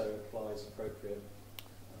 Also applies appropriate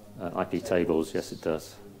IP tables, yes, it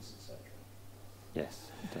does.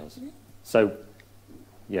 Yes, it does. So,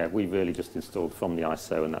 yeah, we really just installed from the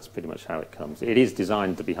ISO, and that's pretty much how it comes. It is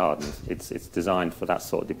designed to be hardened. It's designed for that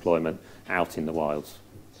sort of deployment out in the wilds.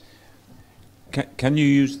 Can you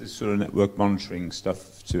use this sort of network monitoring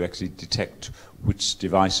stuff to actually detect which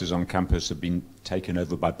devices on campus have been taken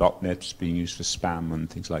over by botnets, being used for spam and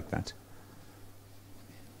things like that?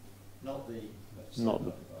 Not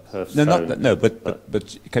the perf. No,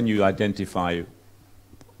 but can you identify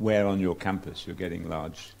where on your campus you're getting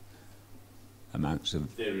large amounts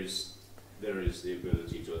of? There is the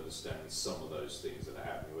ability to understand some of those things that are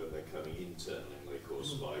happening, whether they're coming internally and they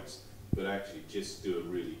cause spikes, but actually just do a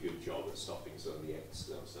really good job at stopping some of the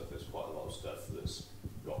external stuff. There's quite a lot of stuff that's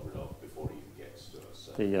got rid of before it even gets to us.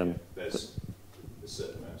 So there's a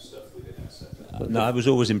certain amount of stuff within our setup. No, I was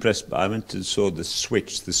always impressed by, I went and saw the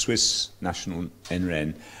Switch, the Swiss National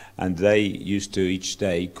NREN, and they used to each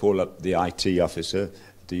day call up the IT officer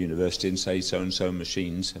at the university and say so-and-so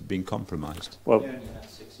machines have been compromised. Well, we only have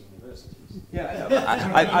 6 universities. Yeah,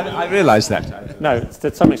 I realise that. No,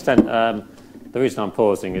 to some extent, the reason I'm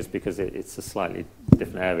pausing is because it's a slightly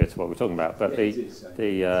different area to what we're talking about. But the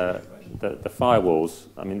firewalls,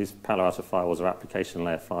 I mean, these Palo Alto firewalls are application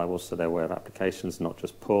layer firewalls, so they're aware of applications, not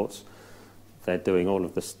just ports. They're doing all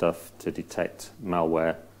of the stuff to detect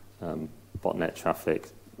malware, botnet traffic,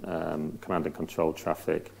 command and control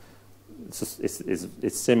traffic.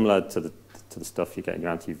 It's similar to the stuff you get in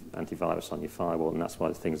your antivirus on your firewall, and that's why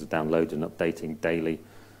the things are downloaded and updating daily.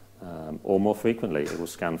 Or more frequently, it will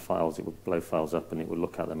scan files, it will blow files up, and it will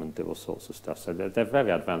look at them and do all sorts of stuff. So they're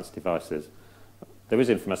very advanced devices. There is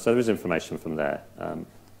information from there.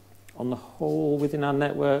 On the whole, within our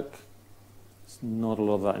network, there's not a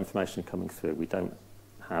lot of that information coming through. We don't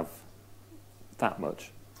have that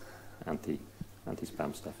much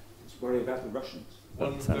anti-spam stuff. Let's worry about the Russians.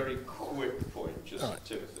 One very quick point, just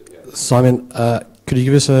Timothy. Yeah. Simon, could you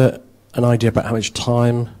give us an idea about how much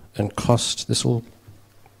time and cost this all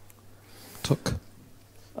took?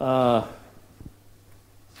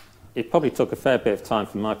 it probably took a fair bit of time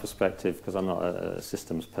from my perspective because I'm not a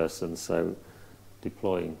systems person, so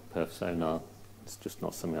deploying perf sonar, it's just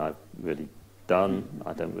not something I've really done.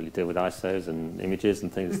 I don't really deal with ISOs and images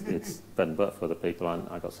and things. It's bread and butter for other people.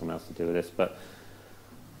 I got someone else to do with this,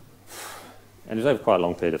 and it was over quite a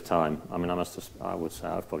long period of time. I mean, I would say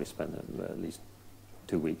I've probably spent at least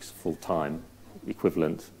 2 weeks full time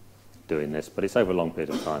equivalent doing this, but it's over a long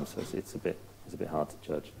period of time, so it's a bit hard to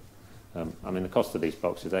judge. I mean, the cost of these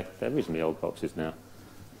boxes, they're reasonably old boxes now.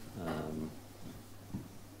 I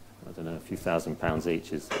don't know, a few £1,000s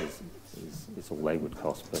each is all they would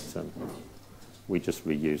cost, but we just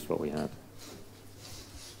reused what we had.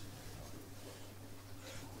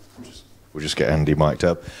 We'll just get Andy mic'd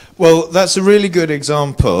up. Well, that's a really good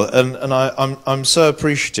example, and I'm so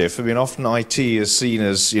appreciative. I mean, often IT is seen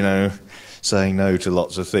as, you know, saying no to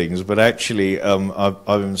lots of things, but actually I've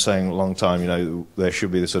been saying a long time, you know, there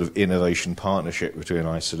should be this sort of innovation partnership between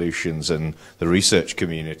iSolutions and the research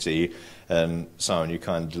community, and Simon, you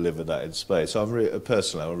kind of delivered that in space. So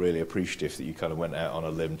personally, I'm really appreciative that you kind of went out on a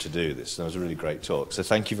limb to do this. That was a really great talk, so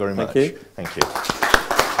thank you very much. Thank you. Thank you.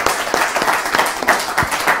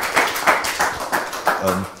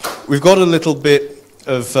 We've got a little bit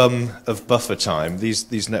of buffer time.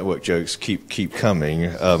 These network jokes keep coming.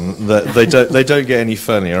 They don't get any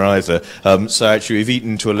funnier either. So actually, we've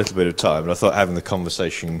eaten into a little bit of time, and I thought having the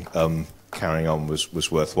conversation carrying on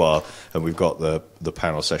was worthwhile. And we've got the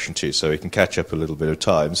panel session too, so we can catch up a little bit of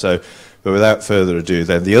time. So, but without further ado,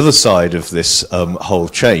 then the other side of this whole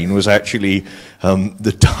chain was actually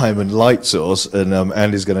the diamond light source, and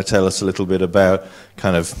Andy's going to tell us a little bit about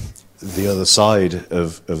kind of the other side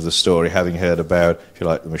of the story, having heard about, if you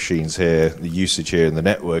like, the machines here, the usage here, and the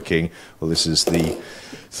networking. Well, this is the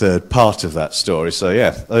third part of that story. So,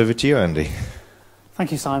 yeah, over to you, Andy.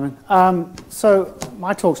 Thank you, Simon. So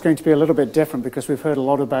my talk's going to be a little bit different because we've heard a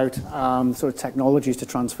lot about sort of technologies to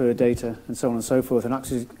transfer data and so on and so forth, and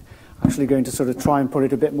actually going to sort of try and put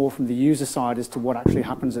it a bit more from the user side as to what actually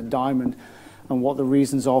happens at Diamond and what the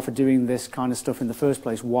reasons are for doing this kind of stuff in the first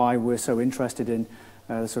place, why we're so interested in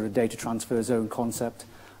the sort of data transfer zone concept,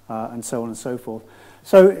 and so on and so forth.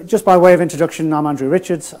 So, just by way of introduction, I'm Andrew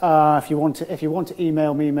Richards. If you want to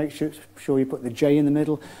email me, make sure you put the J in the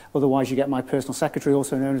middle. Otherwise, you get my personal secretary,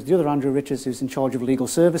 also known as the other Andrew Richards, who's in charge of legal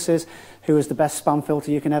services, who is the best spam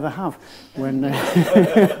filter you can ever have when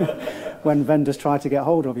when vendors try to get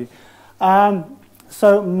hold of you.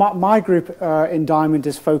 So, my group in Diamond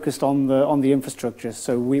is focused on the infrastructure.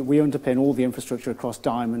 So, we underpin all the infrastructure across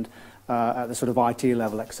Diamond. At the sort of IT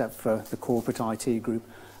level, except for the corporate IT group.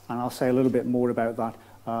 And I'll say a little bit more about that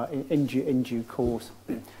in due course.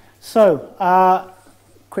 So,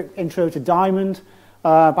 quick intro to Diamond.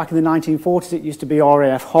 Back in the 1940s, it used to be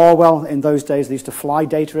RAF Harwell. In those days, they used to fly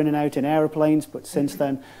data in and out in aeroplanes, but since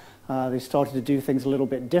then, they started to do things a little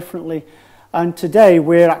bit differently. And today,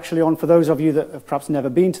 we're actually on, for those of you that have perhaps never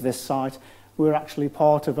been to this site, we're actually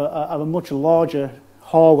part of a much larger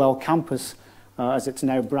Harwell campus, as it's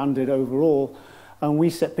now branded overall, and we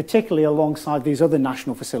sit particularly alongside these other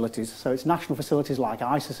national facilities. So it's national facilities like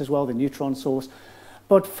ISIS as well, the neutron source,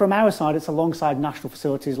 but from our side it's alongside national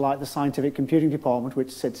facilities like the Scientific Computing Department,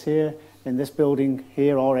 which sits here in this building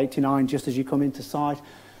here, R89, just as you come into site,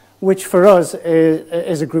 which for us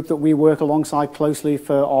is a group that we work alongside closely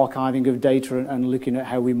for archiving of data and looking at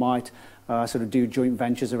how we might sort of do joint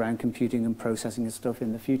ventures around computing and processing and stuff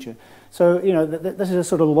in the future. So, you know, this is a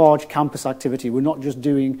sort of large campus activity. We're not just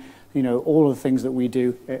doing, you know, all of the things that we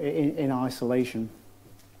do in isolation.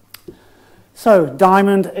 So,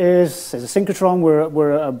 Diamond is a synchrotron.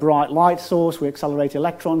 We're a bright light source. We accelerate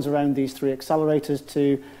electrons around these three accelerators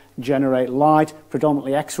to generate light.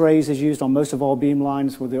 Predominantly X-rays is used on most of our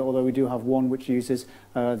beamlines, although we do have one which uses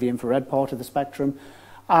the infrared part of the spectrum.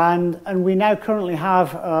 And we now currently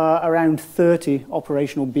have around 30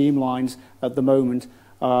 operational beamlines at the moment,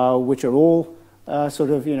 which are all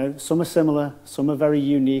sort of, you know, some are similar, some are very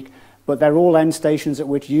unique, but they're all end stations at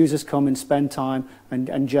which users come and spend time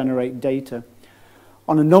and generate data.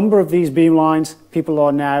 On a number of these beamlines, people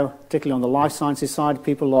are now, particularly on the life sciences side,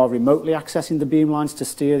 people are remotely accessing the beamlines to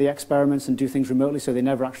steer the experiments and do things remotely, so they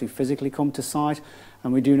never actually physically come to site.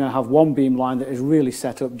 And we do now have one beamline that is really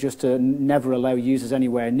set up just to never allow users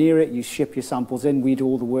anywhere near it. You ship your samples in, we do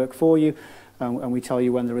all the work for you, and we tell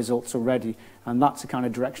you when the results are ready. And that's the kind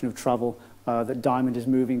of direction of travel that Diamond is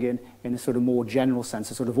moving in a sort of more general sense,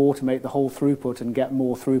 to sort of automate the whole throughput and get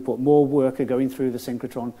more throughput, more work going through the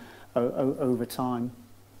synchrotron over time.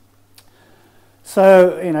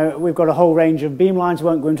 So, you know, we've got a whole range of beamlines.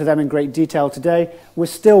 Won't go into them in great detail today. We're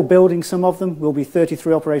still building some of them. We'll be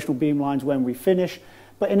 33 operational beamlines when we finish.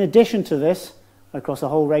 But in addition to this, across a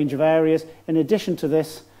whole range of areas. In addition to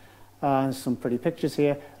this, some pretty pictures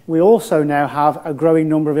here, we also now have a growing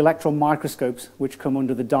number of electron microscopes which come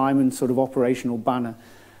under the Diamond sort of operational banner.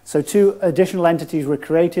 So 2 additional entities were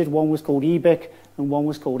created. One was called EBIC and one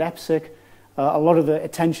was called EPSIC. A lot of the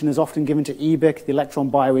attention is often given to EBIC, the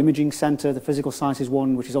Electron Bioimaging Centre. The Physical Sciences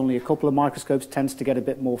one, which is only a couple of microscopes, tends to get a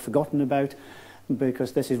bit more forgotten about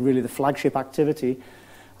because this is really the flagship activity.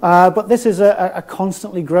 But this is a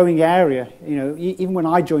constantly growing area. You know, even when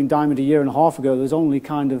I joined Diamond a year and a half ago, there was only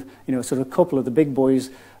kind of, you know, sort of a couple of the big boys,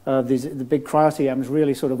 the big cryo-CMs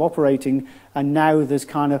really sort of operating, and now there's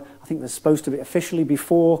kind of, I think there's supposed to be officially be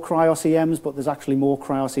 4 cryo-CMs, but there's actually more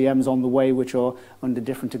cryo-CMs on the way which are under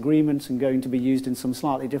different agreements and going to be used in some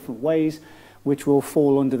slightly different ways, which will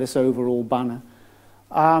fall under this overall banner.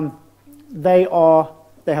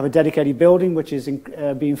 They have a dedicated building which is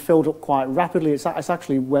being filled up quite rapidly. It's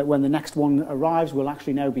actually, when the next one arrives, will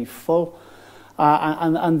actually now be full.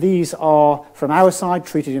 And these are, from our side,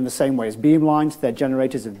 treated in the same way as beamlines. They're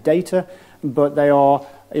generators of data, but they are,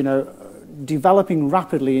 you know, developing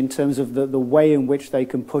rapidly in terms of the way in which they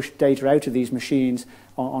can push data out of these machines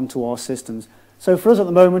onto our systems. So for us at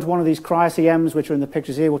the moment, one of these cryo-CMs, which are in the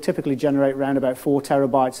pictures here, will typically generate around about 4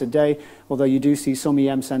 terabytes a day, although you do see some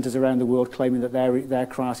EM centres around the world claiming that their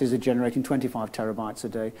cryo-CMs are generating 25 terabytes a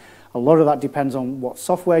day. A lot of that depends on what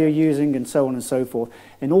software you're using and so on and so forth.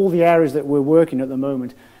 In all the areas that we're working at the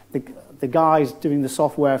moment, the guys doing the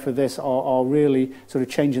software for this are really sort of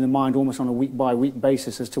changing their mind almost on a week-by-week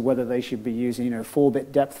basis as to whether they should be using, you know,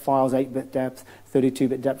 4-bit depth files, 8-bit depth,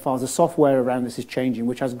 32-bit depth files. The software around this is changing,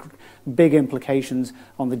 which has big implications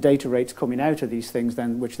on the data rates coming out of these things,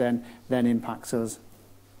 which then impacts us.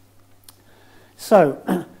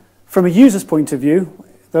 So, from a user's point of view,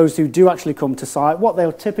 those who do actually come to site, what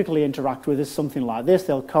they'll typically interact with is something like this.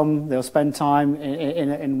 They'll come, they'll spend time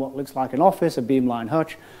in what looks like an office, a beamline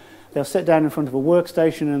hutch. They'll sit down in front of a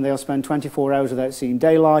workstation and they'll spend 24 hours without seeing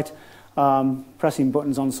daylight, pressing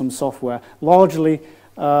buttons on some software, largely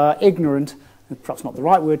ignorant, perhaps not the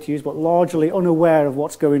right word to use, but largely unaware of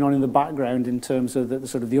what's going on in the background in terms of the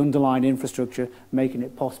sort of the underlying infrastructure making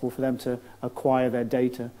it possible for them to acquire their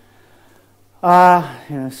data. You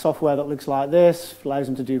know, software that looks like this allows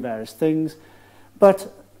them to do various things, but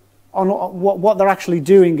what they're actually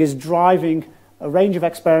doing is driving a range of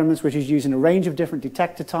experiments which is using a range of different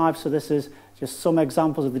detector types. So this is just some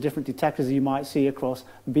examples of the different detectors that you might see across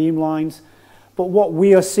beamlines. But what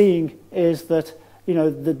we are seeing is that, you know,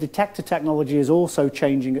 the detector technology is also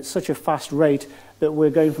changing at such a fast rate that we're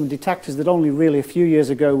going from detectors that only really a few years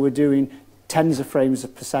ago were doing tens of frames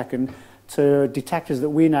per second to detectors that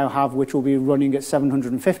we now have which will be running at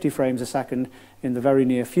 750 frames a second in the very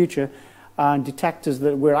near future, and detectors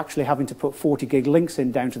that we're actually having to put 40 gig links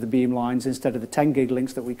in down to the beamlines instead of the 10 gig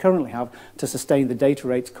links that we currently have to sustain the data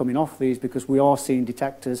rates coming off these, because we are seeing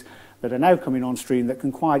detectors that are now coming on stream that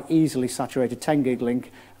can quite easily saturate a 10 gig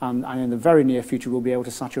link, and in the very near future we'll be able to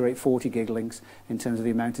saturate 40 gig links in terms of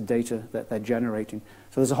the amount of data that they're generating.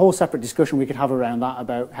 So there's a whole separate discussion we could have around that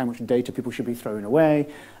about how much data people should be throwing away,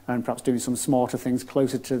 and perhaps doing some smarter things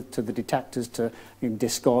closer to the detectors to, you know,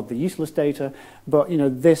 discard the useless data. But, you know,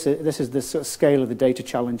 this is the sort of scale of the data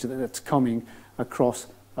challenge that's coming across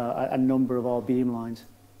a number of our beamlines.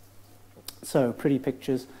 So pretty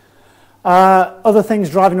pictures. Other things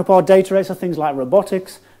driving up our data rates are things like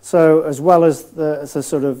robotics. So as well as the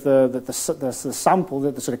sort of the sample,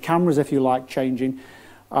 the sort of cameras, if you like, changing,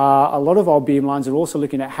 a lot of our beamlines are also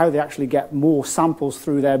looking at how they actually get more samples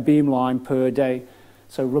through their beamline per day.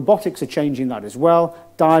 So robotics are changing that as well.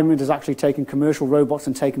 Diamond has actually taken commercial robots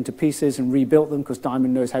and taken them to pieces and rebuilt them, because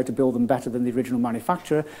Diamond knows how to build them better than the original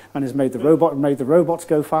manufacturer, and has made the robots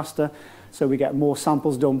go faster. So we get more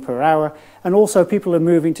samples done per hour. And also people are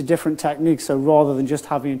moving to different techniques. So rather than just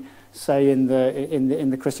having, say, in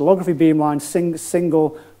the crystallography beamline,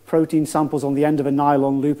 single protein samples on the end of a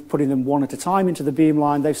nylon loop, putting them one at a time into the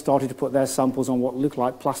beamline, they've started to put their samples on what look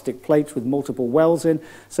like plastic plates with multiple wells in.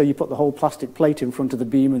 So you put the whole plastic plate in front of the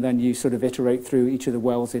beam and then you sort of iterate through each of the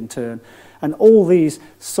wells in turn. And all these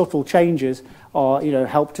subtle changes are, you know,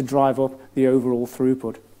 help to drive up the overall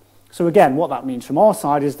throughput. So again, what that means from our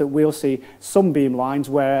side is that we'll see some beamlines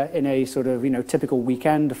where in a sort of, you know, typical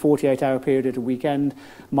weekend, a 48-hour period at a weekend,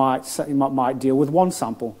 might deal with one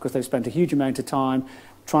sample because they've spent a huge amount of time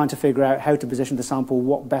trying to figure out how to position the sample,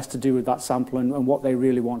 what best to do with that sample, and what they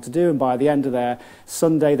really want to do. And by the end of their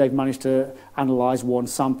Sunday, they've managed to analyse one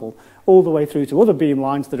sample, all the way through to other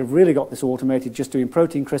beamlines that have really got this automated, just doing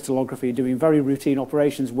protein crystallography, doing very routine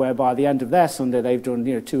operations, where by the end of their Sunday, they've done,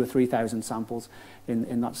 you know, 2,000 or 3,000 samples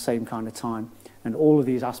in that same kind of time. And all of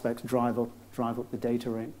these aspects drive up the data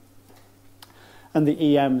rate. and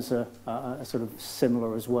the EMs are sort of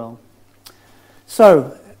similar as well.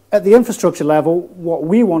 So at the infrastructure level, what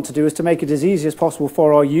we want to do is to make it as easy as possible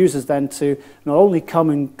for our users then to not only come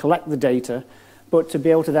and collect the data, but to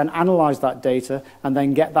be able to then analyze that data and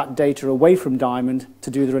then get that data away from Diamond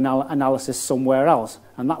to do their analysis somewhere else.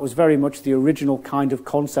 And that was very much the original kind of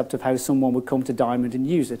concept of how someone would come to Diamond and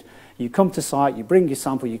use it. You come to site, you bring your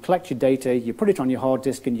sample, you collect your data, you put it on your hard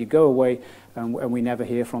disk, and you go away, and we never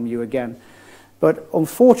hear from you again. But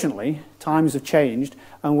unfortunately, times have changed,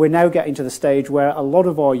 and we're now getting to the stage where a lot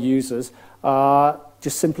of our users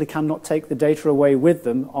just simply cannot take the data away with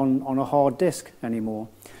them on a hard disk anymore.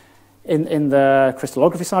 In the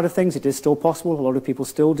crystallography side of things, it is still possible. A lot of people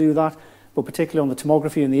still do that. But particularly on the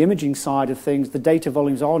tomography and the imaging side of things, the data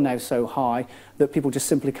volumes are now so high that people just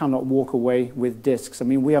simply cannot walk away with disks. I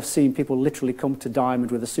mean, we have seen people literally come to Diamond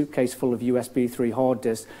with a suitcase full of USB 3 hard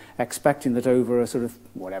disks, expecting that over a sort of,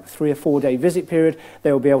 3 or 4 day visit period,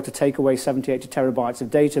 they will be able to take away 70, 80 terabytes of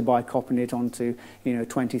data by copying it onto,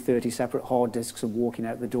 20, 30 separate hard disks and walking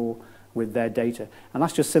out the door with their data. And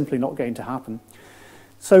that's just simply not going to happen.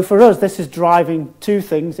 So for us, this is driving two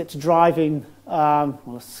things. It's driving, well,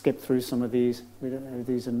 let's skip through some of these. We don't know,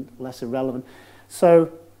 these are less irrelevant.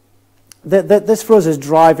 So this for us is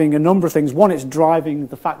driving a number of things. One, it's driving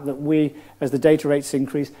the fact that we, as the data rates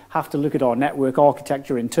increase, have to look at our network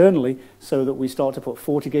architecture internally so that we start to put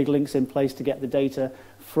 40 gig links in place to get the data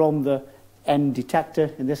from the end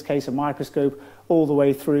detector, in this case a microscope, all the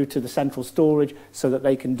way through to the central storage so that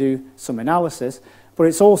they can do some analysis. But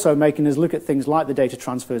it's also making us look at things like the data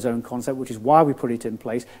transfer zone concept, which is why we put it in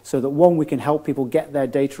place, so that one, we can help people get their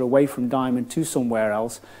data away from Diamond to somewhere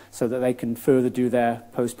else so that they can further do their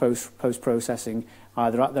post-processing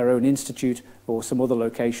either at their own institute or some other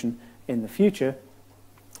location in the future.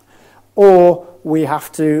 Or we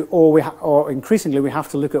have to, or increasingly we have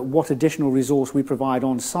to look at what additional resource we provide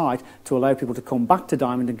on site to allow people to come back to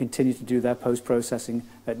Diamond and continue to do their post-processing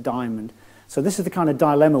at Diamond. So this is the kind of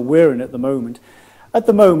dilemma we're in at the moment. At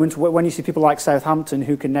the moment, when you see people like Southampton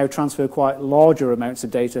who can now transfer quite larger amounts of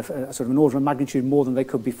data, sort of an order of magnitude more than they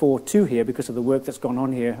could before to here because of the work that's gone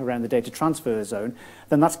on here around the data transfer zone,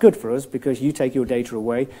 then that's good for us because you take your data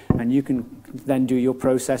away and you can then do your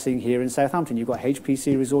processing here in Southampton. You've got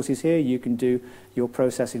HPC resources here, you can do your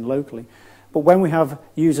processing locally. But when we have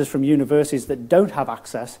users from universities that don't have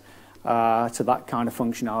access to that kind of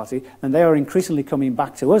functionality, and they are increasingly coming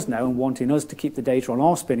back to us now and wanting us to keep the data on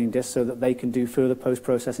our spinning disk so that they can do further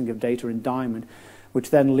post-processing of data in Diamond, which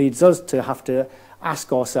then leads us to have to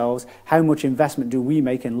ask ourselves how much investment do we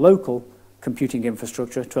make in local computing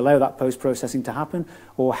infrastructure to allow that post-processing to happen,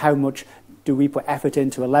 or how much do we put effort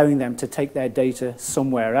into allowing them to take their data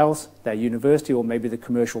somewhere else, their university or maybe the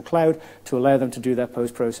commercial cloud, to allow them to do their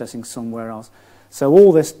post-processing somewhere else. So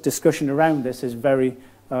all this discussion around this is very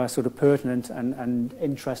sort of pertinent and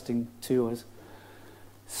interesting to us.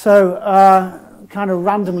 So kind of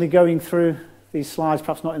randomly going through these slides,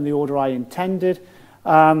 perhaps not in the order I intended,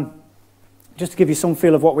 just to give you some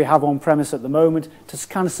feel of what we have on premise at the moment. To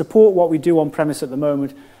kind of support what we do on premise at the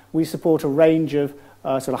moment, we support a range of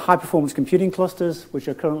sort of high-performance computing clusters, which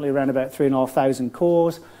are currently around about 3,500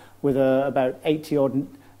 cores, with about 80-odd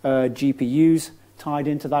GPUs tied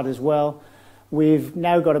into that as well. We've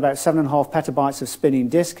now got about 7.5 petabytes of spinning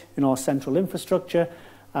disk in our central infrastructure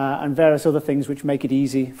and various other things which make it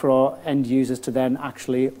easy for our end users to then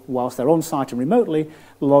actually, whilst they're on site and remotely,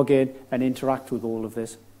 log in and interact with all of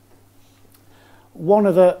this. One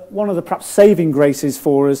of the perhaps saving graces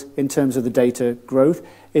for us in terms of the data growth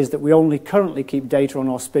is that we only currently keep data on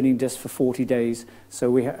our spinning disk for 40 days. So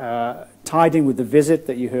we tied in with the visit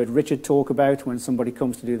that you heard Richard talk about when somebody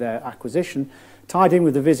comes to do their acquisition. Tied in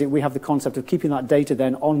with the visit, we have the concept of keeping that data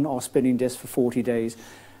then on our spinning disk for 40 days.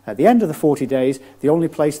 At the end of the 40 days, the only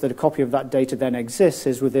place that a copy of that data then exists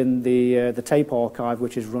is within the tape archive,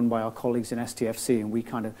 which is run by our colleagues in STFC, and we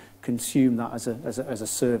kind of consume that as a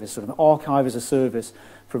service, sort of an archive as a service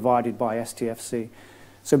provided by STFC.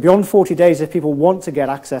 So beyond 40 days, if people want to get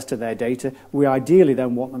access to their data, we ideally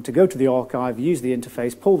then want them to go to the archive, use the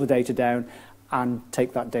interface, pull the data down, and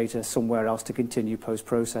take that data somewhere else to continue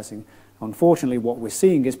post-processing. Unfortunately, what we're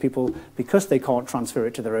seeing is people, because they can't transfer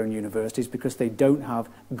it to their own universities, because they don't have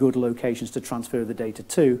good locations to transfer the data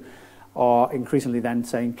to, are increasingly then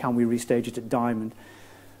saying, can we restage it at Diamond?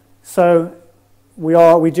 So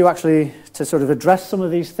we do actually, to sort of address some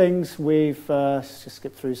of these things, we've, let's just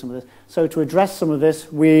skip through some of this. So to address some of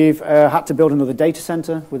this, we've had to build another data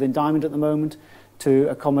center within Diamond at the moment to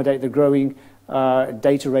accommodate the growing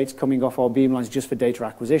data rates coming off our beamlines just for data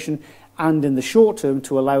acquisition, and in the short term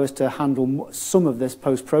to allow us to handle some of this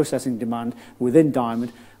post-processing demand within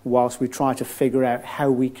Diamond, whilst we try to figure out how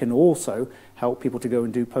we can also help people to go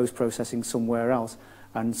and do post-processing somewhere else.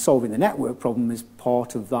 And solving the network problem is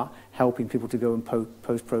part of that, helping people to go and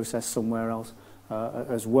post-process somewhere else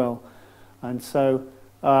as well. And so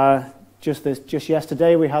just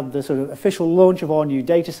yesterday we had the sort of official launch of our new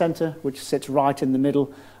data center, which sits right in the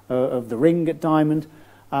middle of the ring at Diamond.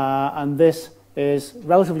 And this is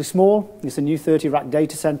relatively small. It's a new 30-rack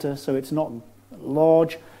data center, so it's not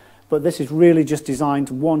large. But this is really just designed,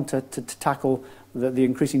 one, to tackle the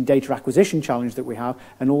increasing data acquisition challenge that we have,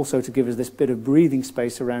 and also to give us this bit of breathing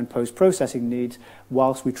space around post-processing needs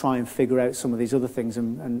whilst we try and figure out some of these other things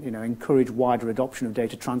and you know, encourage wider adoption of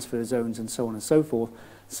data transfer zones and so on and so forth,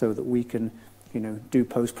 so that we can, you know, do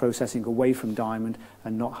post-processing away from Diamond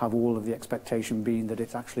and not have all of the expectation being that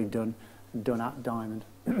it's actually done at Diamond.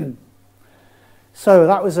 So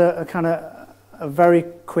that was a kind of a very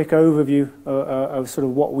quick overview of sort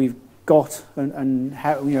of what we've got and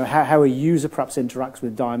how, you know, how a user perhaps interacts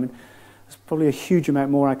with Diamond. There's probably a huge amount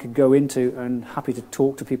more I could go into, and happy to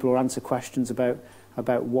talk to people or answer questions about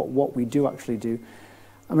what we do actually do.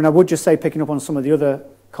 I mean, I would just say, picking up on some of the other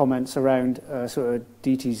comments around sort of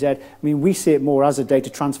DTZ, I mean, we see it more as a data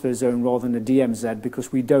transfer zone rather than a DMZ,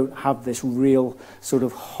 because we don't have this real sort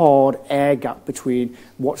of hard air gap between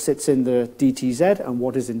what sits in the DTZ and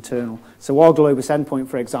what is internal. So our Globus endpoint,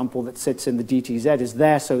 for example, that sits in the DTZ is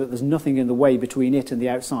there so that there's nothing in the way between it and the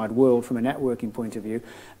outside world from a networking point of view,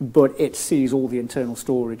 but it sees all the internal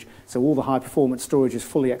storage. So all the high performance storage is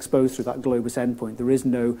fully exposed through that Globus endpoint. There is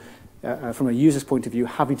no from a user's point of view,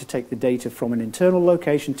 having to take the data from an internal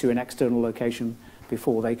location to an external location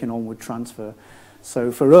before they can onward transfer.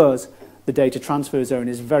 So for us, the data transfer zone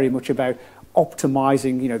is very much about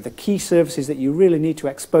optimizing, you know, the key services that you really need to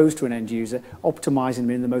expose to an end user, optimizing them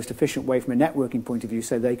in the most efficient way from a networking point of view,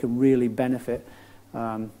 so they can really benefit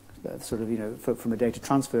sort of, you know, from a data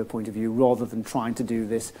transfer point of view, rather than trying to do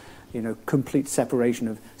this, you know, complete separation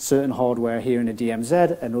of certain hardware here in a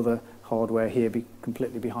DMZ and other hardware here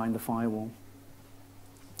completely behind the firewall.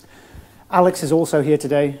 Alex is also here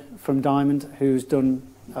today from Diamond, who's done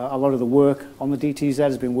a lot of the work on the DTZ,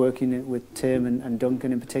 has been working with Tim and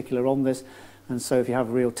Duncan in particular on this. And so if you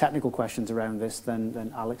have real technical questions around this,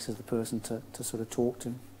 then Alex is the person to sort of talk to.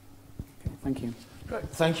 Okay, thank you. Great.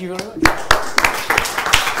 Thank you very much.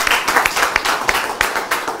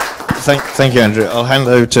 Thank you, Andrew. I'll hand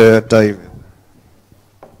over to David.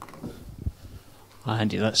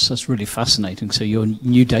 Andy, that's really fascinating. So your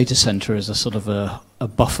new data center is a sort of a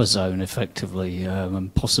buffer zone, effectively,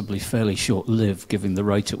 and possibly fairly short-lived, given the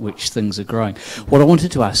rate at which things are growing. What I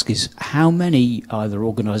wanted to ask is, how many either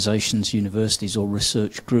organisations, universities, or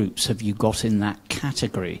research groups have you got in that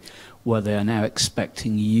category, where they are now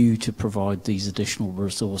expecting you to provide these additional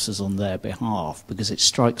resources on their behalf? Because it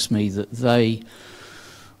strikes me that they,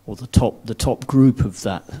 or the top group of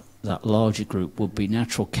that larger group, would be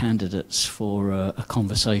natural candidates for a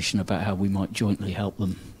conversation about how we might jointly help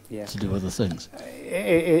them to do other things.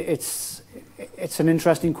 It's an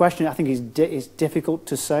interesting question. I think it's difficult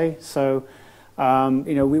to say. So,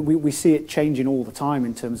 you know, we see it changing all the time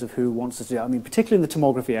in terms of who wants to do it. I mean, particularly in the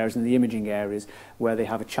tomography areas and the imaging areas where they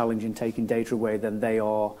have a challenge in taking data away, then they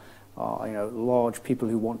are you know, large people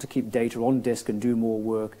who want to keep data on disk and do more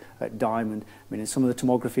work at Diamond. I mean, in some of the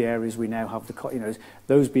tomography areas, we now have you know,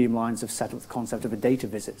 those beamlines have set up the concept of a data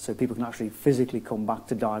visit, so people can actually physically come back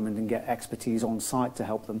to Diamond and get expertise on site to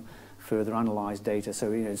help them further analyze data.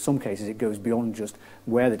 So, you know, in some cases, it goes beyond just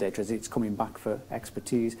where the data is; it's coming back for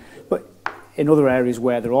expertise. But in other areas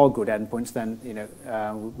where there are good endpoints, then, you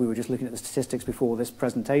know, we were just looking at the statistics before this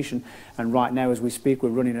presentation, and right now as we speak we're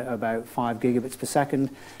running at about 5 gigabits per second,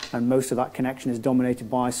 and most of that connection is dominated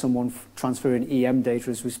by someone transferring EM data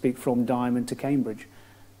as we speak from Diamond to Cambridge.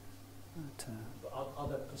 Are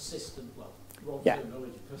there persistent, well, yeah,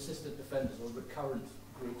 persistent defenders or recurrent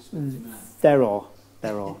groups with demand? There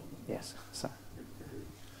are, yes. So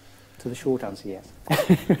the short answer, yes.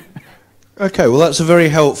 Okay, well that's a very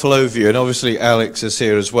helpful overview, and obviously Alex is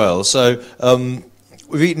here as well. So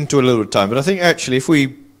we've eaten to a little time, but I think actually if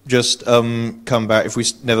we just come back, if we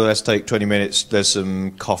nevertheless take 20 minutes, there's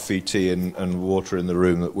some coffee, tea and water in the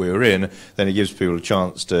room that we're in, then it gives people a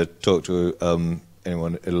chance to talk to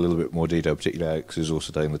anyone in a little bit more detail, particularly Alex, who's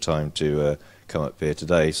also taking the time to come up here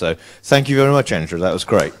today. So thank you very much, Andrew, that was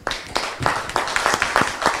great.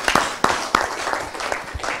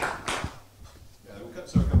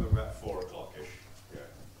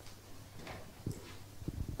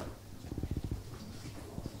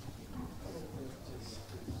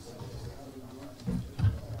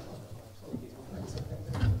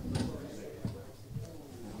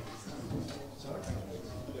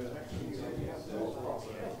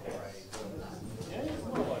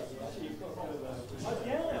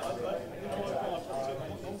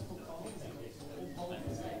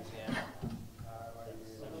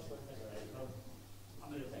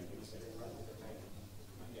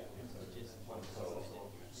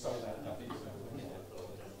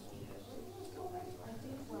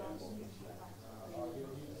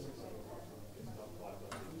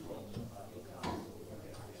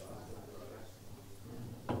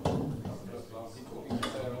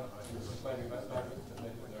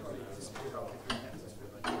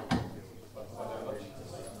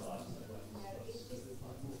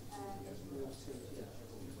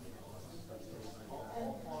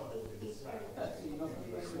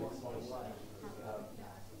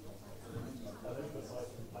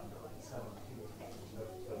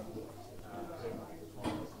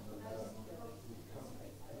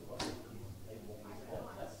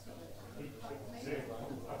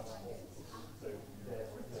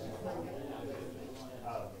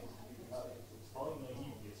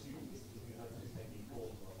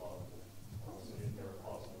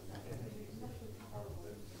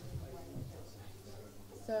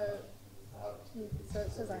 So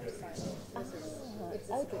it says I have to sign in. It's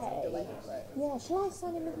a Okay. delay, right? Yeah, shall I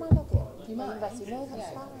sign in with my login? You might. University? No, that's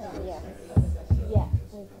Yeah. fine. Yeah. Yeah.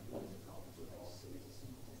 No problem.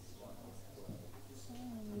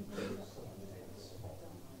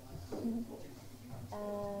 I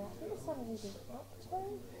think it's something using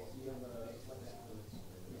Octo.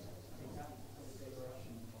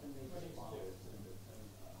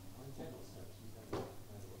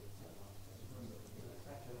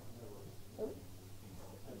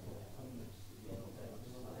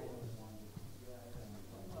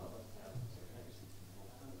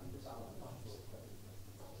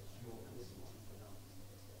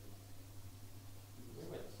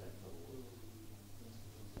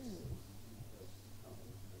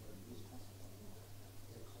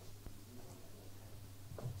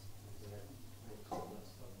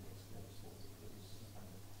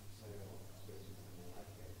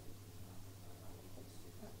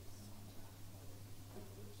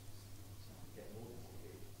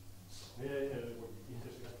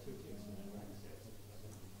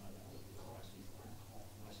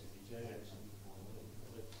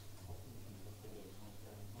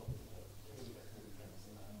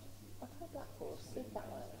 See if that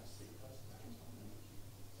works.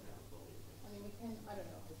 I mean, we can. I don't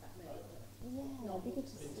know if that may. Yeah, it'd be good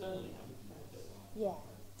to see. Yeah.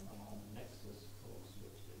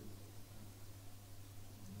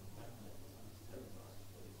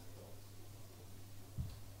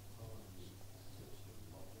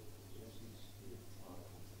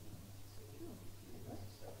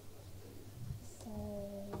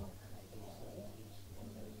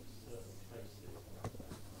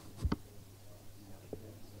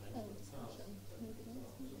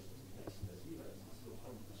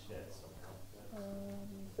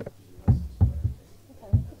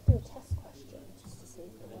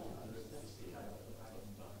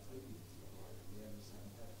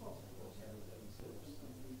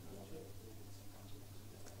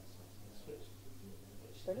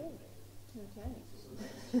 Brilliant. Okay.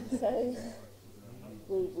 So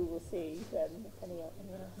we will see if any else.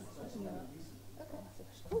 Okay.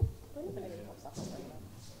 Cool. Brilliant.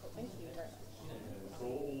 Thank you very much.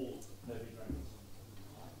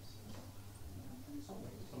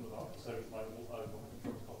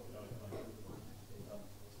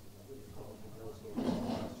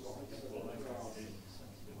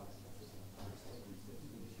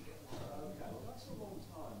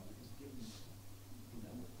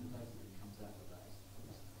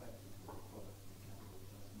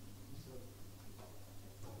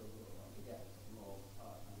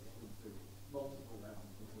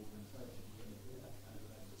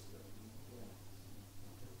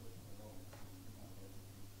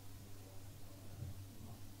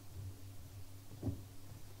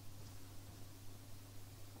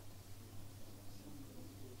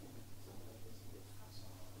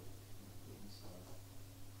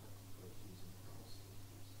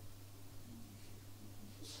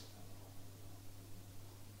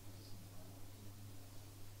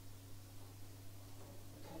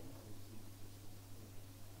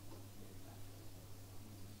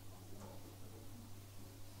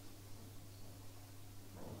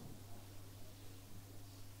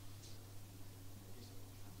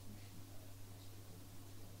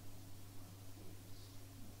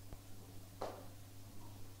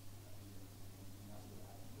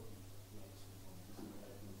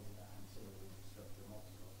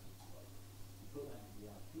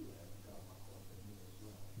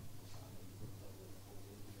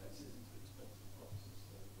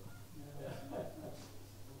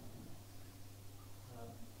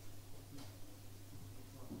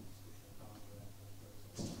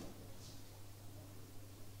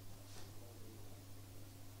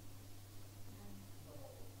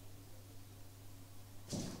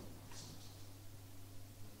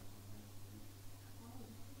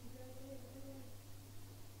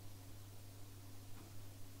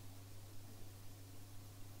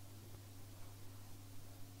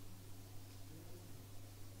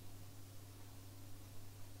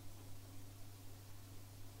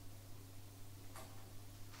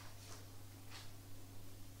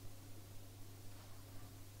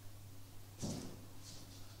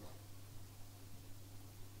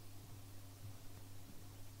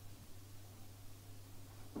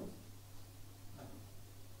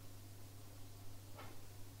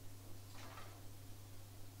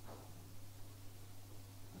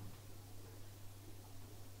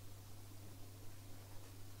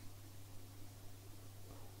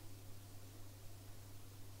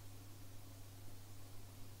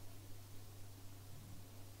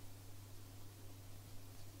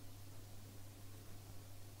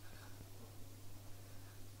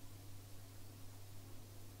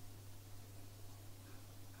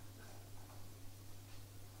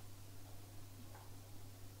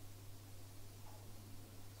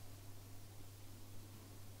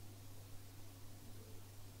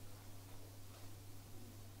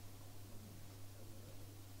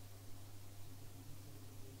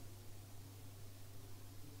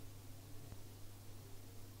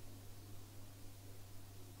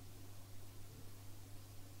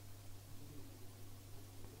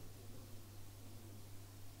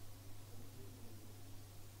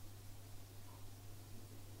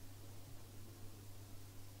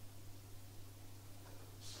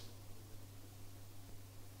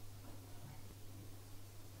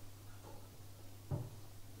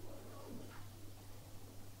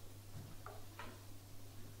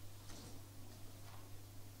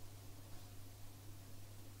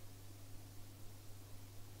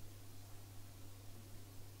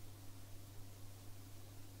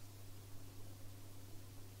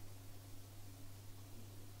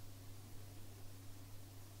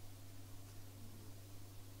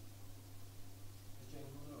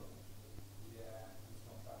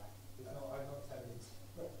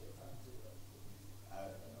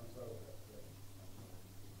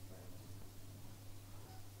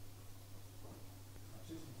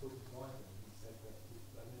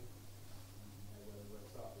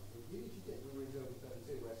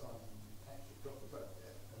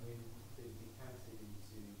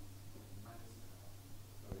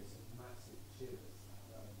 shivers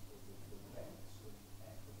the vents from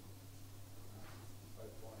air.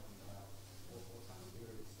 Both writing about what's happening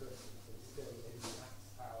here at extremes, but still in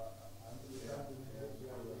max power and the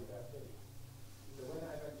so when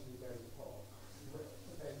that eventually goes off,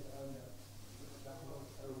 then that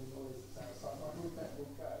overall noise that's outside my movement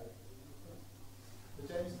will go. The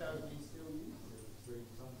Jamestown we still use it as really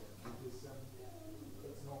something because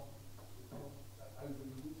it's not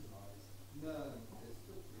overly utilised. No, it's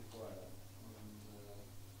still pretty quiet.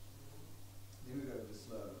 You moved over to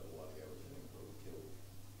Salmon a while ago, which I think probably killed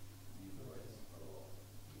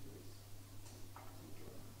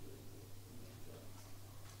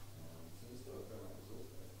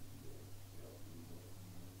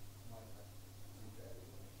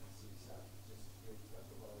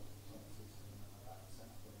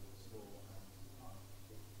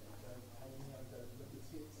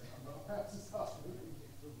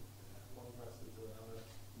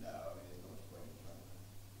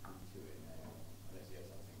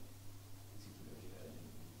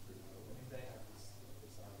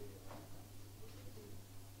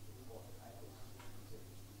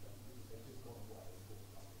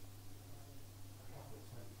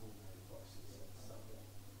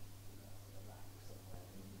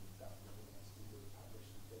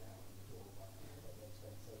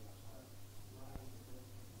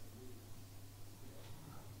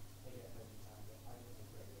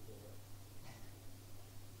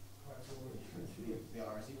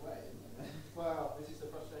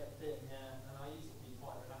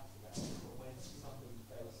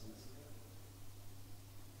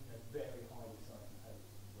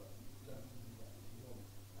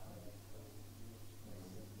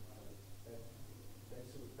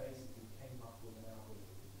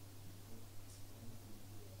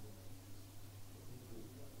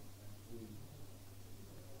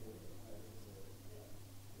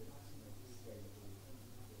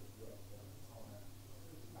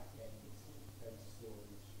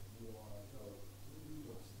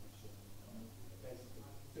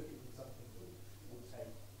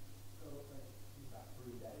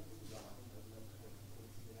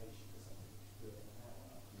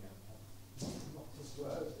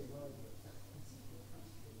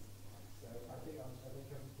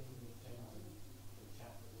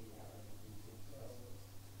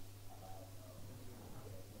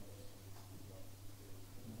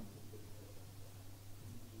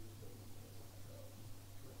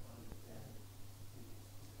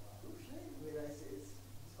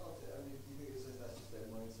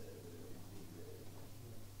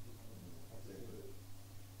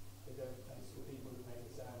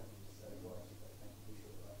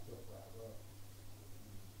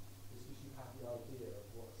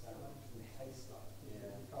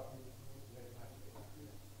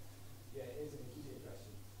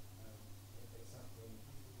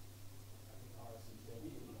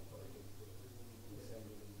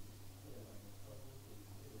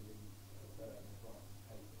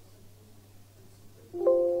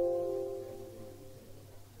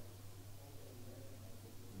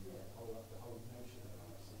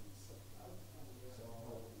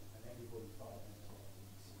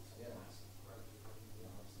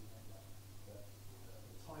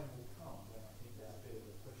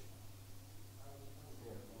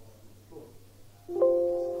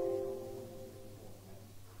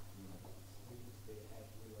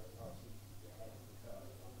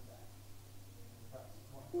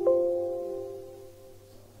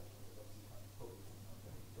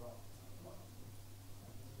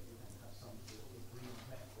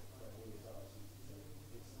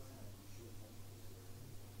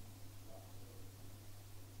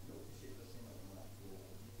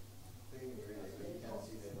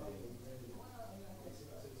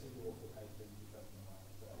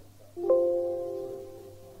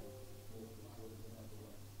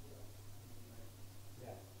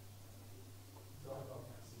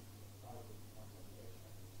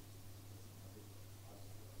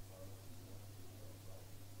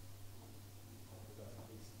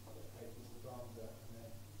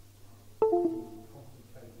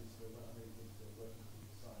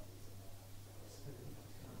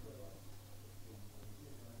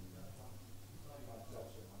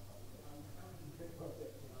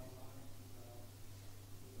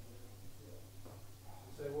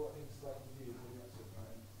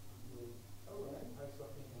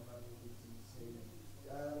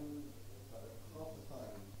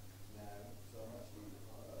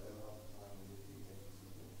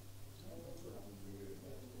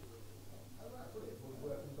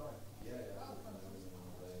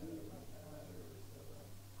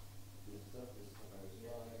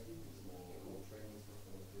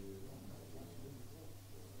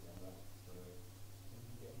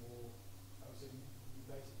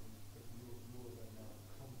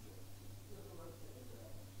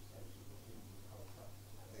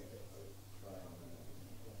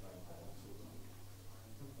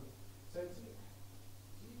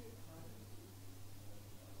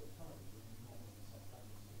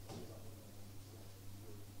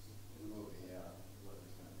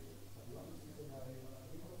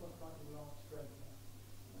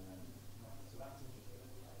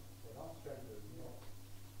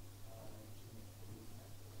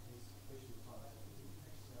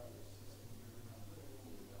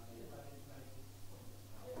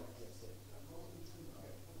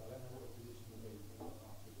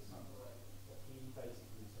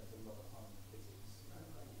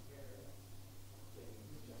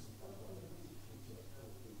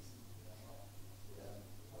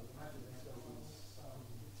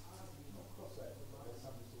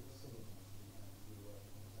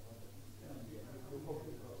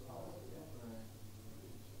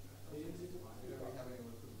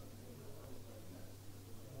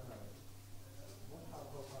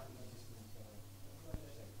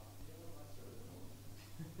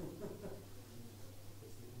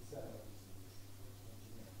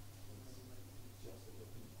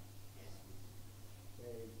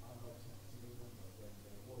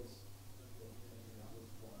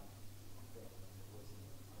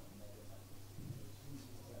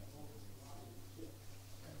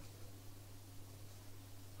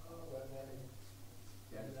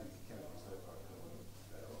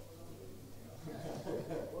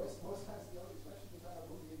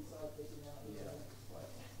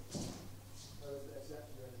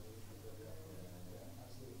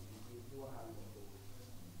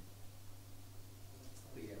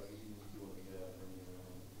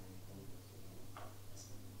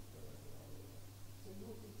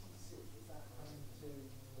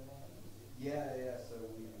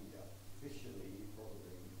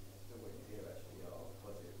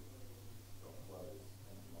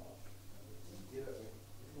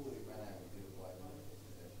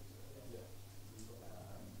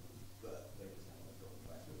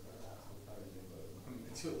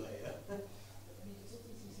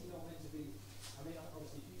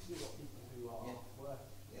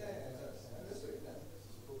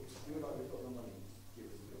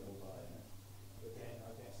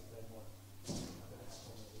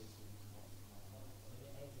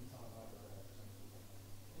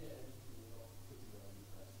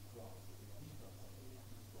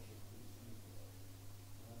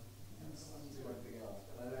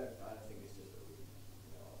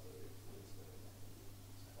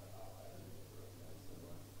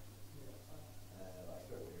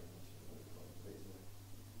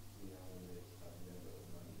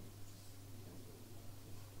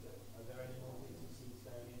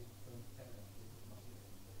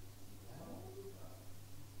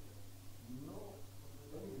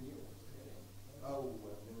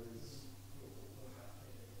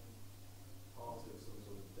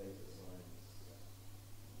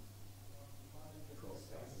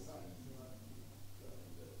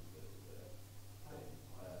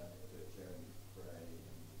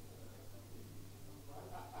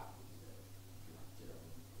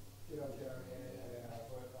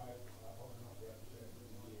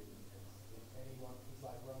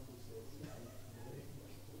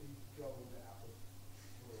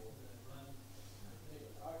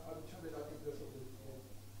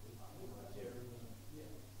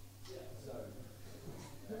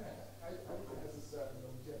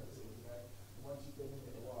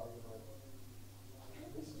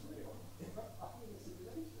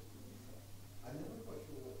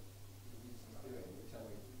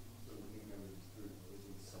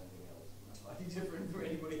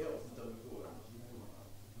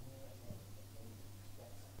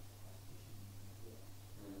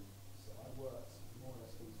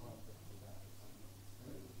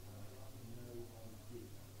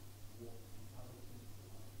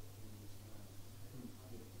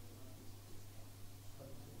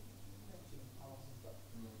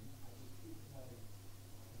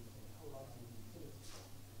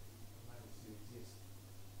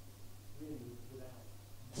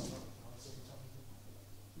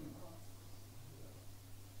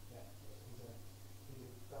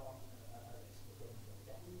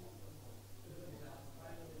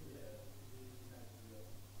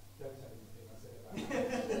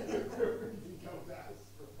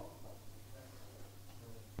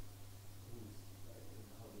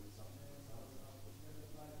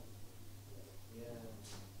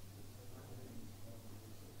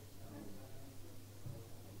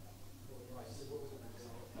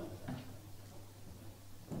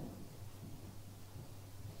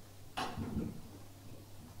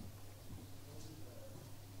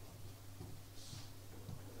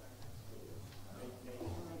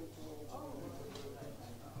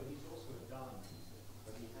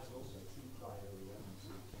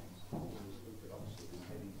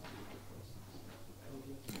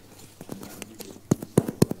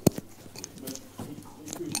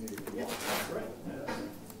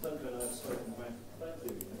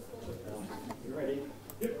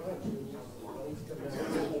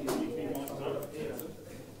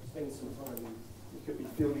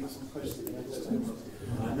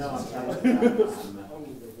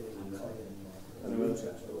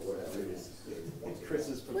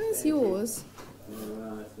Where's yours?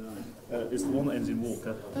 It's the one that ends in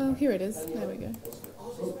Walker. Oh, here it is. There we go.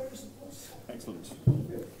 Excellent.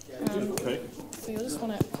 Okay. So you'll just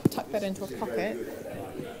want to tuck that into a pocket.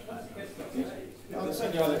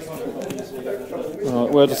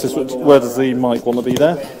 Where does the mic want to be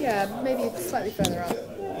there? Yeah, maybe slightly further up.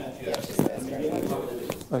 Yeah, just there.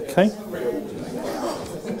 Okay.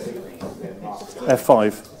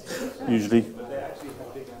 F5, usually.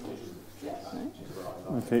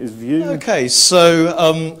 Okay, is view. Okay, so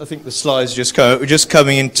I think the slides we're just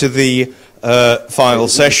coming into the final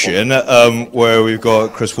session where we've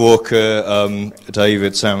got Chris Walker,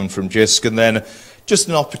 David, Salmon from Jisc, and then just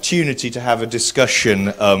an opportunity to have a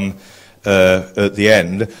discussion at the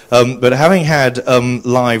end. But having had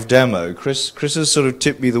live demo, Chris has sort of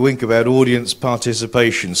tipped me the wink about audience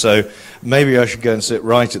participation, so maybe I should go and sit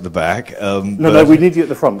right at the back. No, we need you at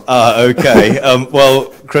the front. Okay.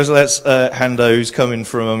 Well, Chris, let's hand over who's coming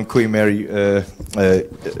from Queen Mary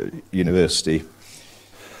University.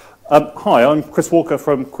 Hi, I'm Chris Walker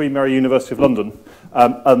from Queen Mary University of London,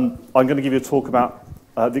 and I'm going to give you a talk about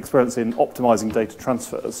the experience in optimising data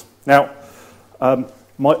transfers. Now, I'm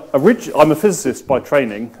a physicist by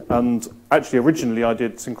training, and actually originally I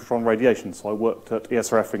did synchrotron radiation, so I worked at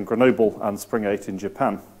ESRF in Grenoble and Spring 8 in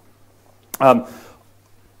Japan. A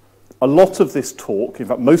lot of this talk, in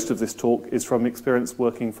fact most of this talk, is from experience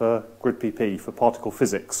working for GridPP, for particle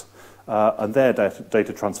physics, and their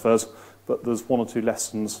data transfers, but there's one or two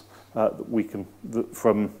lessons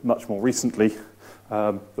from much more recently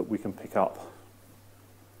that we can pick up.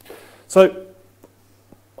 So,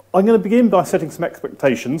 I'm going to begin by setting some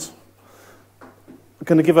expectations. I'm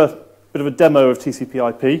going to give a bit of a demo of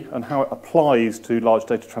TCP/IP and how it applies to large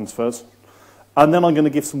data transfers. And then I'm going to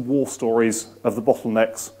give some war stories of the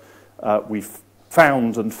bottlenecks we've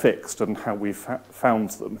found and fixed and how we've found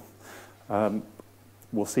them.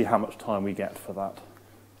 We'll see how much time we get for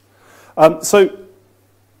that. So,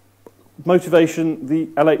 motivation, the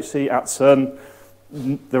LHC at CERN.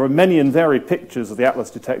 There are many and varied pictures of the Atlas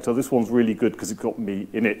detector. This one's really good because it's got me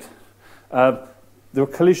in it. There are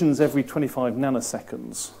collisions every 25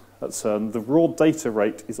 nanoseconds at CERN. The raw data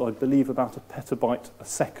rate is, I believe, about a petabyte a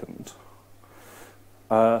second.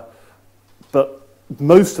 But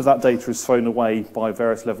most of that data is thrown away by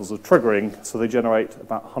various levels of triggering, so they generate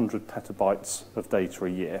about 100 petabytes of data a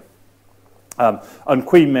year. And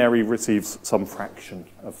Queen Mary receives some fraction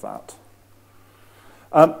of that.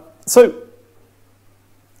 So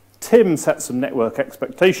Tim set some network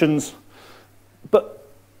expectations, but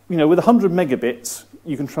with 100 megabits,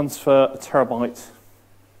 you can transfer a terabyte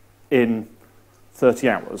in 30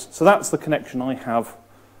 hours. So that's the connection I have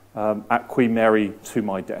at Queen Mary to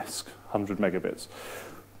my desk, 100 megabits.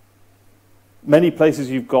 Many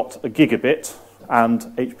places you've got a gigabit, and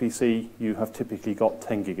HPC you have typically got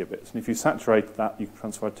 10 gigabits. And if you saturate that, you can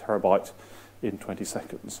transfer a terabyte in 20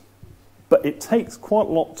 seconds. But it takes quite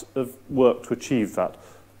a lot of work to achieve that,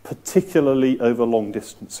 particularly over long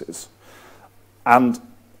distances. And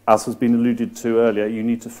as has been alluded to earlier, you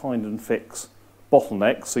need to find and fix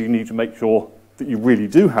bottlenecks, so you need to make sure that you really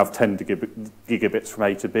do have 10 gigabits from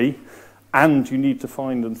A to B, and you need to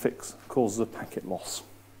find and fix causes of packet loss.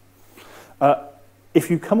 If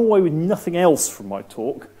you come away with nothing else from my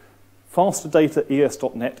talk, faster data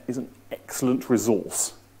ES.net is an excellent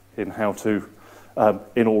resource in how to,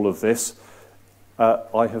 in all of this.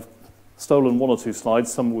 I have stolen one or two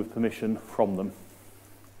slides, some with permission from them.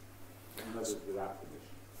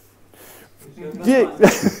 Yeah.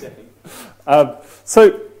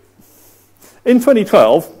 So, in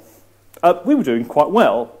 2012, we were doing quite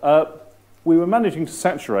well. We were managing to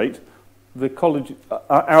saturate the college,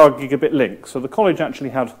 our gigabit link. So the college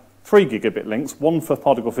actually had 3 gigabit links, one for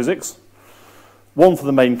particle physics, one for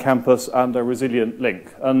the main campus, and a resilient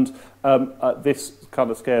link. And this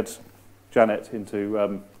kind of scared Janet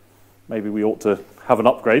into maybe we ought to have an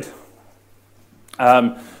upgrade.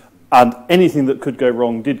 And anything that could go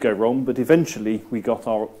wrong did go wrong, but eventually we got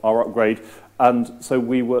our upgrade. And so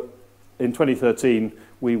we were, in 2013,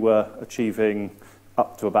 we were achieving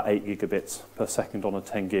up to about 8 gigabits per second on a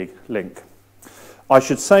 10 gig link. I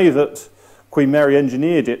should say that Queen Mary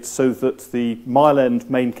engineered it so that the Mile End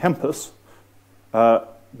main campus,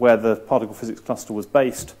 where the particle physics cluster was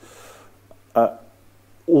based,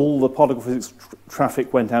 all the particle physics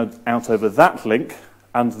traffic went out over that link,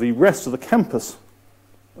 and the rest of the campus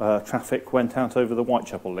traffic went out over the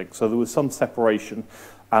Whitechapel link. So there was some separation,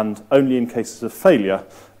 and only in cases of failure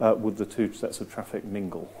would the two sets of traffic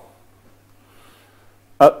mingle.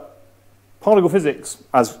 Particle physics,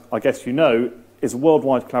 as I guess you know, it's a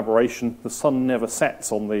worldwide collaboration. The sun never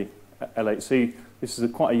sets on the LHC. This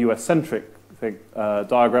is quite a US-centric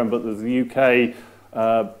diagram, but there's the UK,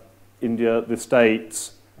 India, the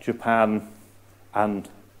States, Japan, and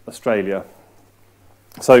Australia.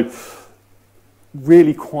 So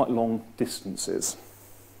really quite long distances.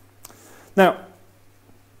 Now,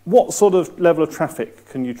 what sort of level of traffic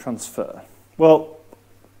can you transfer? Well,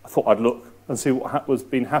 I thought I'd look and see what was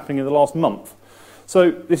been happening in the last month. So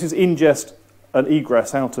this is ingest and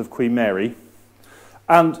egress out of Queen Mary.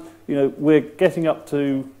 And we're getting up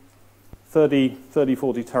to 30,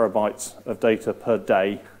 40 terabytes of data per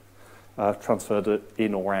day transferred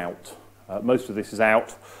in or out. Most of this is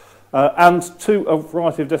out. And to a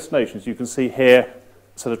variety of destinations. You can see here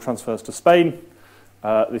a set of transfers to Spain.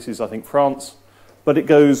 This is, I think, France. But it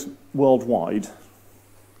goes worldwide.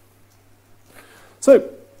 So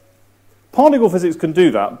particle physics can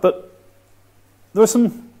do that, but there are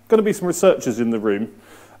going to be some researchers in the room.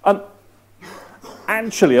 And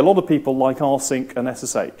actually, a lot of people like rsync and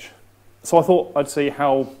SSH. So I thought I'd see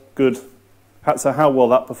how well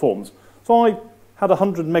that performs. So I had a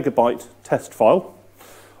 100 megabyte test file.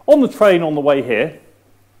 On the train on the way here,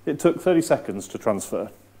 it took 30 seconds to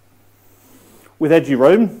transfer. With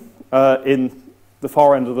EduRoam in the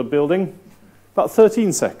far end of the building, about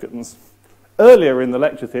 13 seconds. Earlier in the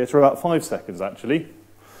lecture theatre, about 5 seconds actually.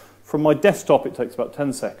 From my desktop, it takes about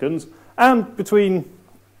 10 seconds. And between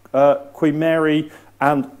Queen Mary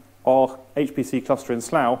and our HPC cluster in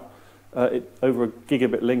Slough, over a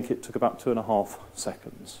gigabit link, it took about 2.5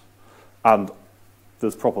 seconds. And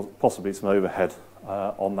there's possibly some overhead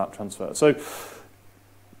on that transfer. So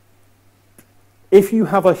if you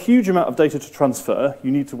have a huge amount of data to transfer,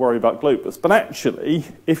 you need to worry about Globus. But actually,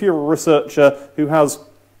 if you're a researcher who has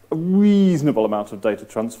a reasonable amount of data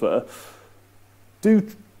transfer,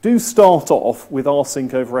 do start off with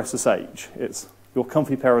rsync over SSH. It's your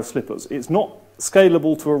comfy pair of slippers. It's not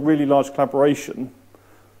scalable to a really large collaboration,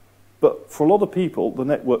 but for a lot of people, the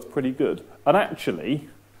network's pretty good. And actually,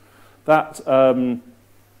 that the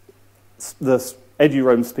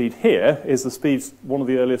EduRoam speed here is the speed one of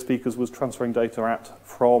the earlier speakers was transferring data at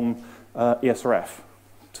from ESRF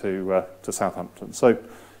to Southampton. So,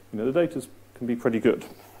 the data can be pretty good.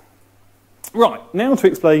 Right, now to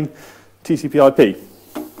explain TCP/IP.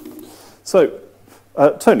 So,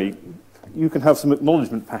 Tony, you can have some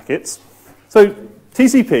acknowledgement packets. So,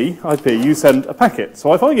 TCP/IP, you send a packet.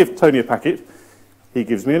 So if I give Tony a packet, he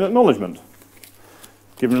gives me an acknowledgement.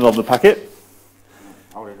 Give him another packet.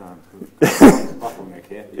 Hold it on.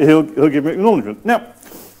 He'll give me an acknowledgement. Now,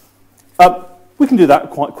 we can do that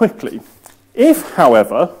quite quickly. If,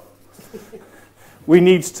 however, we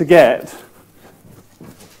need to get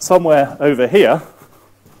somewhere over here,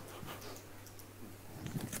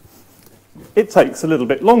 it takes a little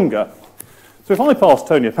bit longer. So if I pass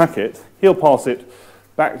Tony a packet, he'll pass it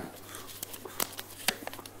back.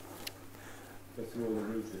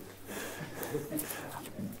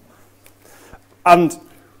 And,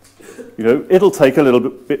 it'll take a little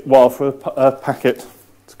bit while for a packet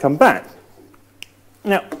to come back.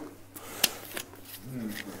 Now,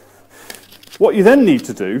 what you then need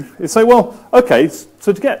to do is say, well, okay,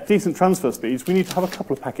 so to get decent transfer speeds, we need to have a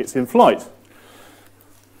couple of packets in flight.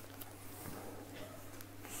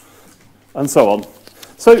 And so on.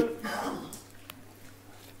 So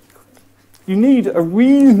you need a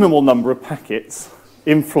reasonable number of packets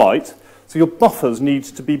in flight, so your buffers need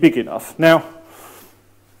to be big enough. Now,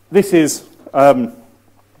 this is the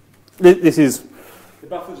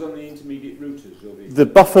buffers on the intermediate routers will be the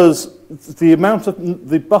buffers, the amount of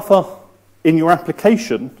the buffer in your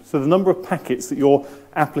application, so the number of packets that your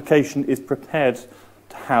application is prepared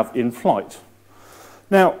to have in flight.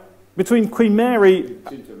 Now, between Queen Mary,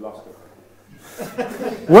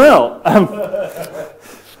 well,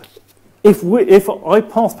 if I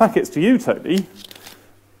pass packets to you, Tony,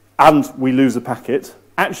 and we lose a packet,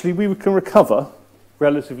 actually we can recover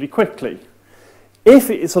relatively quickly. If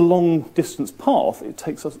it's a long distance path, it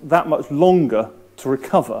takes us that much longer to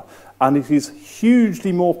recover, and it is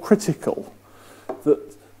hugely more critical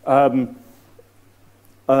that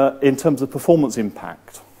in terms of performance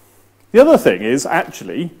impact. The other thing is,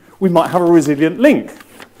 actually, we might have a resilient link.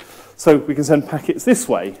 So we can send packets this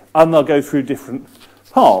way, and they'll go through different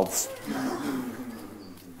paths.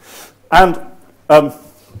 And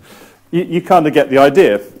you kind of get the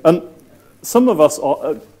idea. And some of us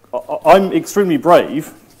are, I'm extremely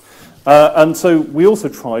brave, and so we also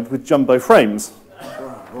tried with jumbo frames,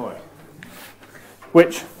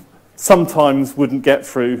 which sometimes wouldn't get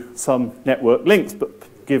through some network links, but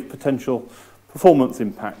give potential performance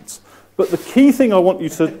impacts. But the key thing I want you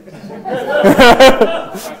to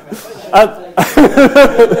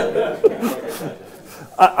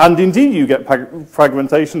And indeed, you get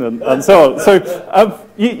fragmentation and so on. So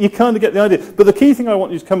you kind of get the idea. But the key thing I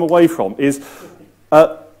want you to come away from is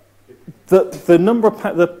that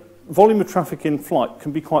the volume of traffic in flight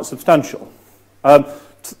can be quite substantial.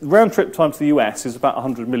 Round trip time to the US is about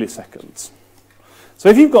 100 milliseconds. So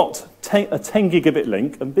if you've got a 10 gigabit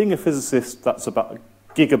link, and being a physicist, that's about a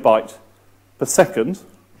gigabyte per second,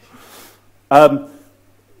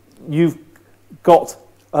 you've got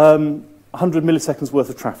 100 milliseconds worth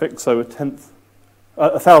of traffic, so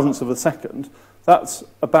a thousandth of a second. That's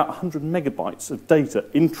about 100 megabytes of data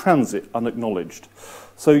in transit unacknowledged.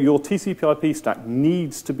 So your TCP/IP stack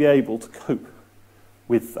needs to be able to cope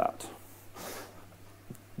with that.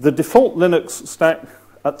 The default Linux stack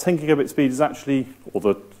at 10 gigabit speed is actually, or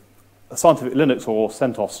the Scientific Linux or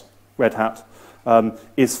CentOS Red Hat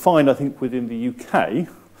is fine, I think, within the UK.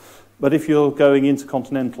 But if you're going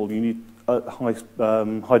intercontinental, you need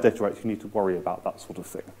high data rates, you need to worry about that sort of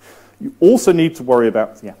thing. You also need to worry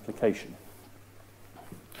about the application.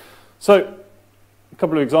 So, a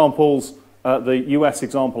couple of examples. The US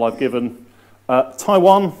example I've given.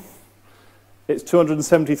 Taiwan, it's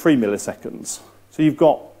 273 milliseconds. So you've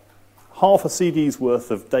got half a CD's worth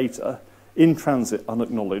of data in transit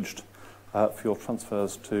unacknowledged for your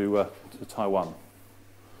transfers to Taiwan.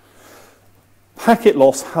 Packet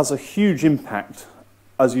loss has a huge impact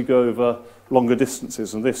as you go over longer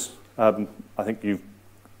distances, and this I think you've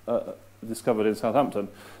discovered in Southampton.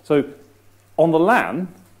 So on the LAN,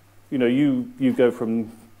 you go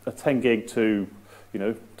from a 10 gig to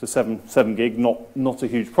to 7 gig, not a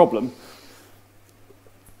huge problem.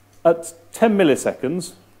 At 10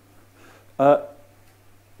 milliseconds,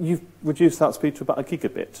 you've reduced that speed to about a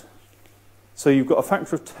gigabit. So you've got a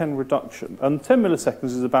factor of 10 reduction, and 10 milliseconds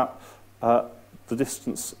is about the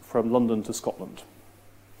distance from London to Scotland.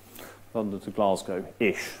 London to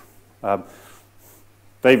Glasgow-ish.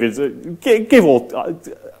 David, give or...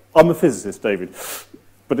 I'm a physicist, David,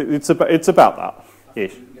 but it's about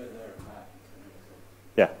that-ish.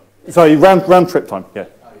 Yeah. Sorry, round trip time, yeah.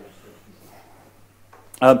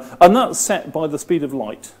 And that's set by the speed of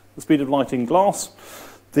light in glass,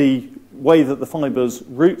 the way that the fibres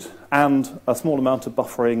route, and a small amount of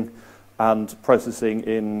buffering and processing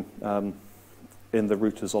in the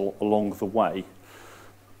routers along the way.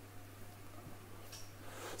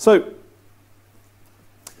 So,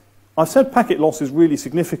 I've said packet loss is really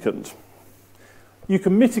significant. You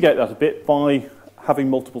can mitigate that a bit by having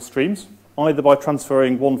multiple streams, either by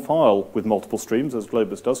transferring one file with multiple streams, as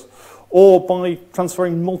Globus does, or by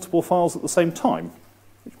transferring multiple files at the same time,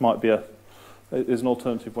 which might be is an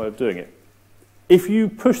alternative way of doing it. If you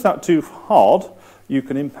push that too hard, you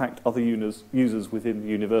can impact other users within the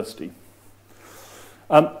university.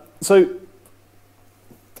 So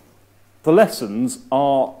the lessons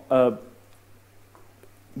are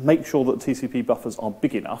make sure that TCP buffers are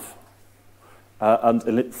big enough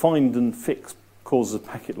and find and fix causes of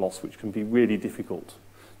packet loss, which can be really difficult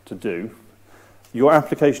to do. Your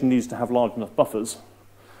application needs to have large enough buffers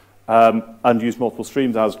and use multiple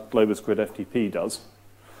streams, as Globus Grid FTP does.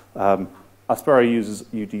 Aspera uses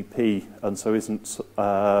UDP and so isn't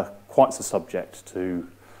quite so subject to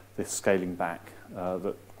this scaling back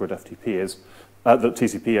that Grid FTP is, that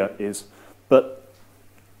TCP is. But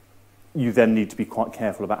you then need to be quite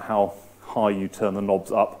careful about how high you turn the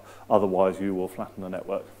knobs up, otherwise you will flatten the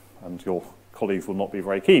network and your colleagues will not be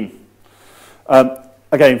very keen.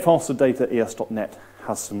 Again, faster data ES.net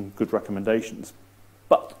has some good recommendations.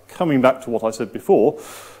 But coming back to what I said before,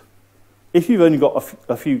 if you've only got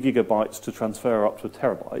a few gigabytes to transfer up to a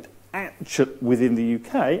terabyte, within the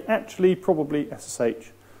UK, actually probably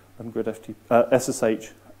SSH and Grid FTP,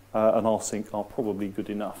 SSH and rsync are probably good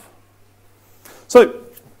enough. So,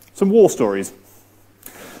 some war stories.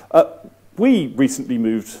 We recently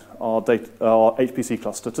moved our HPC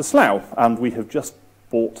cluster to Slough, and we have just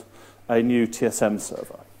bought a new TSM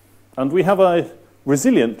server. And we have a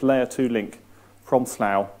resilient layer 2 link from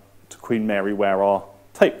Slough to Queen Mary, where our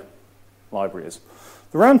tape library is.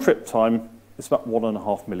 The round trip time is about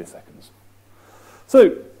 1.5 milliseconds.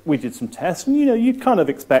 So we did some tests, and you'd kind of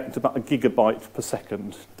expect about a gigabyte per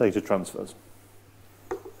second data transfers.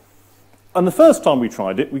 And the first time we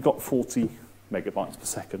tried it, we got 40 megabytes per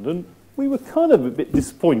second, and we were kind of a bit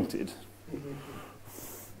disappointed.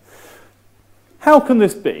 How can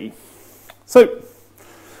this be? So,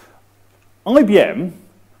 IBM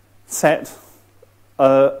set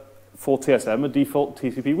for TSM a default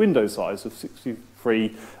TCP window size of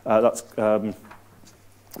 63, that's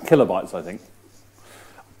kilobytes, I think.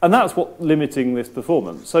 And that's what's limiting this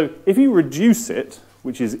performance. So if you reduce it,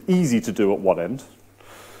 which is easy to do at one end,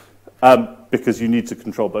 because you need to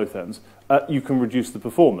control both ends. You can reduce the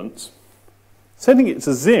performance. Setting it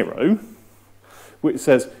to 0, which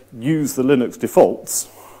says use the Linux defaults,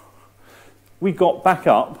 we got back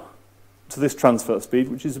up to this transfer speed,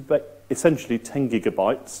 which is essentially 10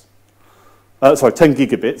 gigabits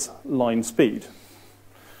line speed.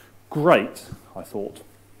 Great, I thought.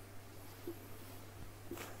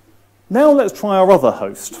 Now let's try our other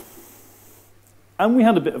host. And we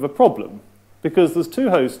had a bit of a problem, because there's 2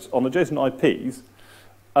 hosts on adjacent IPs,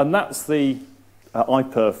 and that's the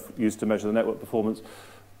iPerf used to measure the network performance,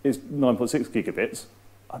 is 9.6 gigabits,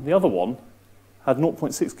 and the other one had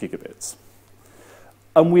 0.6 gigabits.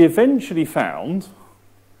 And we eventually found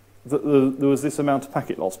that there was this amount of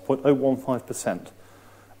packet loss, 0.015%.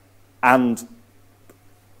 And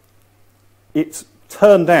it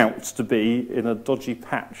turned out to be in a dodgy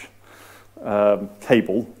patch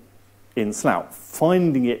cable in Slough.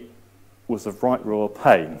 Finding it was a right royal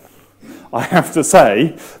pain, I have to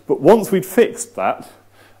say. But once we'd fixed that,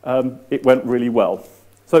 it went really well.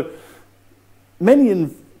 So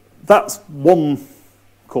that's one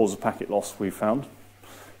cause of packet loss we found.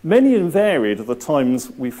 Many and varied are the times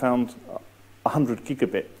we found 100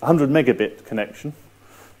 megabit connection.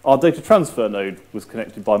 Our data transfer node was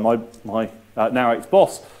connected by my now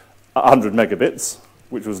ex-boss at 100 megabits,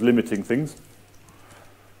 which was limiting things.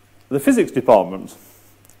 The physics department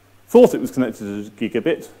thought it was connected to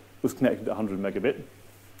gigabit, was connected at 100 megabit.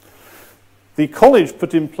 The college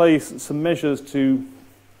put in place some measures to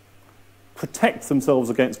protect themselves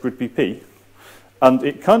against GridPP, and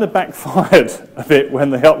it kind of backfired a bit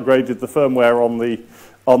when they upgraded the firmware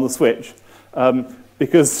on the switch,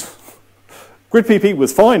 because GridPP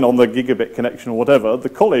was fine on the gigabit connection or whatever. The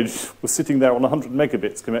college was sitting there on 100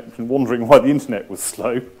 megabits connection, wondering why the internet was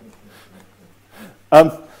slow.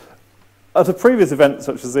 At a previous event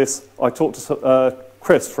such as this, I talked to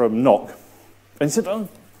Chris from NOC, and he said, I've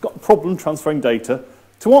got a problem transferring data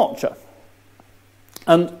to Archer.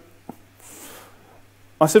 And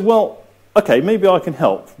I said, well, okay, maybe I can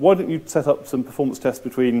help. Why don't you set up some performance tests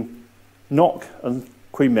between NOC and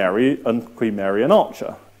Queen Mary and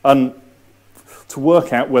Archer, and to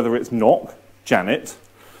work out whether it's NOC, Janet,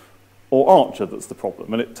 or Archer that's the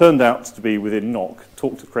problem. And it turned out to be within NOC.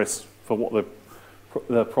 Talked to Chris for what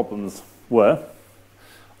the problems were.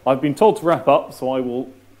 I've been told to wrap up, so I will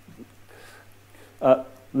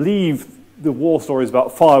leave the war stories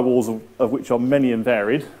about firewalls, of which are many and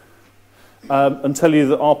varied, and tell you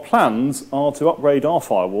that our plans are to upgrade our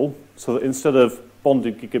firewall so that instead of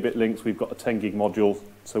bonded gigabit links, we've got a 10 gig module,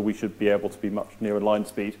 so we should be able to be much nearer line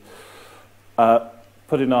speed.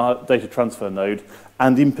 Put in our data transfer node,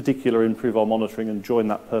 and in particular improve our monitoring and join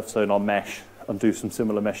that perf sonar mesh and do some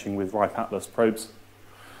similar meshing with RIPE Atlas probes.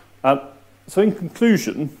 So in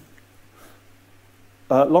conclusion,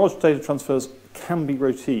 large data transfers can be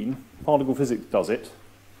routine. Particle physics does it,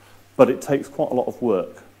 but it takes quite a lot of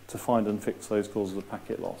work to find and fix those causes of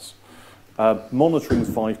packet loss. Monitoring is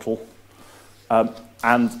vital,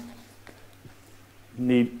 and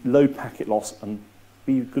need low packet loss and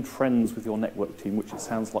be good friends with your network team, which it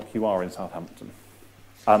sounds like you are in Southampton.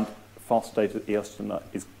 And fast data ESnet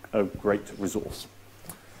is a great resource.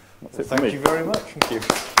 That's it for me. Thank you very much. Thank you.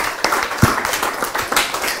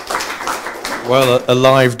 Well, a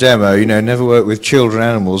live demo, you know, never work with children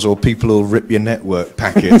animals or people who'll rip your network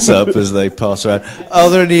packets up as they pass around. Are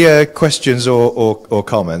there any questions or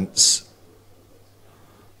comments?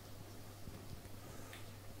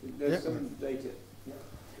 There's some data.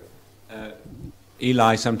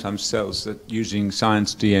 Eli sometimes tells that using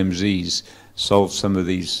Science DMZs solves some of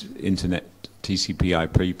these internet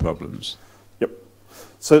TCP/IP problems. Yep.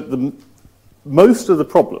 So most of the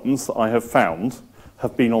problems that I have found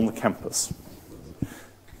have been on the campus.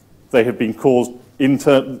 They have been caused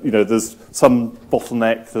there's some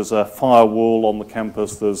bottleneck, there's a firewall on the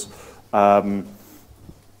campus, there's the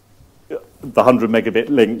 100 megabit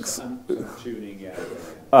links. Tuning,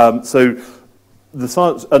 yeah. So the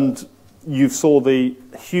science, and you saw the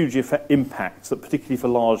huge impact that particularly for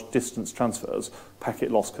large distance transfers,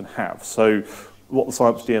 packet loss can have. So what the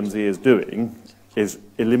Science DMZ is doing is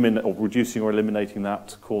reducing or eliminating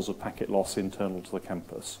that cause of packet loss internal to the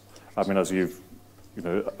campus. I mean, as you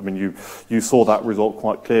saw that result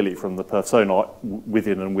quite clearly from the perf sonar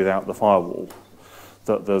within and without the firewall,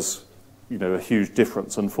 that there's, a huge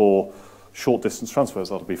difference. And for short distance transfers,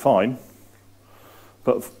 that'll be fine.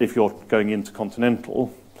 But if you're going into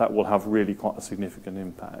continental, that will have really quite a significant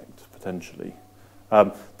impact, potentially.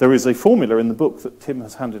 There is a formula in the book that Tim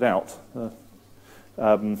has handed out,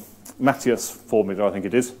 Matthias formula, I think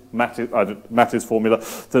it is, Matthias formula,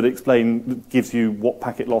 that gives you what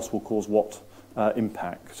packet loss will cause what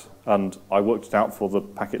impact, and I worked it out for the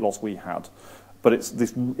packet loss we had. But it's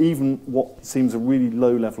this, even what seems a really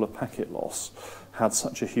low level of packet loss had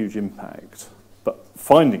such a huge impact. But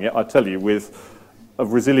finding it, I tell you, with a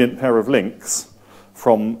resilient pair of links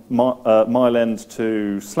from Mile End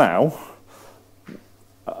to Slough,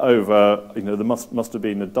 over, there must have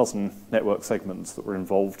been a dozen network segments that were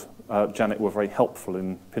involved. Janet were very helpful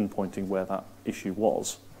in pinpointing where that issue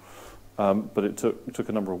was. But it took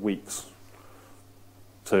a number of weeks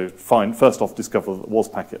to find, first off, discover that there was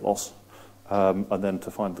packet loss, and then to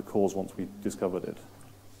find the cause once we discovered it.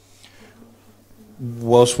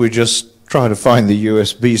 Whilst we just try to find the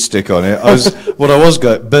USB stick on it, what I was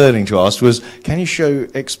burning to ask was, can you show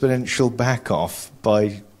exponential back-off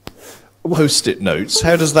by Post-it notes?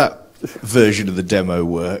 How does that version of the demo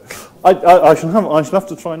work? I shall have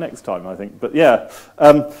to try next time, I think. But yeah.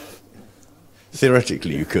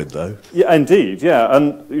 Theoretically, you could, though. Yeah, indeed, yeah.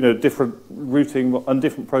 And, different routing and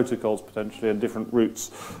different protocols, potentially, and different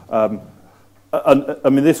routes. And, I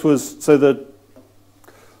mean, this was... So the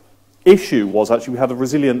issue was actually we had a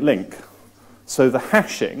resilient link. So the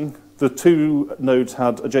hashing, the two nodes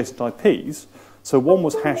had adjacent IPs. So one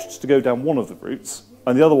was hashed to go down one of the routes,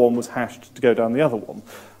 and the other one was hashed to go down the other one.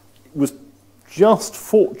 It was just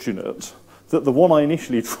fortunate that the one I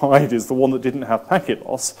initially tried is the one that didn't have packet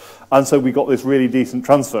loss, and so we got this really decent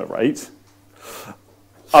transfer rate.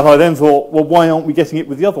 And I then thought, well, why aren't we getting it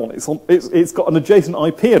with the other one? It's got an adjacent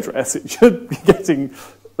IP address. It should be getting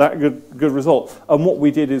that good result. And what we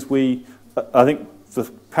did is I think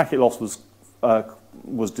the packet loss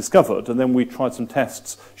was discovered, and then we tried some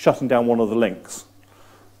tests shutting down one of the links.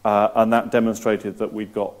 And that demonstrated that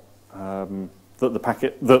we'd got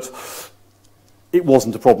that it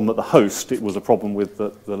wasn't a problem at the host, it was a problem with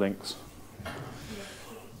the links.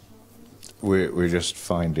 We're just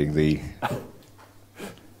finding the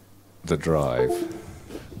drive.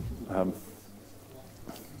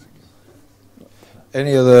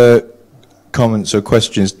 Any other comments or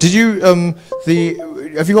questions? Did you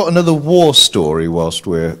have you got another war story whilst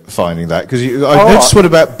we're finding that? Because I noticed one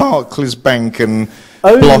about Barclays Bank and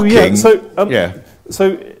blocking. Yeah.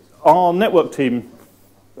 So our network team,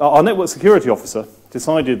 our network security officer,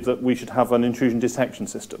 decided that we should have an intrusion detection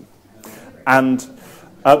system, and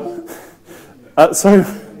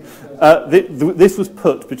this was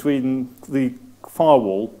put between the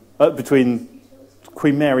firewall, between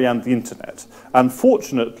Queen Mary and the internet. And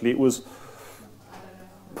fortunately, it was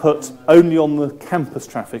put only on the campus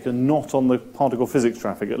traffic and not on the particle physics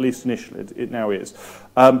traffic, at least initially. It now is.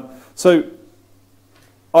 So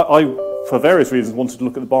I, for various reasons, wanted to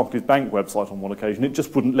look at the Barclays Bank website on one occasion. It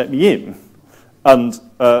just wouldn't let me in. And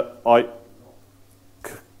I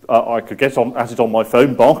could get at it on my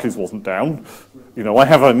phone. Barclays wasn't down. I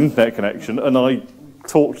have an internet connection, and I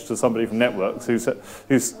talked to somebody from networks whose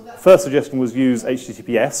first suggestion was use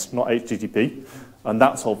HTTPS, not HTTP, and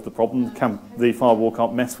that solved the problem. The firewall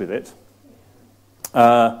can't mess with it.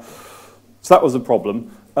 So that was a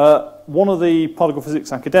problem. One of the particle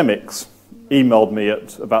physics academics emailed me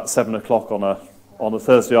at about 7 o'clock on a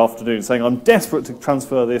Thursday afternoon saying, I'm desperate to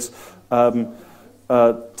transfer this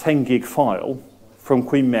 10 gig file from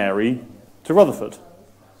Queen Mary to Rutherford.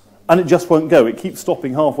 And it just won't go. It keeps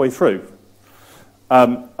stopping halfway through.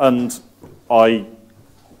 And I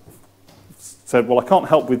said, well, I can't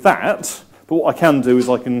help with that, but what I can do is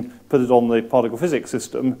I can put it on the particle physics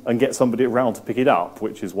system and get somebody around to pick it up,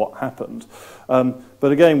 which is what happened.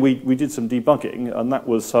 But again, we did some debugging, and that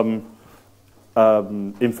was some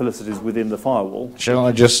infelicities within the firewall. Shall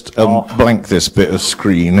I just blank this bit of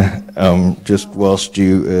screen just whilst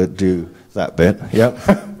you do that bit? Yep.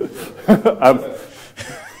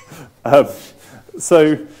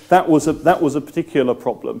 So that was a particular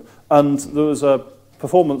problem, and there was a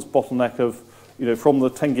performance bottleneck of, from the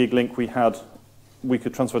 10 gig link we had, we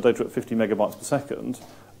could transfer data at 50 megabytes per second,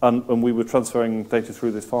 and we were transferring data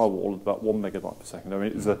through this firewall at about 1 megabyte per second. I mean,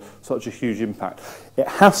 it was such a huge impact. It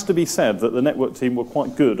has to be said that the network team were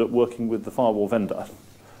quite good at working with the firewall vendor,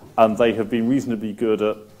 and they have been reasonably good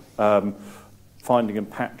at finding and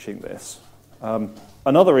patching this.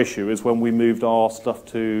 Another issue is when we moved our stuff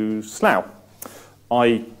to Slough.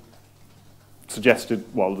 I suggested,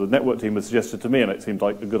 well, the network team had suggested to me, and it seemed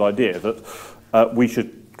like a good idea, that we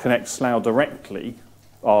should connect Slough directly,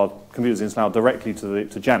 our computers in Slough directly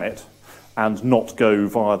to Janet, and not go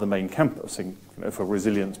via the main campus for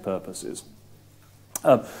resilience purposes.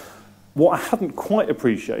 What I hadn't quite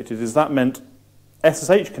appreciated is that meant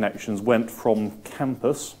SSH connections went from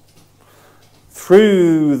campus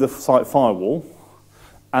through the site firewall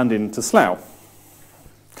and into Slough.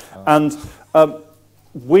 And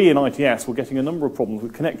we in ITS were getting a number of problems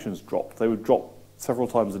with connections dropped. They would drop several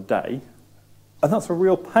times a day. And that's a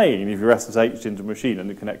real pain if you're SSH'd into a machine and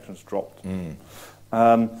the connection's dropped.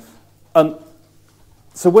 And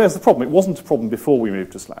so where's the problem? It wasn't a problem before we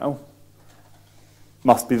moved to Slough.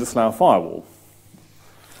 Must be the Slough firewall.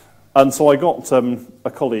 And so I got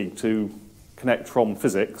a colleague to connect from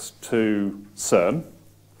physics to CERN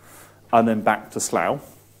and then back to Slough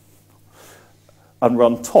and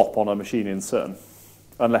run top on a machine in CERN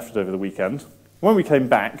and left it over the weekend. When we came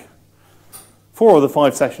back, 4 of the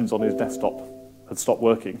 5 sessions on his desktop had stopped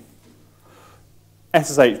working.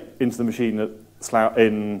 SSH into the machine at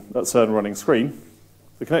CERN running screen.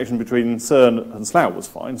 The connection between CERN and Slough was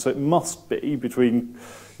fine, so it must be between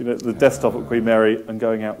the desktop at Queen Mary and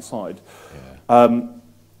going outside. And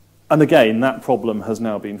again, that problem has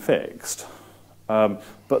now been fixed. But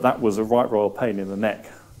that was a right royal pain in the neck.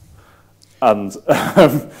 And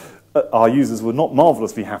our users were not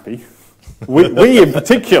marvellously happy. We in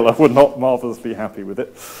particular were not marvellously happy with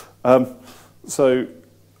it. So,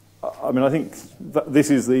 I mean, I think that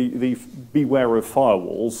this is the beware of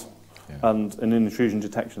firewalls and intrusion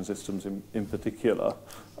detection systems in particular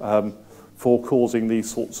for causing these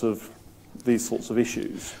sorts of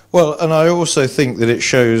issues. Well, and I also think that it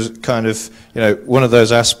shows kind of, one of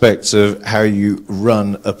those aspects of how you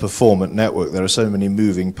run a performant network. There are so many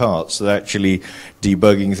moving parts that actually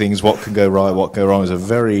debugging things, what can go right, what can go wrong, is a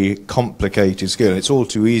very complicated skill. And it's all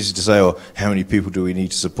too easy to say, oh, how many people do we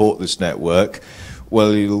need to support this network?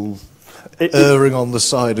 Well, erring on the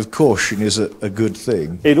side of caution is a good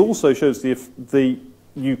thing. It also shows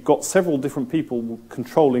you've got several different people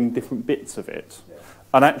controlling different bits of it.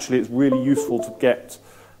 And actually, it's really useful to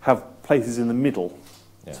have places in the middle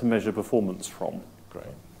to measure performance from. Great.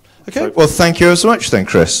 Okay. Well, thank you so much, then,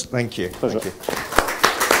 Chris. Thank you. Pleasure. Thank you.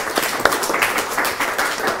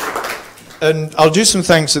 And I'll do some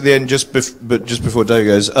thanks at the end, just before Dave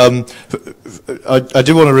goes. I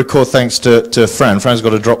do want to record thanks to Fran. Fran's got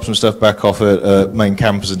to drop some stuff back off at main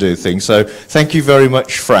campus and do things. So thank you very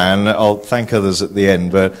much, Fran. I'll thank others at the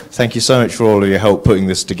end, but thank you so much for all of your help putting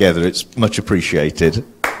this together. It's much appreciated.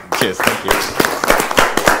 Cheers. Thank you.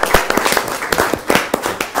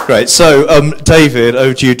 Great. So, David,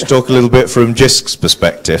 over to you to talk a little bit from Jisc's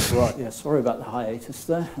perspective. Right. Yeah. Sorry about the hiatus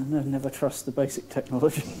there. I never trust the basic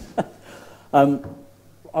technology. I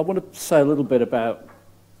want to say a little bit about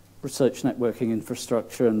research networking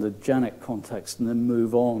infrastructure and the JANET context, and then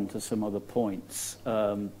move on to some other points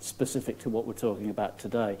specific to what we're talking about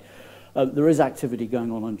today. There is activity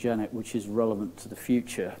going on JANET which is relevant to the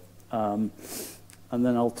future, and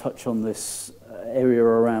then I'll touch on this area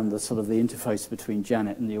around the sort of the interface between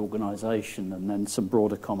JANET and the organisation, and then some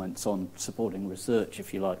broader comments on supporting research,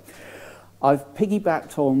 if you like. I've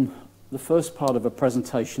piggybacked on the first part of a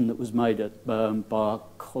presentation that was made by our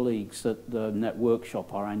colleagues at the Net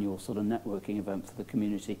Workshop, our annual sort of networking event for the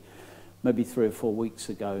community, maybe 3 or 4 weeks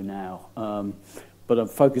ago now. But I'm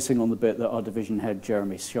focusing on the bit that our division head,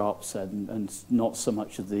 Jeremy Sharp, said, and not so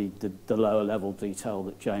much of the lower level detail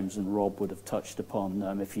that James and Rob would have touched upon.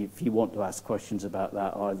 If you want to ask questions about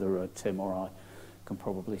that, either Tim or I can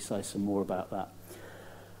probably say some more about that.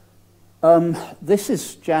 This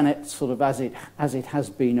is JANET sort of as it has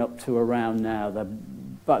been up to around now.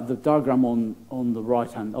 But the diagram on the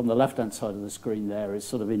left-hand side of the screen there is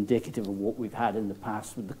sort of indicative of what we've had in the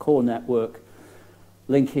past, with the core network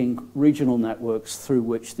linking regional networks through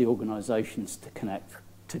which the organisations to connect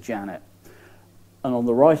to JANET. And on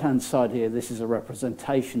the right-hand side here, this is a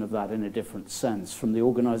representation of that in a different sense, from the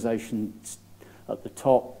organisations at the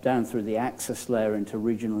top down through the access layer into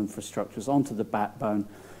regional infrastructures onto the backbone,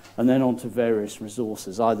 and then onto various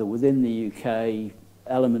resources, either within the UK,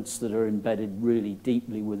 elements that are embedded really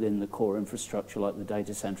deeply within the core infrastructure, like the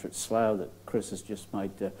data centre at Slough that Chris has just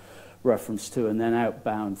made reference to, and then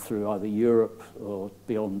outbound through either Europe or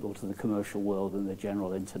beyond, or to the commercial world and the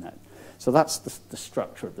general internet. So that's the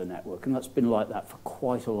structure of the network, and that's been like that for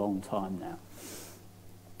quite a long time now.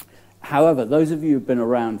 However, those of you who've been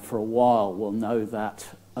around for a while will know that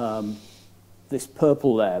this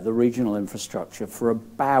purple layer, the regional infrastructure, for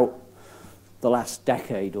about the last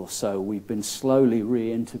decade or so, we've been slowly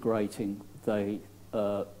reintegrating the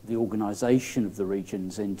organisation of the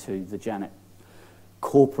regions into the JANET,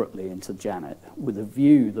 corporately into JANET, with a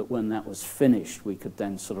view that when that was finished, we could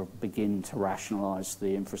then sort of begin to rationalise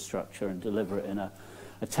the infrastructure and deliver it in a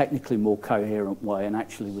technically more coherent way, and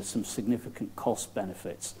actually with some significant cost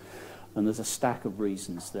benefits. And there's a stack of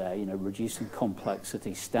reasons there, reducing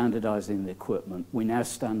complexity, standardising the equipment. We now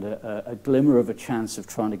stand a glimmer of a chance of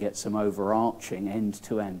trying to get some overarching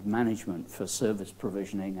end-to-end management for service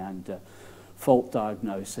provisioning and fault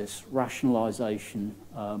diagnosis, rationalisation.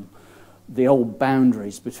 The old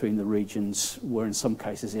boundaries between the regions were in some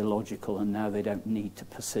cases illogical, and now they don't need to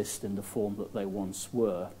persist in the form that they once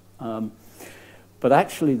were. But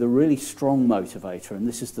actually the really strong motivator, and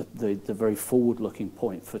this is the very forward-looking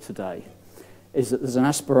point for today, is that there's an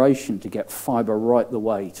aspiration to get fibre right the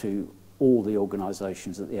way to all the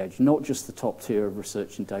organisations at the edge, not just the top tier of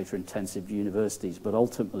research and data intensive universities, but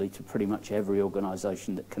ultimately to pretty much every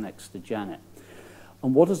organisation that connects to Janet.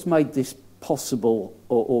 And what has made this possible,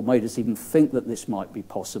 or made us even think that this might be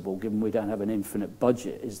possible, given we don't have an infinite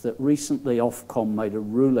budget, is that recently Ofcom made a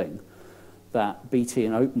ruling that BT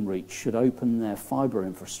and Openreach should open their fibre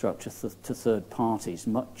infrastructure to third parties,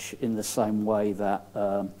 much in the same way that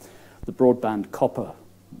the broadband copper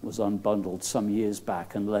was unbundled some years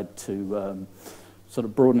back and led to sort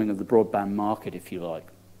of broadening of the broadband market, if you like.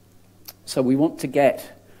 So we want to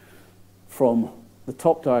get from the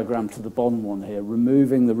top diagram to the bottom one here,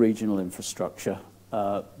 removing the regional infrastructure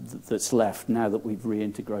that's left now that we've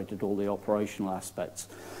reintegrated all the operational aspects.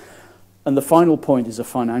 And the final point is a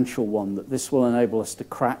financial one, that this will enable us to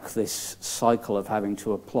crack this cycle of having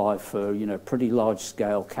to apply for, you know, pretty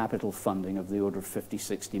large-scale capital funding of the order of 50,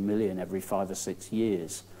 60 million every 5 or 6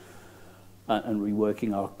 years, and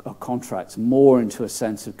reworking our contracts more into a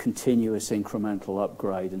sense of continuous incremental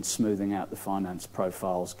upgrade and smoothing out the finance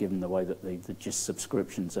profiles, given the way that the Jisc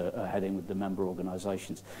subscriptions are heading with the member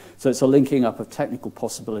organisations. So it's a linking up of technical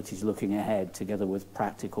possibilities looking ahead, together with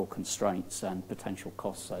practical constraints and potential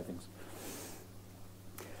cost savings.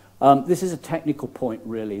 This is a technical point,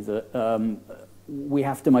 really, that we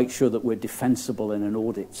have to make sure that we're defensible in an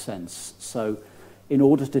audit sense. So in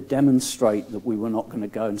order to demonstrate that we were not going to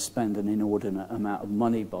go and spend an inordinate amount of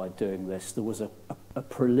money by doing this, there was a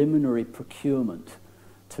preliminary procurement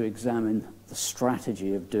to examine the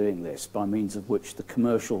strategy of doing this, by means of which the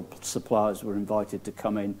commercial suppliers were invited to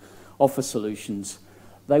come in, offer solutions.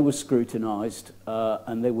 They were scrutinised,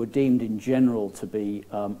 and they were deemed in general to be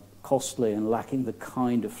costly and lacking the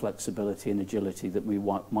kind of flexibility and agility that we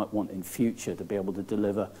might want in future to be able to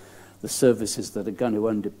deliver the services that are going to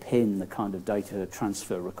underpin the kind of data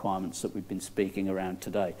transfer requirements that we've been speaking around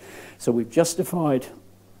today. So we've justified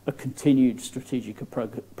a continued strategic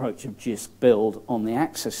approach of Jisc build on the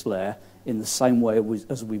access layer in the same way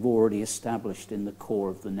as we've already established in the core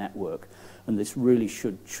of the network. And this really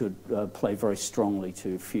should play very strongly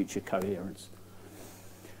to future coherence.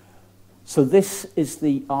 So this is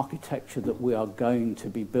the architecture that we are going to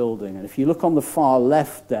be building. And if you look on the far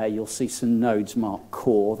left there, you'll see some nodes marked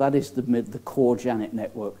core. That is the core Janet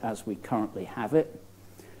network as we currently have it.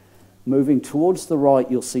 Moving towards the right,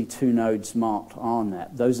 you'll see 2 nodes marked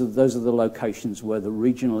RNet. Those are the locations where the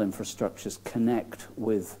regional infrastructures connect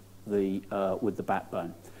with the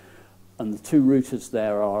backbone. And the 2 routers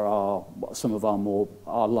there are some of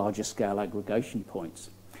our larger scale aggregation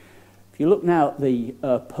points. If you look now at the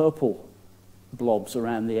purple blobs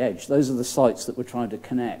around the edge, those are the sites that we're trying to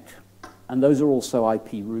connect, and those are also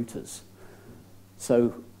IP routers.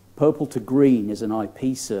 So purple to green is an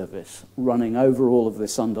IP service running over all of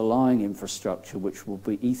this underlying infrastructure, which will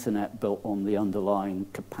be Ethernet built on the underlying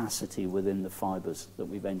capacity within the fibres that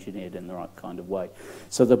we've engineered in the right kind of way.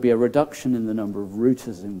 So there'll be a reduction in the number of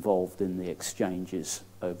routers involved in the exchanges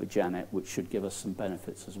over Janet, which should give us some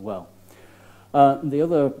benefits as well. The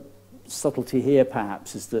other subtlety here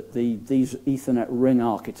perhaps is that these Ethernet ring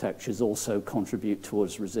architectures also contribute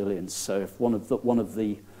towards resilience. So if one of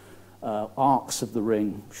the arcs of the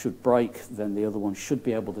ring should break, then the other one should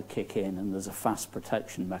be able to kick in, and there's a fast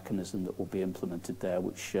protection mechanism that will be implemented there,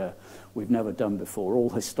 which we've never done before. All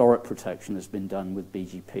historic protection has been done with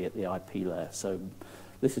BGP at the IP layer, so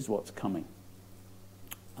this is what's coming.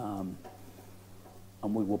 And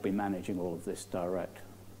we will be managing all of this direct.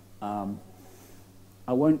 I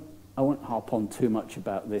won't harp on too much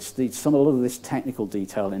about this. A lot of this technical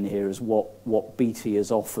detail in here is what BT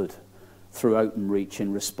has offered through Openreach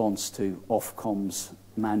in response to Ofcom's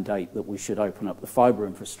mandate that we should open up the fibre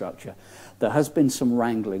infrastructure. There has been some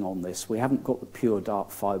wrangling on this. We haven't got the pure dark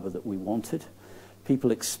fibre that we wanted.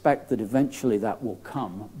 People expect that eventually that will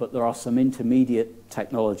come, but there are some intermediate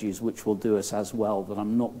technologies which will do us as well that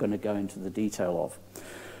I'm not going to go into the detail of.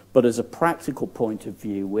 But as a practical point of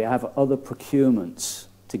view, we have other procurements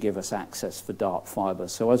to give us access for dark fibre.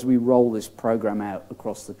 So as we roll this program out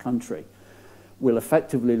across the country, we'll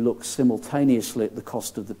effectively look simultaneously at the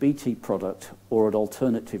cost of the BT product or at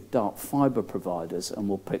alternative dark fibre providers, and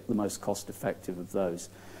we'll pick the most cost effective of those.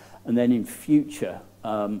 And then in future,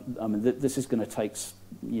 this is going to take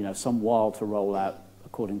some while to roll out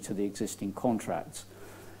according to the existing contracts.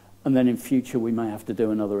 And then in future, we may have to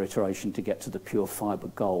do another iteration to get to the pure fibre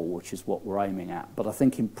goal, which is what we're aiming at. But I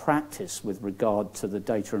think in practice, with regard to the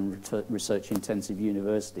data and research-intensive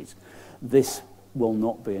universities, this will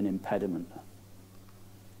not be an impediment.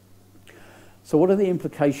 So what are the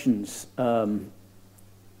implications for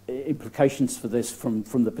this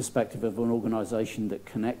from the perspective of an organisation that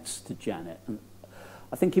connects to Janet? And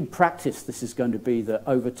I think in practice, this is going to be that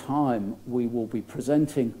over time, we will be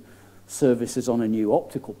presenting services on a new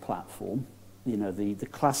optical platform, you know, the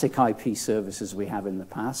classic IP services we have in the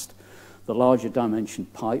past, the larger dimension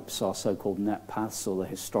pipes, our so-called net paths, or the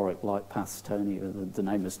historic light paths, Tony, the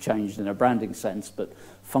name has changed in a branding sense, but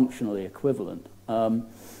functionally equivalent.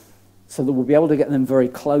 So that we'll be able to get them very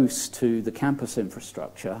close to the campus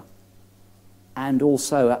infrastructure, and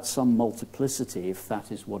also at some multiplicity if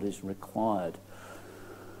that is what is required.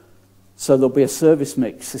 So there'll be a service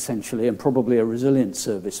mix, essentially, and probably a resilient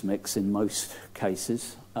service mix in most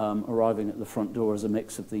cases, arriving at the front door as a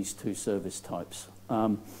mix of these two service types.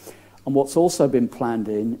 And what's also been planned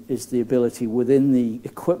in is the ability within the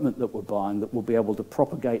equipment that we're buying that we'll be able to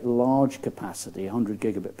propagate large capacity, 100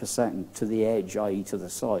 gigabit per second, to the edge, i.e. to the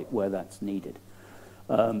site where that's needed.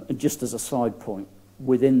 And just as a side point,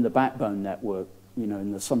 within the backbone network, you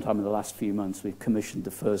know, sometime in the last few months, we've commissioned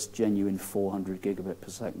the first genuine 400 gigabit per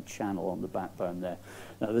second channel on the backbone there.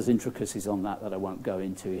 Now, there's intricacies on that I won't go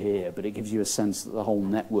into here, but it gives you a sense that the whole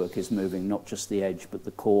network is moving, not just the edge, but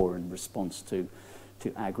the core in response to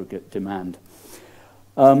aggregate demand.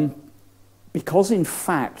 Because, in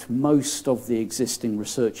fact, most of the existing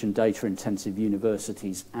research and data-intensive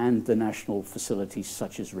universities and the national facilities,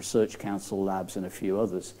 such as Research Council labs and a few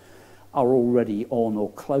others, are already on or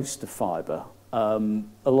close to fibre, a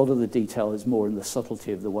lot of the detail is more in the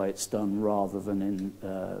subtlety of the way it's done rather than in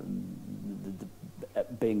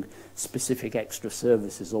being specific extra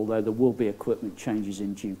services, although there will be equipment changes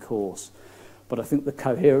in due course. But I think the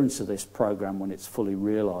coherence of this programme, when it's fully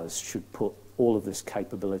realised, should put all of this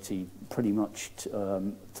capability pretty much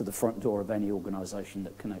to the front door of any organisation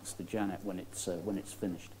that connects to Janet when it's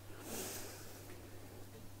finished.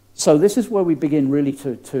 So this is where we begin really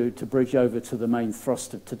to bridge over to the main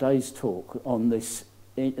thrust of today's talk on this.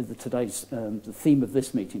 The theme of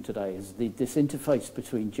this meeting today is this interface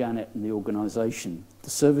between Janet and the organisation, the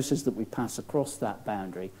services that we pass across that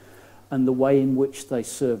boundary, and the way in which they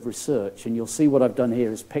serve research. And you'll see what I've done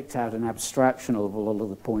here is picked out an abstraction of a lot of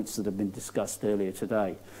the points that have been discussed earlier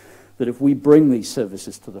today. That if we bring these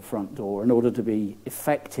services to the front door, in order to be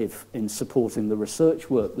effective in supporting the research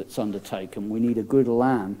work that's undertaken, we need a good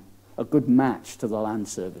LAN, a good match to the LAN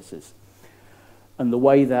services. And the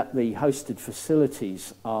way that the hosted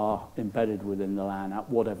facilities are embedded within the LAN at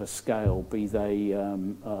whatever scale, be they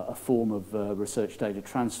a form of research data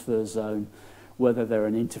transfer zone, whether they're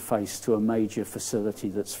an interface to a major facility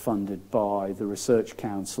that's funded by the research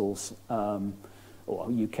councils, or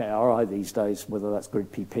UKRI these days, whether that's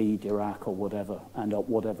Grid PP, Dirac, or whatever, and at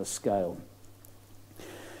whatever scale.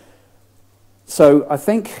 So I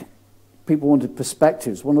think people wanted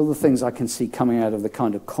perspectives. One of the things I can see coming out of the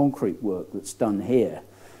kind of concrete work that's done here,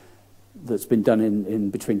 that's been done in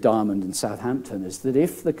between Diamond and Southampton, is that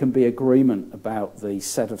if there can be agreement about the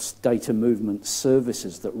set of data movement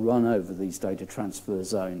services that run over these data transfer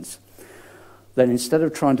zones, then instead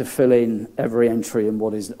of trying to fill in every entry in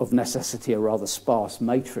what is of necessity a rather sparse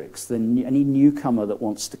matrix, then any newcomer that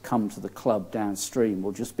wants to come to the club downstream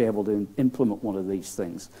will just be able to implement one of these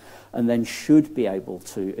things, and then should be able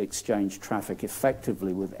to exchange traffic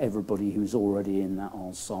effectively with everybody who's already in that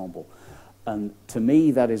ensemble. And to me,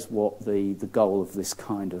 that is what the goal of this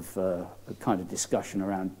kind of discussion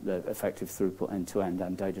around the effective throughput end-to-end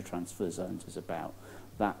and data transfer zones is about.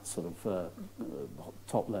 That sort of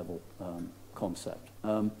top-level concept.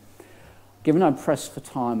 Given I'm pressed for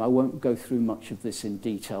time, I won't go through much of this in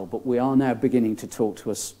detail, but we are now beginning to talk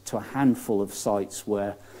to a handful of sites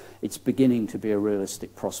where it's beginning to be a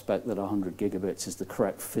realistic prospect that 100 gigabits is the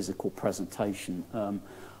correct physical presentation.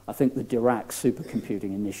 I think the Dirac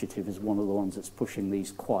supercomputing initiative is one of the ones that's pushing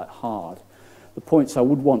these quite hard. The points I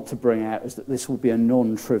would want to bring out is that this will be a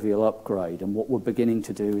non-trivial upgrade, and what we're beginning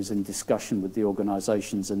to do is, in discussion with the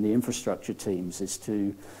organisations and the infrastructure teams, is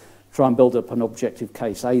to try and build up an objective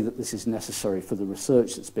case, A, that this is necessary for the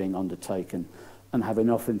research that's being undertaken, and have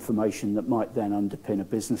enough information that might then underpin a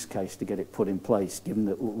business case to get it put in place, given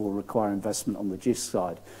that it will require investment on the Jisc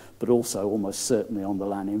side, but also almost certainly on the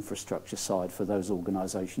LAN infrastructure side for those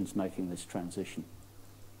organisations making this transition.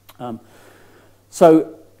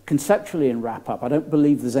 So conceptually, in wrap-up, I don't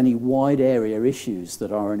believe there's any wide area issues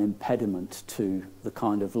that are an impediment to the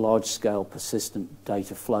kind of large-scale persistent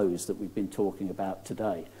data flows that we've been talking about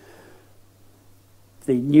today.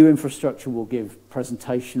 The new infrastructure will give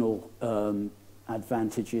presentational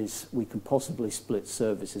advantages. We can possibly split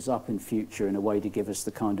services up in future in a way to give us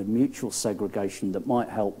the kind of mutual segregation that might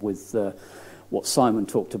help with what Simon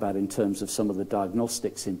talked about in terms of some of the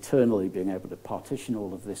diagnostics internally, being able to partition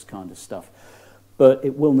all of this kind of stuff. But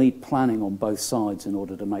it will need planning on both sides in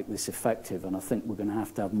order to make this effective, and I think we're going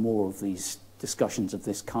to have more of these discussions of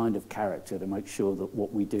this kind of character to make sure that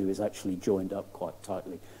what we do is actually joined up quite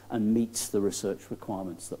tightly and meets the research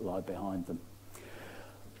requirements that lie behind them.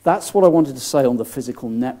 That's what I wanted to say on the physical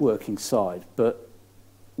networking side, but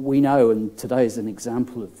we know, and today is an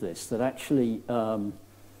example of this, that actually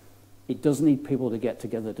it does need people to get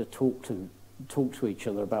together to talk to each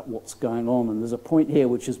other about what's going on. And there's a point here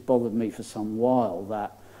which has bothered me for some while,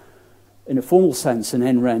 that in a formal sense, in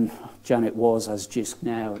NREN, Janet was, as Jisc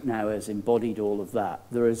now has embodied all of that.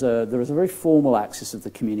 There is a very formal axis of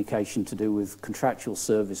the communication to do with contractual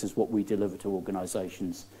services, what we deliver to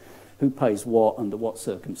organisations, who pays what, under what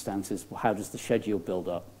circumstances, how does the schedule build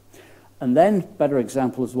up. And then, better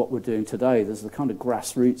example is what we're doing today. There's the kind of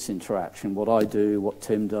grassroots interaction, what I do, what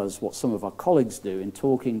Tim does, what some of our colleagues do in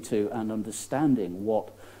talking to and understanding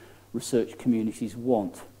what research communities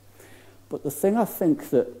want. But the thing I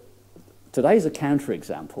think that, today's a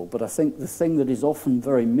counterexample, but I think the thing that is often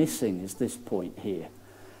very missing is this point here.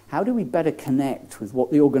 How do we better connect with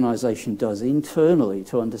what the organisation does internally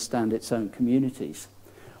to understand its own communities?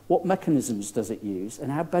 What mechanisms does it use,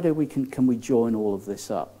 and how better can we join all of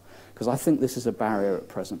this up? Because I think this is a barrier at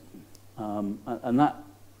present. And that,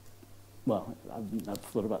 well, I've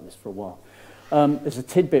thought about this for a while. As a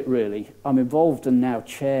tidbit, really, I'm involved and now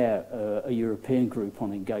chair a European group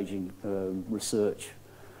on engaging research.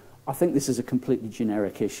 I think this is a completely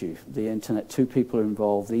generic issue. The internet, 2 people are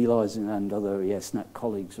involved, Eli's and other ESnet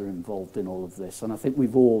colleagues are involved in all of this, and I think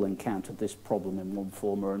we've all encountered this problem in one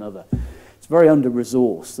form or another. It's very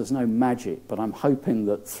under-resourced, there's no magic, but I'm hoping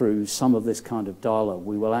that through some of this kind of dialogue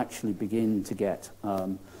we will actually begin to get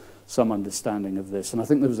some understanding of this. And I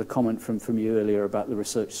think there was a comment from you earlier about the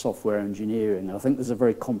research software engineering. I think there's a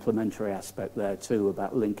very complementary aspect there too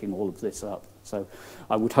about linking all of this up. So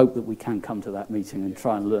I would hope that we can come to that meeting and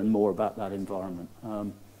try and learn more about that environment.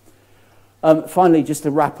 Finally, just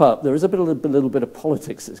to wrap up, there is a little bit of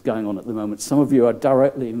politics that's going on at the moment. Some of you are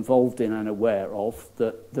directly involved in and aware of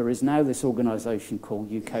that there is now this organisation called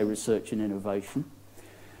UK Research and Innovation.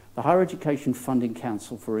 The Higher Education Funding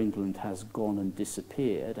Council for England has gone and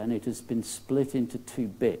disappeared, and it has been split into 2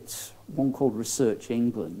 bits. One called Research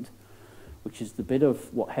England, which is the bit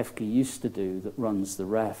of what HEFCA used to do that runs the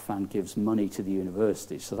REF and gives money to the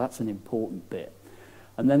universities. So that's an important bit.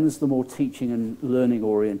 And then there's the more teaching and learning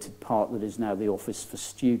oriented part that is now the Office for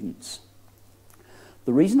Students.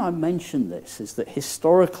 The reason I mention this is that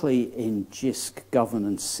historically in Jisc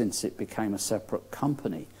governance, since it became a separate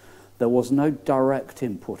company, there was no direct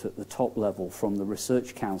input at the top level from the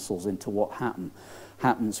research councils into what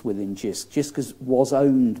happens within Jisc. Jisc was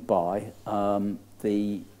owned by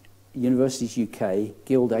the Universities UK,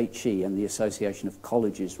 Guild HE and the Association of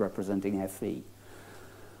Colleges representing FE.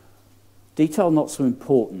 Detail not so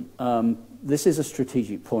important. This is a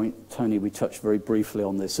strategic point. Tony, we touched very briefly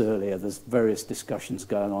on this earlier. There's various discussions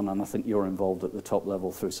going on, and I think you're involved at the top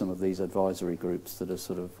level through some of these advisory groups that are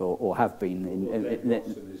sort of, or have been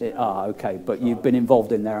okay, but you've been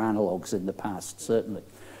involved in their analogues in the past, certainly.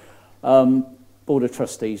 Board of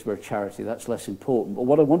Trustees, we're a charity, that's less important. But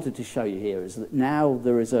what I wanted to show you here is that now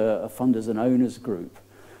there is a funders and owners group.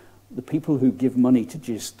 The people who give money to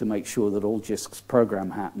Jisc to make sure that all Jisc's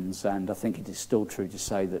program happens, and I think it is still true to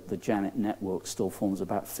say that the Janet network still forms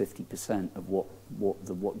about 50% of what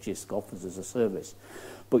Jisc offers as a service.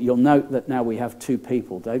 But you'll note that now we have 2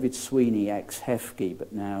 people, David Sweeney, ex-HEFGE,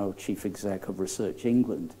 but now Chief Exec of Research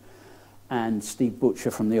England, and Steve Butcher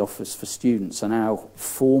from the Office for Students are now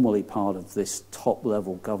formally part of this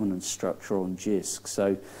top-level governance structure on Jisc.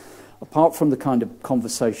 So apart from the kind of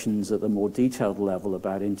conversations at the more detailed level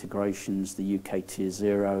about integrations, the UK Tier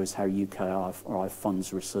 0 is how UKI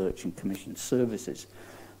funds research and commissioned services,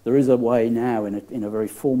 there is a way now, in a very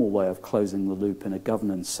formal way, of closing the loop in a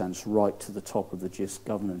governance sense right to the top of the Jisc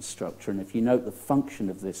governance structure. And if you note, the function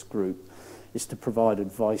of this group is to provide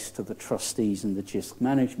advice to the trustees and the Jisc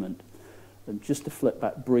management. And just to flip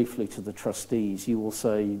back briefly to the trustees, you will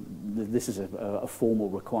say that this is a formal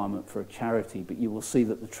requirement for a charity, but you will see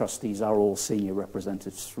that the trustees are all senior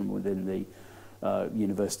representatives from within the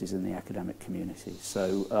universities and the academic community.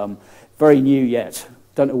 So very new yet.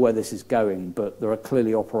 Don't know where this is going, but there are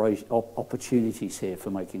clearly opportunities here for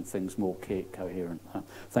making things more coherent.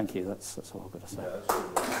 Thank you. That's all I've got to say.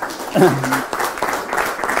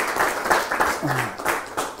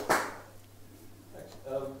 Yeah,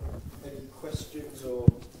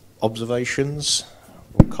 observations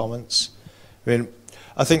or comments? I mean,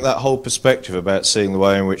 I think that whole perspective about seeing the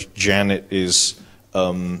way in which Janet is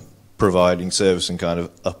providing service and kind of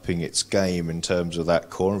upping its game in terms of that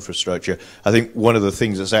core infrastructure, I think one of the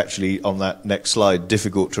things that's actually on that next slide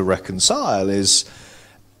difficult to reconcile is,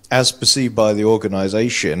 as perceived by the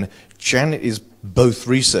organisation, Janet is both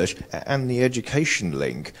research and the education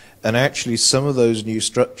link, and actually some of those new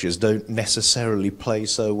structures don't necessarily play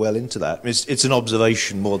so well into that. It's an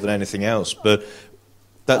observation more than anything else, but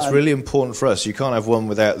that's really important for us. You can't have one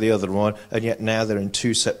without the other one, and yet now they're in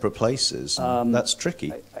two separate places. That's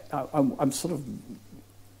tricky. I'm sort of,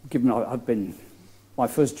 given I've been, my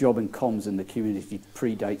first job in comms in the community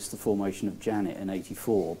predates the formation of Janet in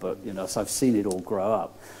 '84, but so I've seen it all grow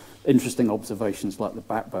up. Interesting observations like the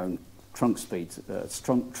backbone trunk speeds,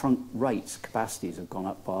 trunk rates, capacities have gone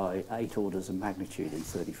up by 8 orders of magnitude in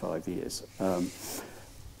 35 years.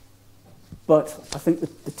 But I think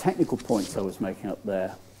the technical points I was making up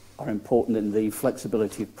there are important in the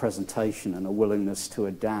flexibility of presentation and a willingness to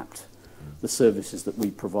adapt the services that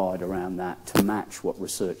we provide around that to match what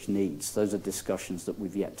research needs. Those are discussions that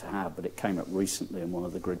we've yet to have, but it came up recently in one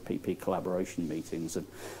of the Grid PP collaboration meetings, and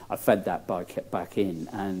I fed that back in,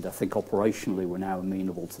 and I think operationally we're now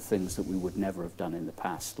amenable to things that we would never have done in the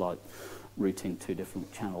past, like routing 2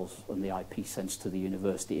 different channels and the IP sends to the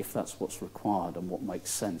university. If that's what's required and what makes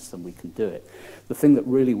sense, then we can do it. The thing that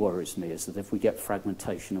really worries me is that if we get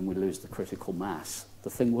fragmentation and we lose the critical mass, the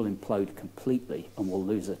thing will implode completely and we'll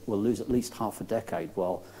lose at least half a decade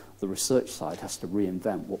while the research side has to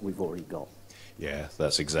reinvent what we've already got. Yeah,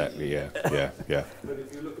 that's exactly, yeah. But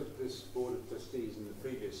if you look at this board of trustees in the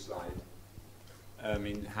previous slide, I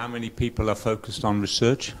mean, how many people are focused on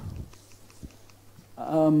research?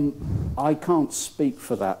 I can't speak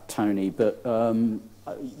for that, Tony, but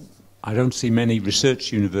I don't see many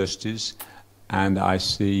research universities, and I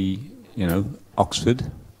see,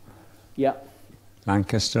 Oxford. Yeah.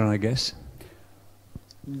 Lancaster, I guess.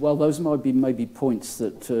 Well, those might be maybe points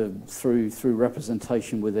that through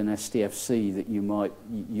representation within STFC that you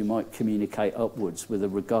might communicate upwards with a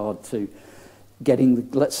regard to getting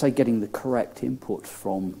the correct input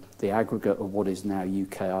from the aggregate of what is now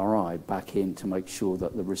UKRI back in to make sure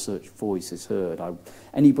that the research voice is heard.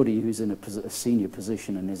 Anybody who's in a senior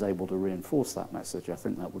position and is able to reinforce that message, I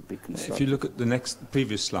think that would be constructive. If you look at the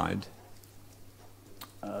previous slide.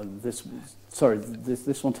 This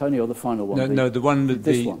one, Tony, or the final one? No, the one with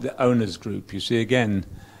the owners group. You see, again,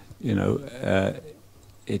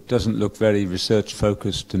 it doesn't look very research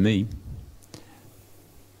focused to me.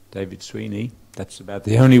 David Sweeney, that's about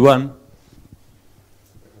the only one.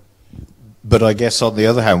 But I guess on the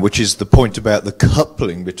other hand, which is the point about the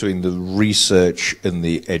coupling between the research and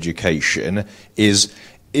the education, is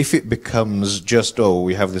if it becomes just,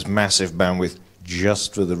 we have this massive bandwidth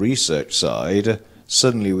just for the research side,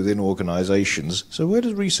 suddenly within organisations, so where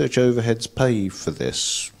does research overheads pay for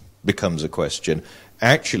this becomes a question.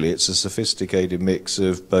 Actually, it's a sophisticated mix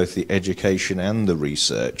of both the education and the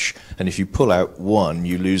research. And if you pull out one,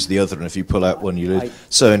 you lose the other. And if you pull out one, you lose.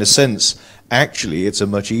 So in a sense, actually, it's a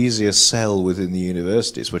much easier sell within the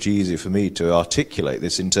university. It's much easier for me to articulate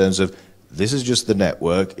this in terms of this is just the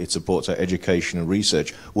network. It supports our education and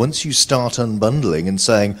research. Once you start unbundling and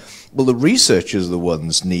saying, well, the researchers are the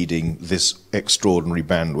ones needing this extraordinary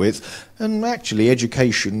bandwidth, and actually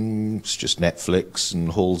education, it's just Netflix and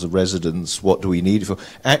halls of residence, what do we need it for?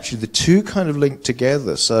 Actually, the two kind of link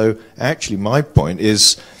together. So actually, my point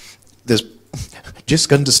is,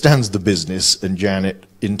 Jisc understands the business and Janet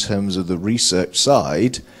in terms of the research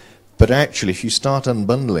side, but actually, if you start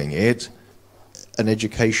unbundling it, and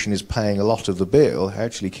education is paying a lot of the bill,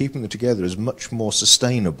 actually keeping them together is much more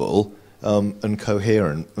sustainable and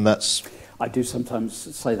coherent, and that's... I do sometimes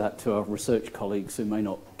say that to our research colleagues who may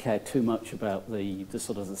not care too much about the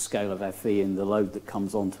sort of the scale of FE and the load that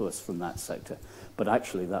comes onto us from that sector, but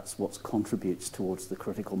actually that's what contributes towards the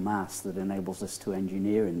critical mass that enables us to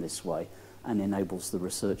engineer in this way and enables the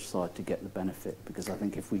research side to get the benefit, because I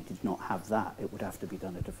think if we did not have that, it would have to be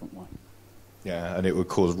done a different way. Yeah, and it would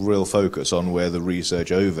cause real focus on where the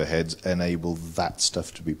research overheads enable that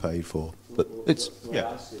stuff to be paid for. But it's,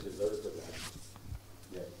 yeah.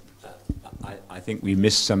 I think we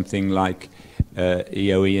missed something like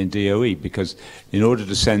EOE and DOE, because in order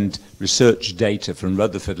to send research data from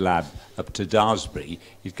Rutherford Lab up to Daresbury,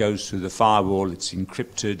 it goes through the firewall, it's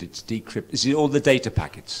encrypted, it's decrypted, it's all the data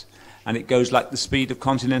packets. And it goes like the speed of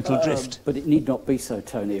continental drift. But it need not be so,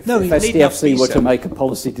 Tony. If STFC were to make a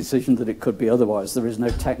policy decision that it could be otherwise, there is no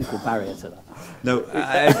technical barrier to that. No,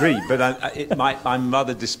 I agree, but I'm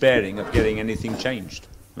rather despairing of getting anything changed.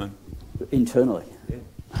 Right? Internally. Yeah.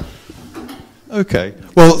 Okay.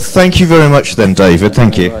 Well, thank you very much then, David.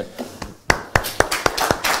 Thank you. Right.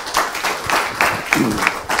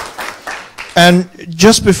 And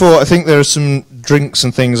just before, I think there are some drinks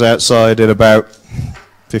and things outside in about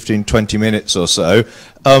 15, 20 minutes or so.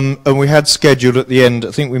 And we had scheduled at the end,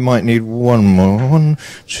 I think we might need one more. 1,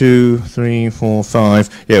 2, 3, 4,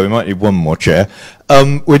 5. Yeah, we might need one more chair.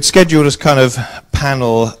 We'd scheduled this kind of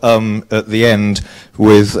panel at the end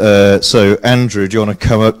with, so Andrew, do you want to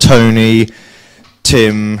come up? Tony,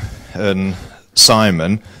 Tim, and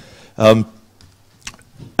Simon.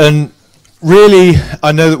 And really,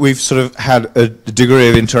 I know that we've sort of had a degree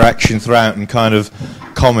of interaction throughout and kind of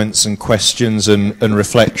comments and questions and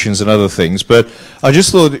reflections and other things, but I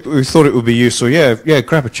just thought we thought it would be useful. Yeah,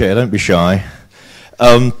 grab a chair, don't be shy.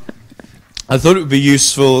 I thought it would be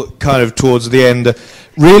useful kind of towards the end,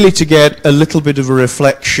 really to get a little bit of a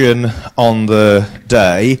reflection on the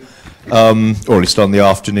day, or at least on the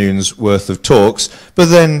afternoon's worth of talks, but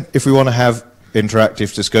then if we want to have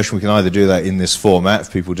interactive discussion, we can either do that in this format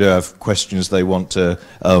if people do have questions they want to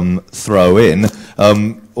throw in,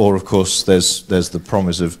 or of course there's the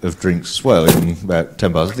promise of drinks as well in about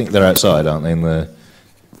 10 past. I think they're outside, aren't they, in the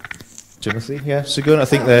Timothy? Yeah, Sigun, I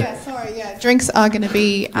think they're... Yeah, sorry, yeah. Drinks are going to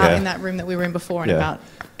be out in that room that we were in before in about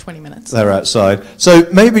 20 minutes. They're outside. So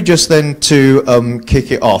maybe just then to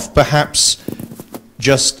kick it off, perhaps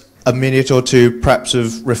just a minute or two perhaps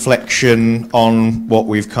of reflection on what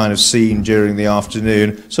we've kind of seen during the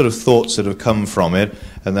afternoon, sort of thoughts that have come from it,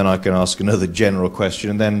 and then I can ask another general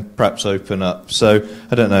question and then perhaps open up. So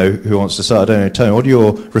I don't know who wants to start. I don't know, Tony, what are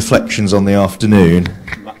your reflections on the afternoon?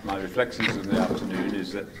 My reflections on the afternoon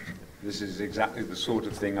is that this is exactly the sort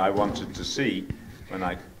of thing I wanted to see when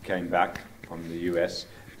I came back from the US.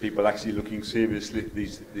 People actually looking seriously at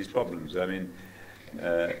these problems. I mean,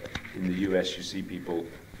 in the US you see people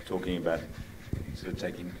talking about sort of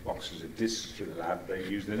taking boxes of discs to the lab, they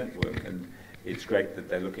use the network, and it's great that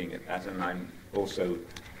they're looking at that. And I'm also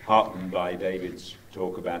heartened by David's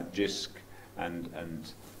talk about Jisc and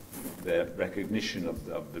the recognition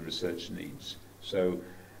of the research needs. So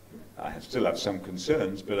I still have some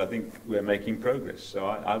concerns, but I think we're making progress. So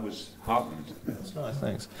I was heartened. That's nice,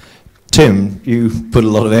 thanks. Tim, you put a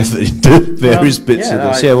lot of effort into various bits of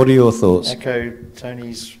this. Yeah, what are your thoughts? Echo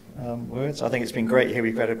Tony's words. I think it's been great here.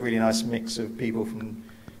 We've had a really nice mix of people from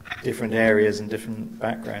different areas and different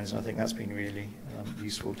backgrounds, and I think that's been really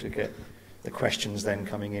useful to get the questions then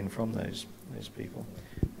coming in from those people.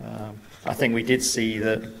 I think we did see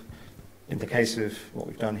that in the case of what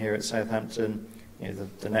we've done here at Southampton, you know,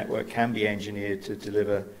 the network can be engineered to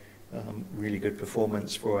deliver really good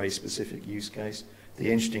performance for a specific use case.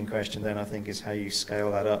 The interesting question then, I think, is how you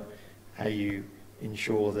scale that up, how you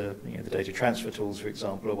ensure the data transfer tools, for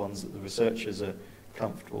example, are ones that the researchers are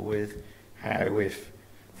comfortable with. How, if,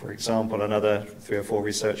 for example, another 3 or 4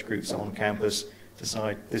 research groups on campus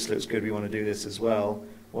decide this looks good, we want to do this as well,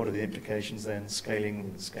 what are the implications then,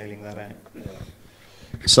 scaling that out?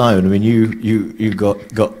 Simon, I mean, you got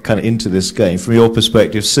kind of into this game. From your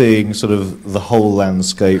perspective, seeing sort of the whole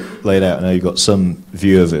landscape laid out, I know you've got some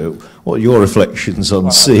view of it. What are your reflections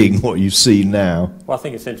on seeing what you've seen now? Well, I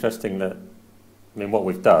think it's interesting that, I mean, what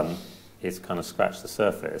we've done is kind of scratch the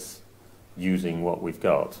surface using what we've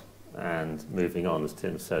got and moving on, as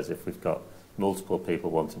Tim says, if we've got multiple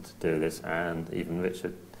people wanting to do this and even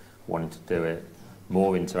Richard wanting to do it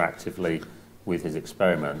more interactively with his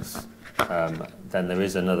experiments, then there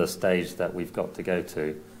is another stage that we've got to go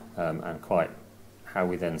to, and quite how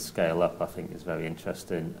we then scale up, I think, is very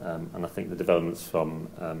interesting. And I think the developments from,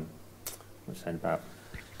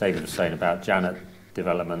 David was saying about Janet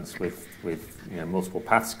developments with multiple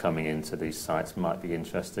paths coming into these sites might be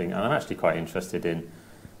interesting. And I'm actually quite interested in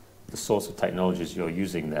the sorts of technologies you're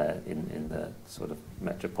using there in the sort of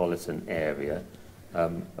metropolitan area,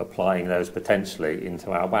 applying those potentially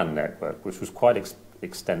into our WAN network, which was quite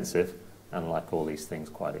extensive and, like all these things,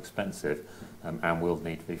 quite expensive, and will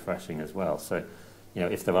need refreshing as well. So,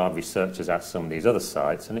 if there are researchers at some of these other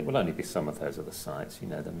sites, and it will only be some of those other sites,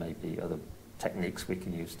 there may be other techniques we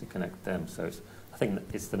can use to connect them. So I think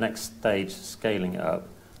it's the next stage, scaling it up.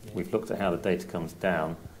 We've looked at how the data comes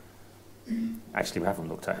down. Actually, we haven't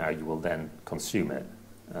looked at how you will then consume it,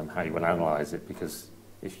 how you will analyse it, because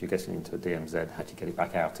if you're getting into a DMZ, how do you get it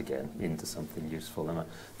back out again into something useful? And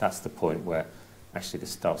that's the point where actually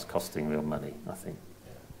this starts costing real money, I think.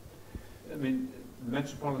 I mean, the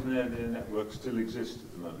metropolitan area network still exists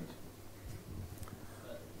at the moment.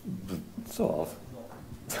 Sort of.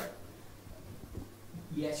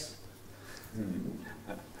 Yes.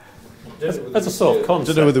 That's a sort of concept.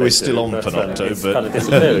 I don't know whether we're still on Panopto, but... Kind of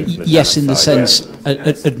disappearing. Yes, in the sense,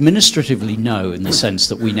 administratively, no, in the sense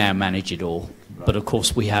that we now manage it all. But of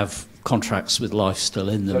course we have contracts with life still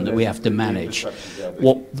in them that we have to manage.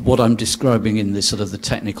 What I'm describing in the sort of the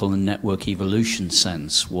technical and network evolution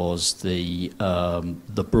sense was the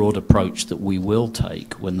broad approach that we will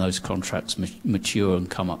take when those contracts mature and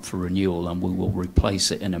come up for renewal, and we will replace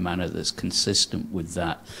it in a manner that's consistent with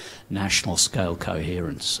that national scale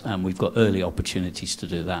coherence. And we've got early opportunities to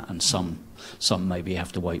do that, and some maybe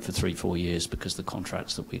have to wait for 3-4 years because the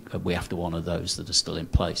contracts that we have to honour those that are still in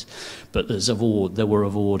place. But there were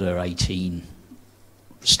of order 18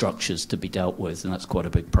 structures to be dealt with, and that's quite a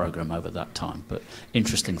big program over that time. But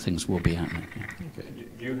interesting things will be happening. Yeah. Okay.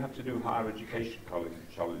 Do you have to do higher education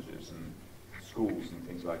colleges and schools and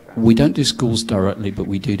things like that? We don't do schools directly, but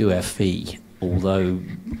we do FE. Although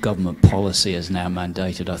government policy has now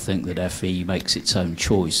mandated, I think, that FE makes its own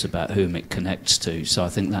choice about whom it connects to. So I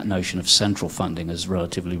think that notion of central funding has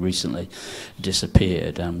relatively recently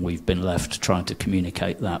disappeared, and we've been left trying to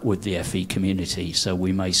communicate that with the FE community. So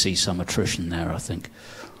we may see some attrition there, I think.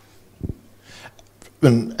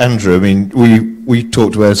 And Andrew, I mean, we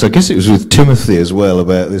talked about, so I guess it was with Timothy as well,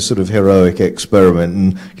 about this sort of heroic experiment,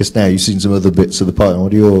 and I guess now you've seen some other bits of the pipeline.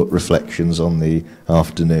 What are your reflections on the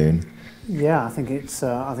afternoon? Yeah, I think it's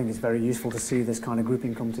very useful to see this kind of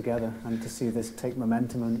grouping come together and to see this take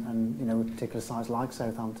momentum, and you know, with particular sites like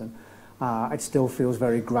Southampton. It still feels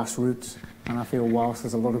very grassroots, and I feel whilst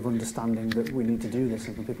there's a lot of understanding that we need to do this,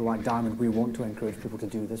 and for people like Diamond, we want to encourage people to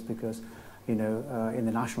do this because, you know, in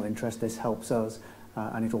the national interest, this helps us,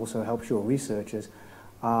 and it also helps your researchers.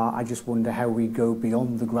 I just wonder how we go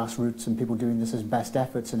beyond the grassroots and people doing this as best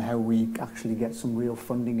efforts, and how we actually get some real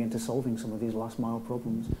funding into solving some of these last mile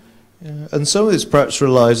problems. Yeah, and some of this perhaps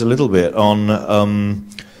relies a little bit on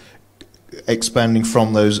expanding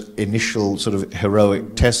from those initial sort of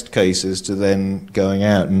heroic test cases to then going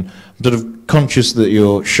out. And I'm sort of conscious that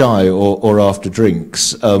you're shy or after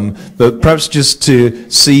drinks, but perhaps just to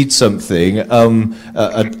seed something,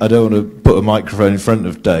 I don't want to put a microphone in front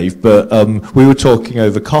of Dave, but we were talking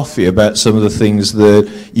over coffee about some of the things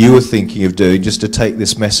that you were thinking of doing just to take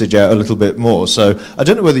this message out a little bit more. So I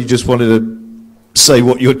don't know whether you just wanted to say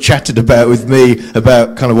what you chatted about with me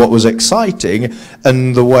about kind of what was exciting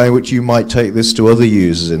and the way in which you might take this to other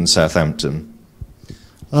users in Southampton.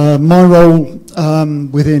 My role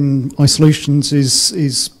within iSolutions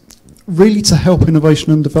is really to help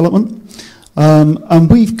innovation and development, and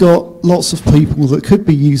we've got lots of people that could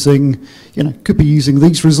be using,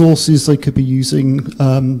 these resources. They could be using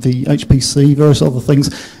the HPC, various other things,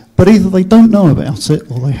 but either they don't know about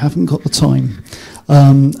it or they haven't got the time.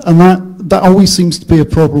 And that always seems to be a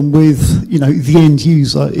problem with, the end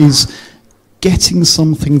user, is getting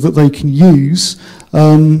something that they can use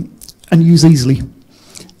and use easily.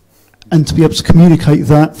 And to be able to communicate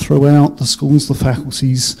that throughout the schools, the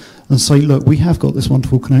faculties, and say, look, we have got this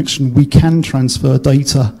wonderful connection. We can transfer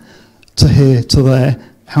data to here, to there.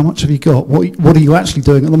 How much have you got? What are you actually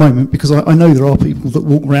doing at the moment? Because I know there are people that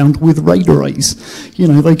walk around with RAID arrays.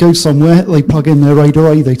 They go somewhere, they plug in their RAID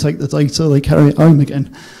array, they take the data, they carry it home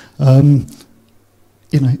again.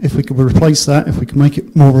 If we could replace that, if we can make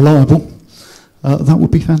it more reliable, that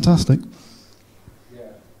would be fantastic.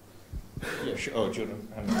 Yeah, sure. Oh, Jordan.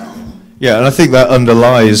 Yeah, and I think that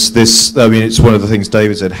underlies this. I mean, it's one of the things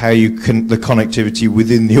David said, how you can, the connectivity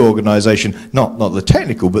within the organisation, not the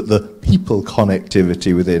technical, but the people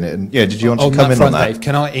connectivity within it. And yeah, did you want to come in on that? Dave,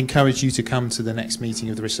 can I encourage you to come to the next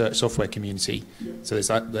meeting of the research software community? Yeah. So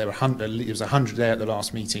there was 100 there at the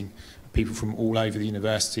last meeting, people from all over the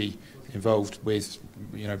university involved with,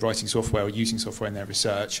 writing software or using software in their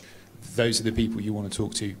research. Those are the people you want to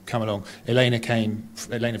talk to. Come along. Elena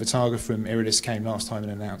Vitaga from Iridis came last time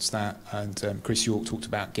and announced that, and Chris York talked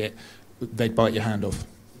about Git. They'd bite your hand off.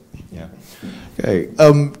 Yeah. Okay.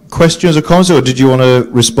 Questions or comments, or did you want to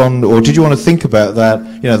respond, or did you want to think about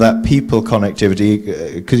that? That people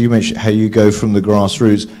connectivity, because you mentioned how you go from the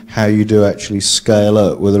grassroots, how you do actually scale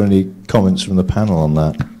up. Were there any comments from the panel on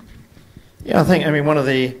that? Yeah, I mean, one of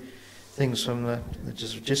the things from the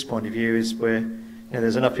Jisc point of view is where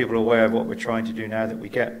there's enough people aware of what we're trying to do now that we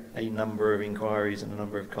get a number of inquiries and a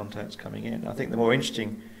number of contacts coming in. I think the more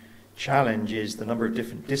interesting challenge is the number of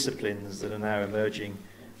different disciplines that are now emerging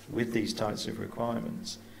with these types of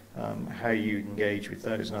requirements, how you engage with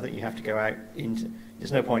those. And I think you have to go out into,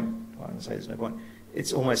 there's no point,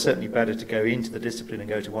 it's almost certainly better to go into the discipline and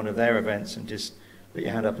go to one of their events and just put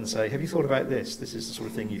your hand up and say, have you thought about this? This is the sort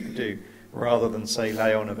of thing you can do, rather than, say,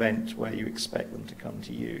 lay on an event where you expect them to come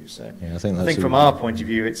to you. So yeah, I think from our point of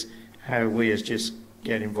view, it's how we as just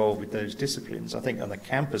get involved with those disciplines. I think on the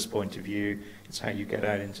campus point of view, it's how you get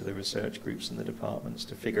out into the research groups and the departments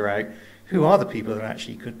to figure out who are the people that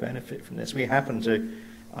actually could benefit from this. We happen to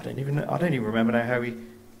I don't even remember now how we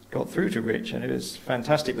got through to Rich, and it was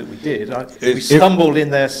fantastic that we did. We stumbled in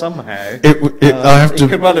there somehow. It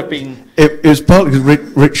could well have been. It was partly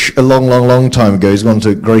because Rich, a long time ago, he's gone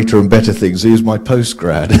to greater and better things. He was my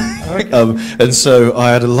postgrad. Okay. And so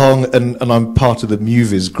I had a long, and I'm part of the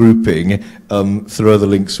µ-VIS grouping through other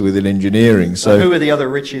links within engineering. So who are the other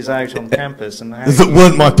Riches out on campus? And how that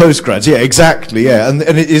weren't my postgrads, yeah, exactly, yeah. And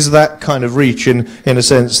it is that kind of reach, in a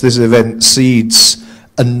sense, this event seeds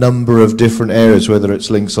a number of different areas, whether it's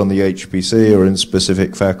links on the HPC or in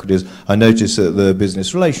specific faculties. I noticed that the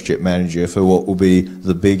business relationship manager for what will be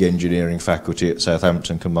the big engineering faculty at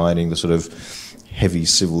Southampton, combining the sort of heavy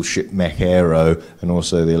civil ship mech aero and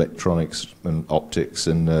also the electronics and optics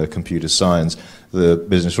and computer science, the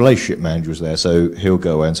business relationship manager was there, so he'll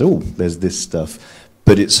go away and say, oh, there's this stuff.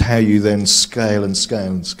 But it's how you then scale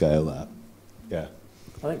that. Yeah.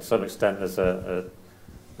 I think to some extent there's a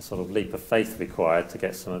sort of leap of faith required to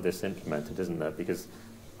get some of this implemented, isn't there? Because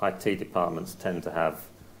IT departments tend to have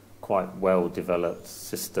quite well-developed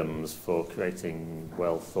systems for creating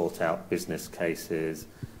well-thought-out business cases,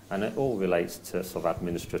 and it all relates to sort of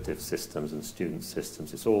administrative systems and student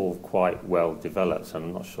systems. It's all quite well-developed, and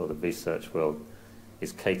I'm not sure the research world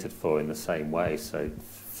is catered for in the same way. So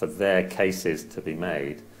for their cases to be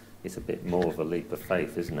made, it's a bit more of a leap of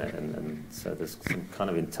faith, isn't it? And so there's some kind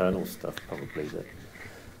of internal stuff probably that...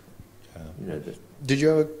 Did you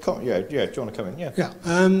have a comment? Yeah, do you want to come in? Yeah.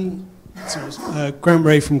 Yeah. Grant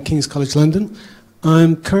Ray from King's College London.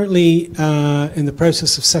 I'm currently in the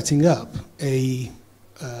process of setting up a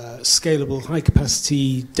scalable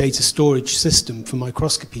high-capacity data storage system for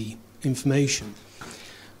microscopy information.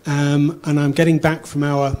 And I'm getting back from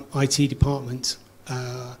our IT department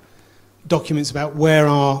documents about where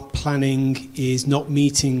our planning is not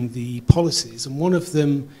meeting the policies. And one of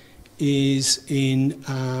them is in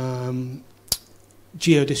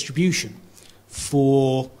geodistribution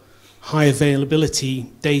for high availability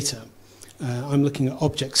data. I'm looking at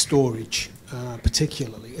object storage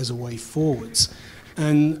particularly as a way forwards.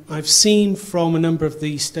 And I've seen from a number of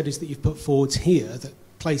the studies that you've put forward here that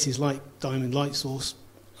places like Diamond Light Source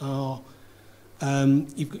are,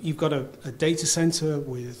 you've got a data center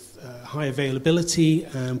with high availability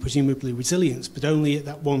and presumably resilience, but only at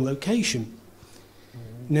that one location.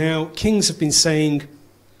 Now, Kings have been saying,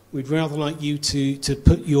 we'd rather like you to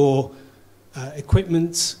put your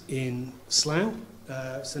equipment in Slough.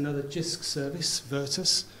 It's another Jisc service,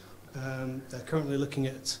 Virtus. They're currently looking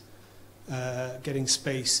at getting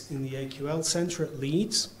space in the AQL centre at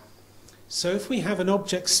Leeds. So if we have an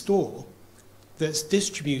object store that's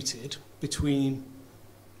distributed between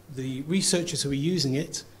the researchers who are using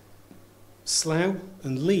it, Slough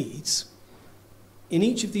and Leeds, in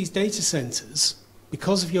each of these data centres,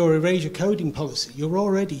 because of your erasure coding policy, you're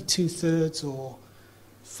already 2/3 or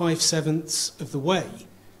 5/7 of the way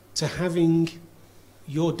to having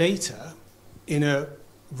your data in a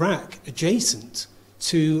rack adjacent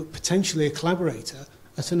to potentially a collaborator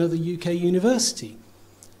at another UK university.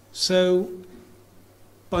 So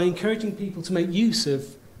by encouraging people to make use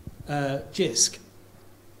of Jisc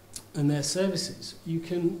and their services, you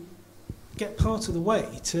can get part of the way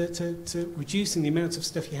to reducing the amount of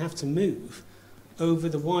stuff you have to move over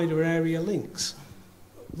the wider area links.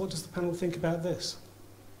 What does the panel think about this?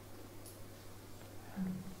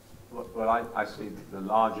 Well, I see that the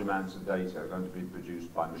large amounts of data are going to be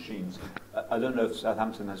produced by machines. I don't know if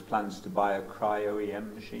Southampton has plans to buy a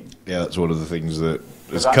cryo-EM machine. Yeah, that's one of the things that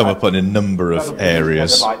has come up on a number of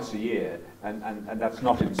areas. Petabytes a year, and that's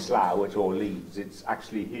not in Slough or Leeds, it's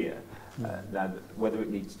actually here. Now, whether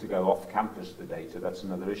it needs to go off campus, the data, that's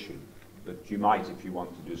another issue. But you might, if you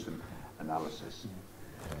want to do some analysis,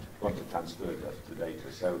 want to transfer the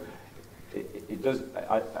data. So it does.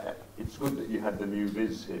 It's good that you had the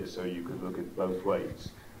µ-VIS here, so you could look at both ways.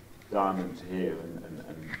 Diamond here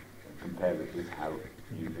and compare it with how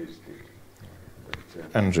µ-VIS did.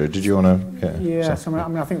 But, Andrew, did you want to? Yeah. So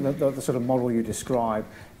I think that the sort of model you describe,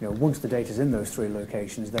 once the data's in those three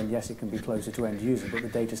locations, then yes, it can be closer to end user, but the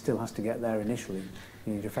data still has to get there initially.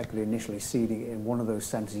 You need effectively initially seeding it in one of those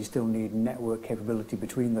centres. You still need network capability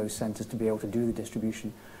between those centres to be able to do the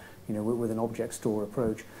distribution, with an object store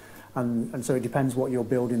approach. And so it depends what you're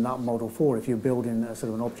building that model for. If you're building a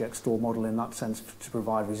sort of an object store model in that sense to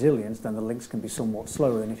provide resilience, then the links can be somewhat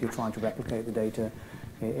slower than if you're trying to replicate the data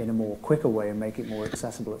in a more quicker way and make it more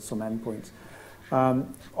accessible at some endpoints.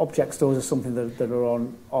 Object stores are something that are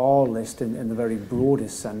on our list in the very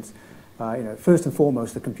broadest sense. First and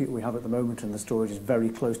foremost, the computer we have at the moment and the storage is very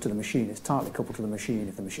close to the machine. It's tightly coupled to the machine.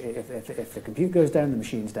 If the compute goes down, the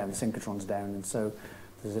machine's down, the synchrotron's down, and so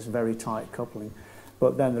there's this very tight coupling.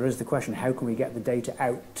 But then there is the question, how can we get the data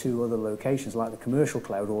out to other locations like the commercial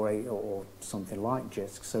cloud or something like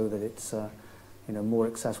Jisc, so that it's more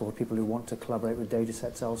accessible for people who want to collaborate with data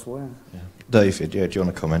sets elsewhere? Yeah. David, yeah, do you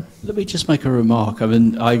want to comment? Let me just make a remark. I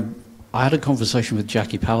mean, I had a conversation with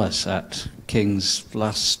Jackie Pallas at King's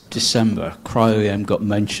last December. Cryo-EM got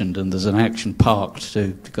mentioned, and there's an action parked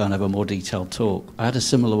to go and have a more detailed talk. I had a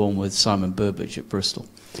similar one with Simon Burbidge at Bristol.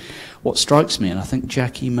 What strikes me, and I think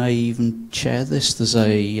Jackie may even chair this, there's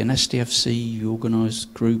an STFC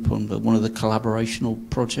organised group on one of the collaborational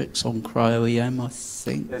projects on Cryo-EM, I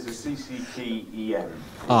think. There's a CCP-EM.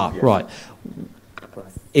 Ah, right.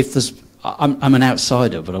 If there's... I'm an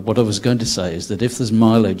outsider, but what I was going to say is that if there's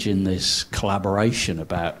mileage in this collaboration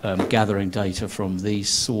about gathering data from these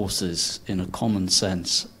sources in a common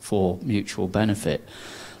sense for mutual benefit,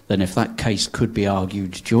 then if that case could be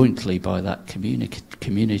argued jointly by that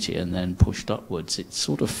community and then pushed upwards, it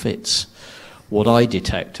sort of fits what I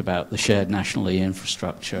detect about the shared national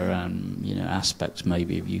e-infrastructure and aspects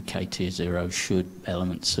maybe of UK Tier 0 should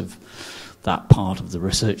elements of that part of the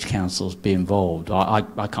research councils be involved.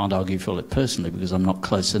 I can't argue for it personally because I'm not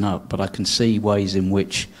close enough, but I can see ways in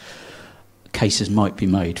which cases might be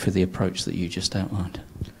made for the approach that you just outlined.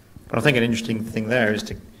 But I think an interesting thing there is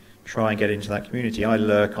to try and get into that community. I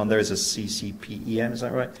lurk on, there is a CCP-EM, is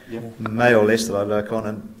that right? Yeah. Mail list that I lurk on,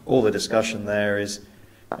 and all the discussion there is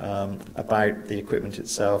about the equipment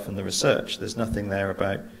itself and the research. There's nothing there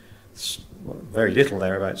about... very little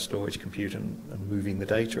there about storage, compute, and moving the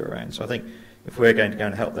data around. So I think if we're going to go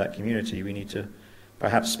and help that community, we need to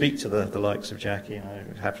perhaps speak to the likes of Jackie. I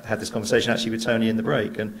had this conversation actually with Tony in the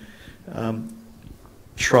break, and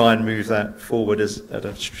try and move that forward at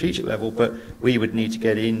a strategic level. But we would need to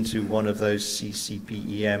get into one of those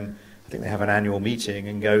CCP-EM. I think they have an annual meeting,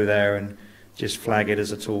 and go there and just flag it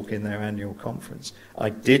as a talk in their annual conference. I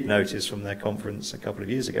did notice from their conference a couple of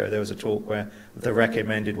years ago, there was a talk where the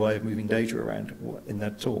recommended way of moving data around in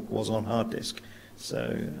that talk was on hard disk.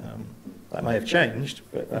 So that may have changed,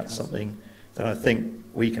 but that's something that I think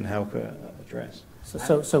we can help address.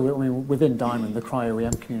 So I mean, within Diamond, the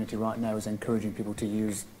Cryo-EM community right now is encouraging people to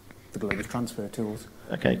use the Globus transfer tools.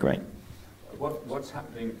 Okay, great. What's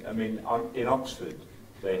happening, I mean, in Oxford,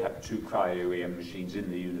 they have 2 Cryo-EM machines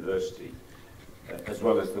in the university, as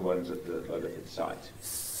well as the ones at the Rutherford site.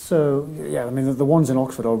 So, yeah, I mean, the ones in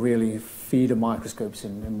Oxford are really feeder microscopes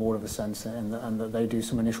in more of a sense, and that they do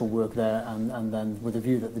some initial work there, and then with a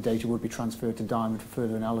view that the data would be transferred to Diamond for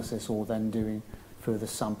further analysis, or then doing further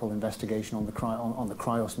sample investigation on the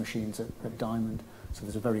Cryos machines at Diamond. So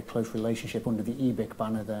there's a very close relationship under the EBIC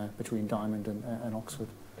banner there between Diamond and Oxford.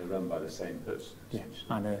 They're run by the same person. Yeah,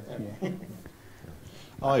 yeah.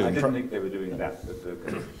 I didn't think they were doing that,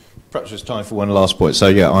 but perhaps it's time for one last point. So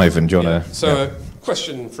yeah, Ivan, do you want to... So a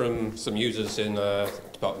question from some users in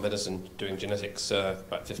Department of Medicine doing genetics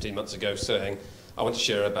about 15 months ago, saying, I want to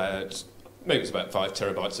share maybe it's about 5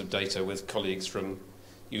 terabytes of data with colleagues from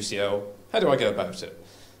UCL. How do I go about it?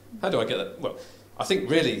 How do I get that? Well, I think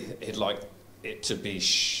really he'd like it to be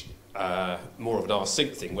more of an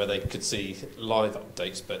rsync thing where they could see live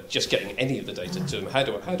updates, but just getting any of the data to them, how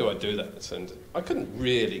do I do that? And I couldn't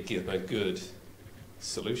really give them a good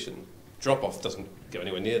solution. Drop-off doesn't go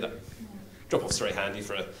anywhere near that. Drop-off's very handy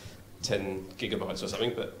for 10 gigabytes or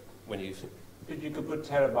something, but when you... But you could put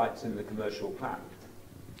terabytes in the commercial cloud.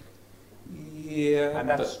 Yeah. And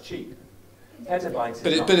that's cheap.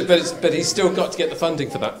 Petabytes but he's still got to get the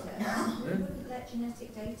funding for that. Let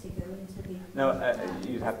genetic data go into the... No,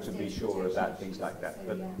 you'd have to be sure about things like that.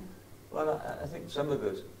 But, well, I think some of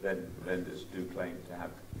those vendors do claim to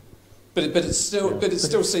have. But it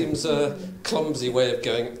still seems a clumsy way of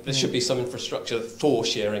going. There should be some infrastructure for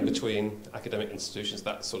sharing between academic institutions.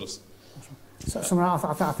 That sort of. So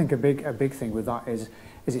I think a big thing with that is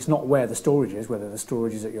it's not where the storage is, whether the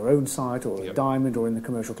storage is at your own site or at Diamond or in the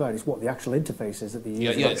commercial cloud. It's what the actual interface is that the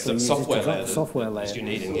user it's the software layer. Software layer. As you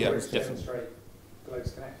need in, yeah, definitely.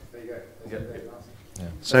 Globus Connect. There you go. Yeah.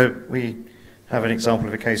 So we have an example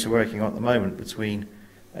of a case we're working on at the moment between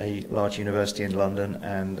a large university in London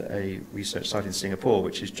and a research site in Singapore,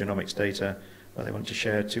 which is genomics data, where they want to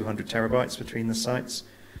share 200 terabytes between the sites.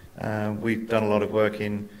 We've done a lot of work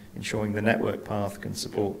in ensuring the network path can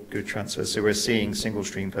support good transfers. So we're seeing single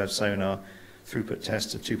stream per sonar throughput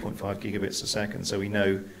tests of 2.5 gigabits a second. So we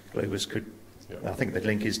know Globus could, I think the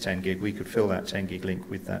link is 10 gig, we could fill that 10 gig link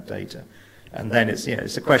with that data. And then it's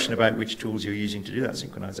a question about which tools you're using to do that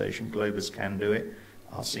synchronization. Globus can do it,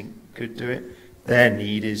 rsync could do it. Their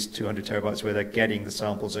need is 200 terabytes where they're getting the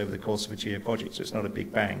samples over the course of a 2-year project, so it's not a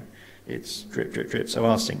big bang. It's drip, drip, drip, so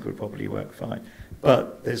rsync would probably work fine.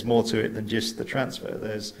 But there's more to it than just the transfer.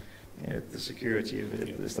 There's the security of it,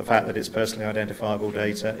 it's the fact that it's personally identifiable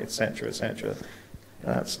data, etc., etc.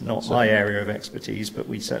 That's not my area of expertise, but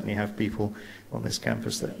we certainly have people on this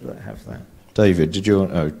campus that have that. David, did you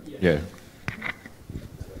want... Oh, yeah.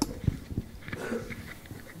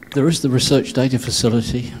 There is the research data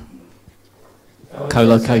facility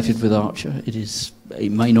co-located with Archer.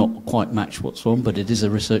 It may not quite match what's on, but it is a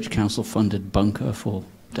Research Council funded bunker for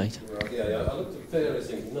data. Right, yeah, I looked at various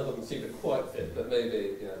things, none of them seem to quite fit, but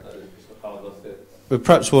maybe, I don't know, it's a hard enough fit. But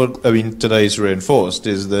perhaps what today's reinforced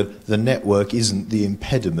is that the network isn't the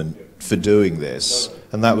impediment for doing this.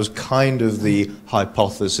 And that was kind of the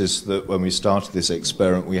hypothesis that when we started this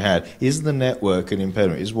experiment we had. Is the network an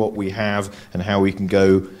impediment? Is what we have and how we can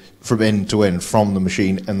go from end to end, from the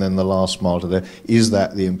machine and then the last mile to there, is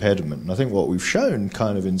that the impediment? And I think what we've shown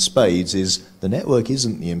kind of in spades is the network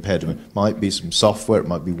isn't the impediment. It might be some software, it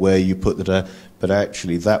might be where you put the data, but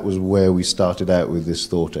actually that was where we started out with this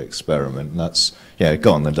thought experiment. And that's, yeah,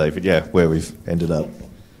 go on then, David, yeah, where we've ended up.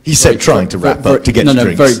 He said trying to wrap up to get to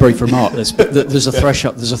drinks. Very brief remark. There's a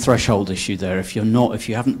threshold issue there. If you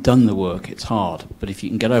haven't done the work, it's hard. But if you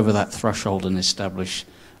can get over that threshold and establish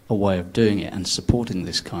a way of doing it and supporting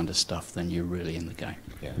this kind of stuff, then you're really in the game.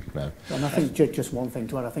 Yeah. No. And I think just one thing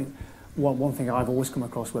to add. I think one thing I've always come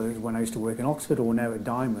across, whether it's when I used to work in Oxford or now at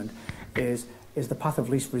Diamond, is the path of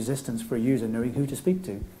least resistance for a user knowing who to speak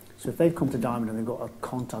to. So if they've come to Diamond and they've got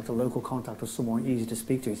a local contact or someone easy to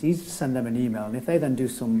speak to, it's easy to send them an email. And if they then do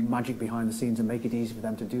some magic behind the scenes and make it easy for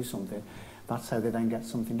them to do something, that's how they then get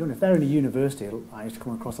something done. If they're in a university, I used to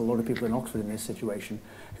come across a lot of people in Oxford in this situation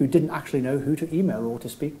who didn't actually know who to email or to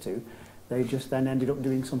speak to. They just then ended up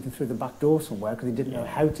doing something through the back door somewhere because they didn't know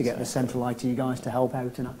how to get the central IT guys to help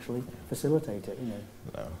out and actually facilitate it.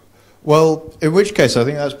 No. Well, in which case, I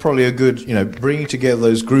think that's probably a good, bringing together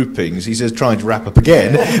those groupings. He says, trying to wrap up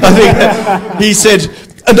again. I think he said,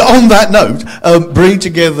 and on that note, bringing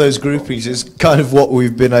together those groupings is kind of what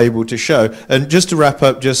we've been able to show. And just to wrap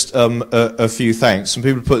up, just a few thanks. Some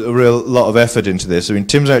people put a real lot of effort into this. I mean,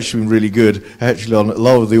 Tim's actually been really good, actually, on a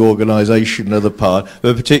lot of the organisation and other part,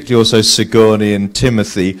 but particularly also Sigourney and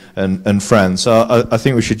Timothy and Fran. So I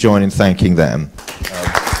think we should join in thanking them.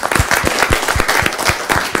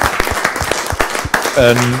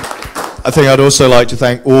 And I think I'd also like to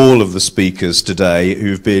thank all of the speakers today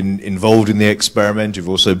who've been involved in the experiment, who've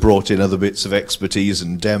also brought in other bits of expertise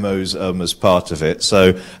and demos as part of it.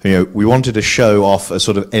 So, we wanted to show off a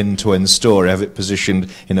sort of end-to-end story, have it positioned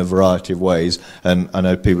in a variety of ways, and I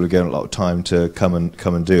know people are getting a lot of time to come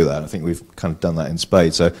and do that. I think we've kind of done that in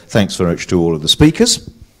spades. So thanks very much to all of the speakers.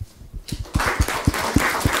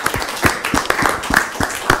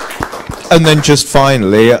 And then just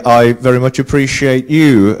finally, I very much appreciate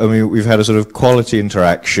you. I mean, we've had a sort of quality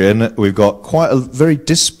interaction. We've got quite a very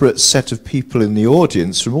disparate set of people in the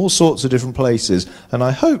audience from all sorts of different places. And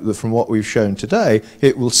I hope that from what we've shown today,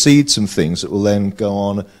 it will seed some things that will then go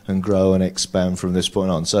on and grow and expand from this point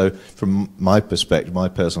on. So from my perspective, my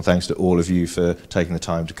personal thanks to all of you for taking the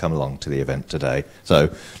time to come along to the event today.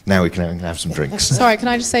 So now we can have some drinks. Sorry, can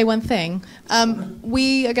I just say one thing?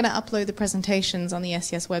 We are going to upload the presentations on the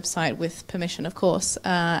SES website with permission, of course,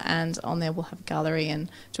 and on there we'll have a gallery and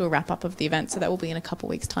do a wrap-up of the event, so that will be in a couple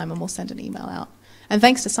of weeks' time, and we'll send an email out. And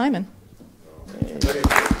thanks to Simon. So we just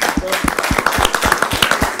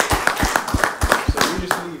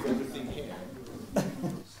leave everything here. I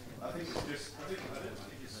think it's just...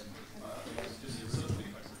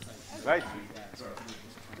 Right.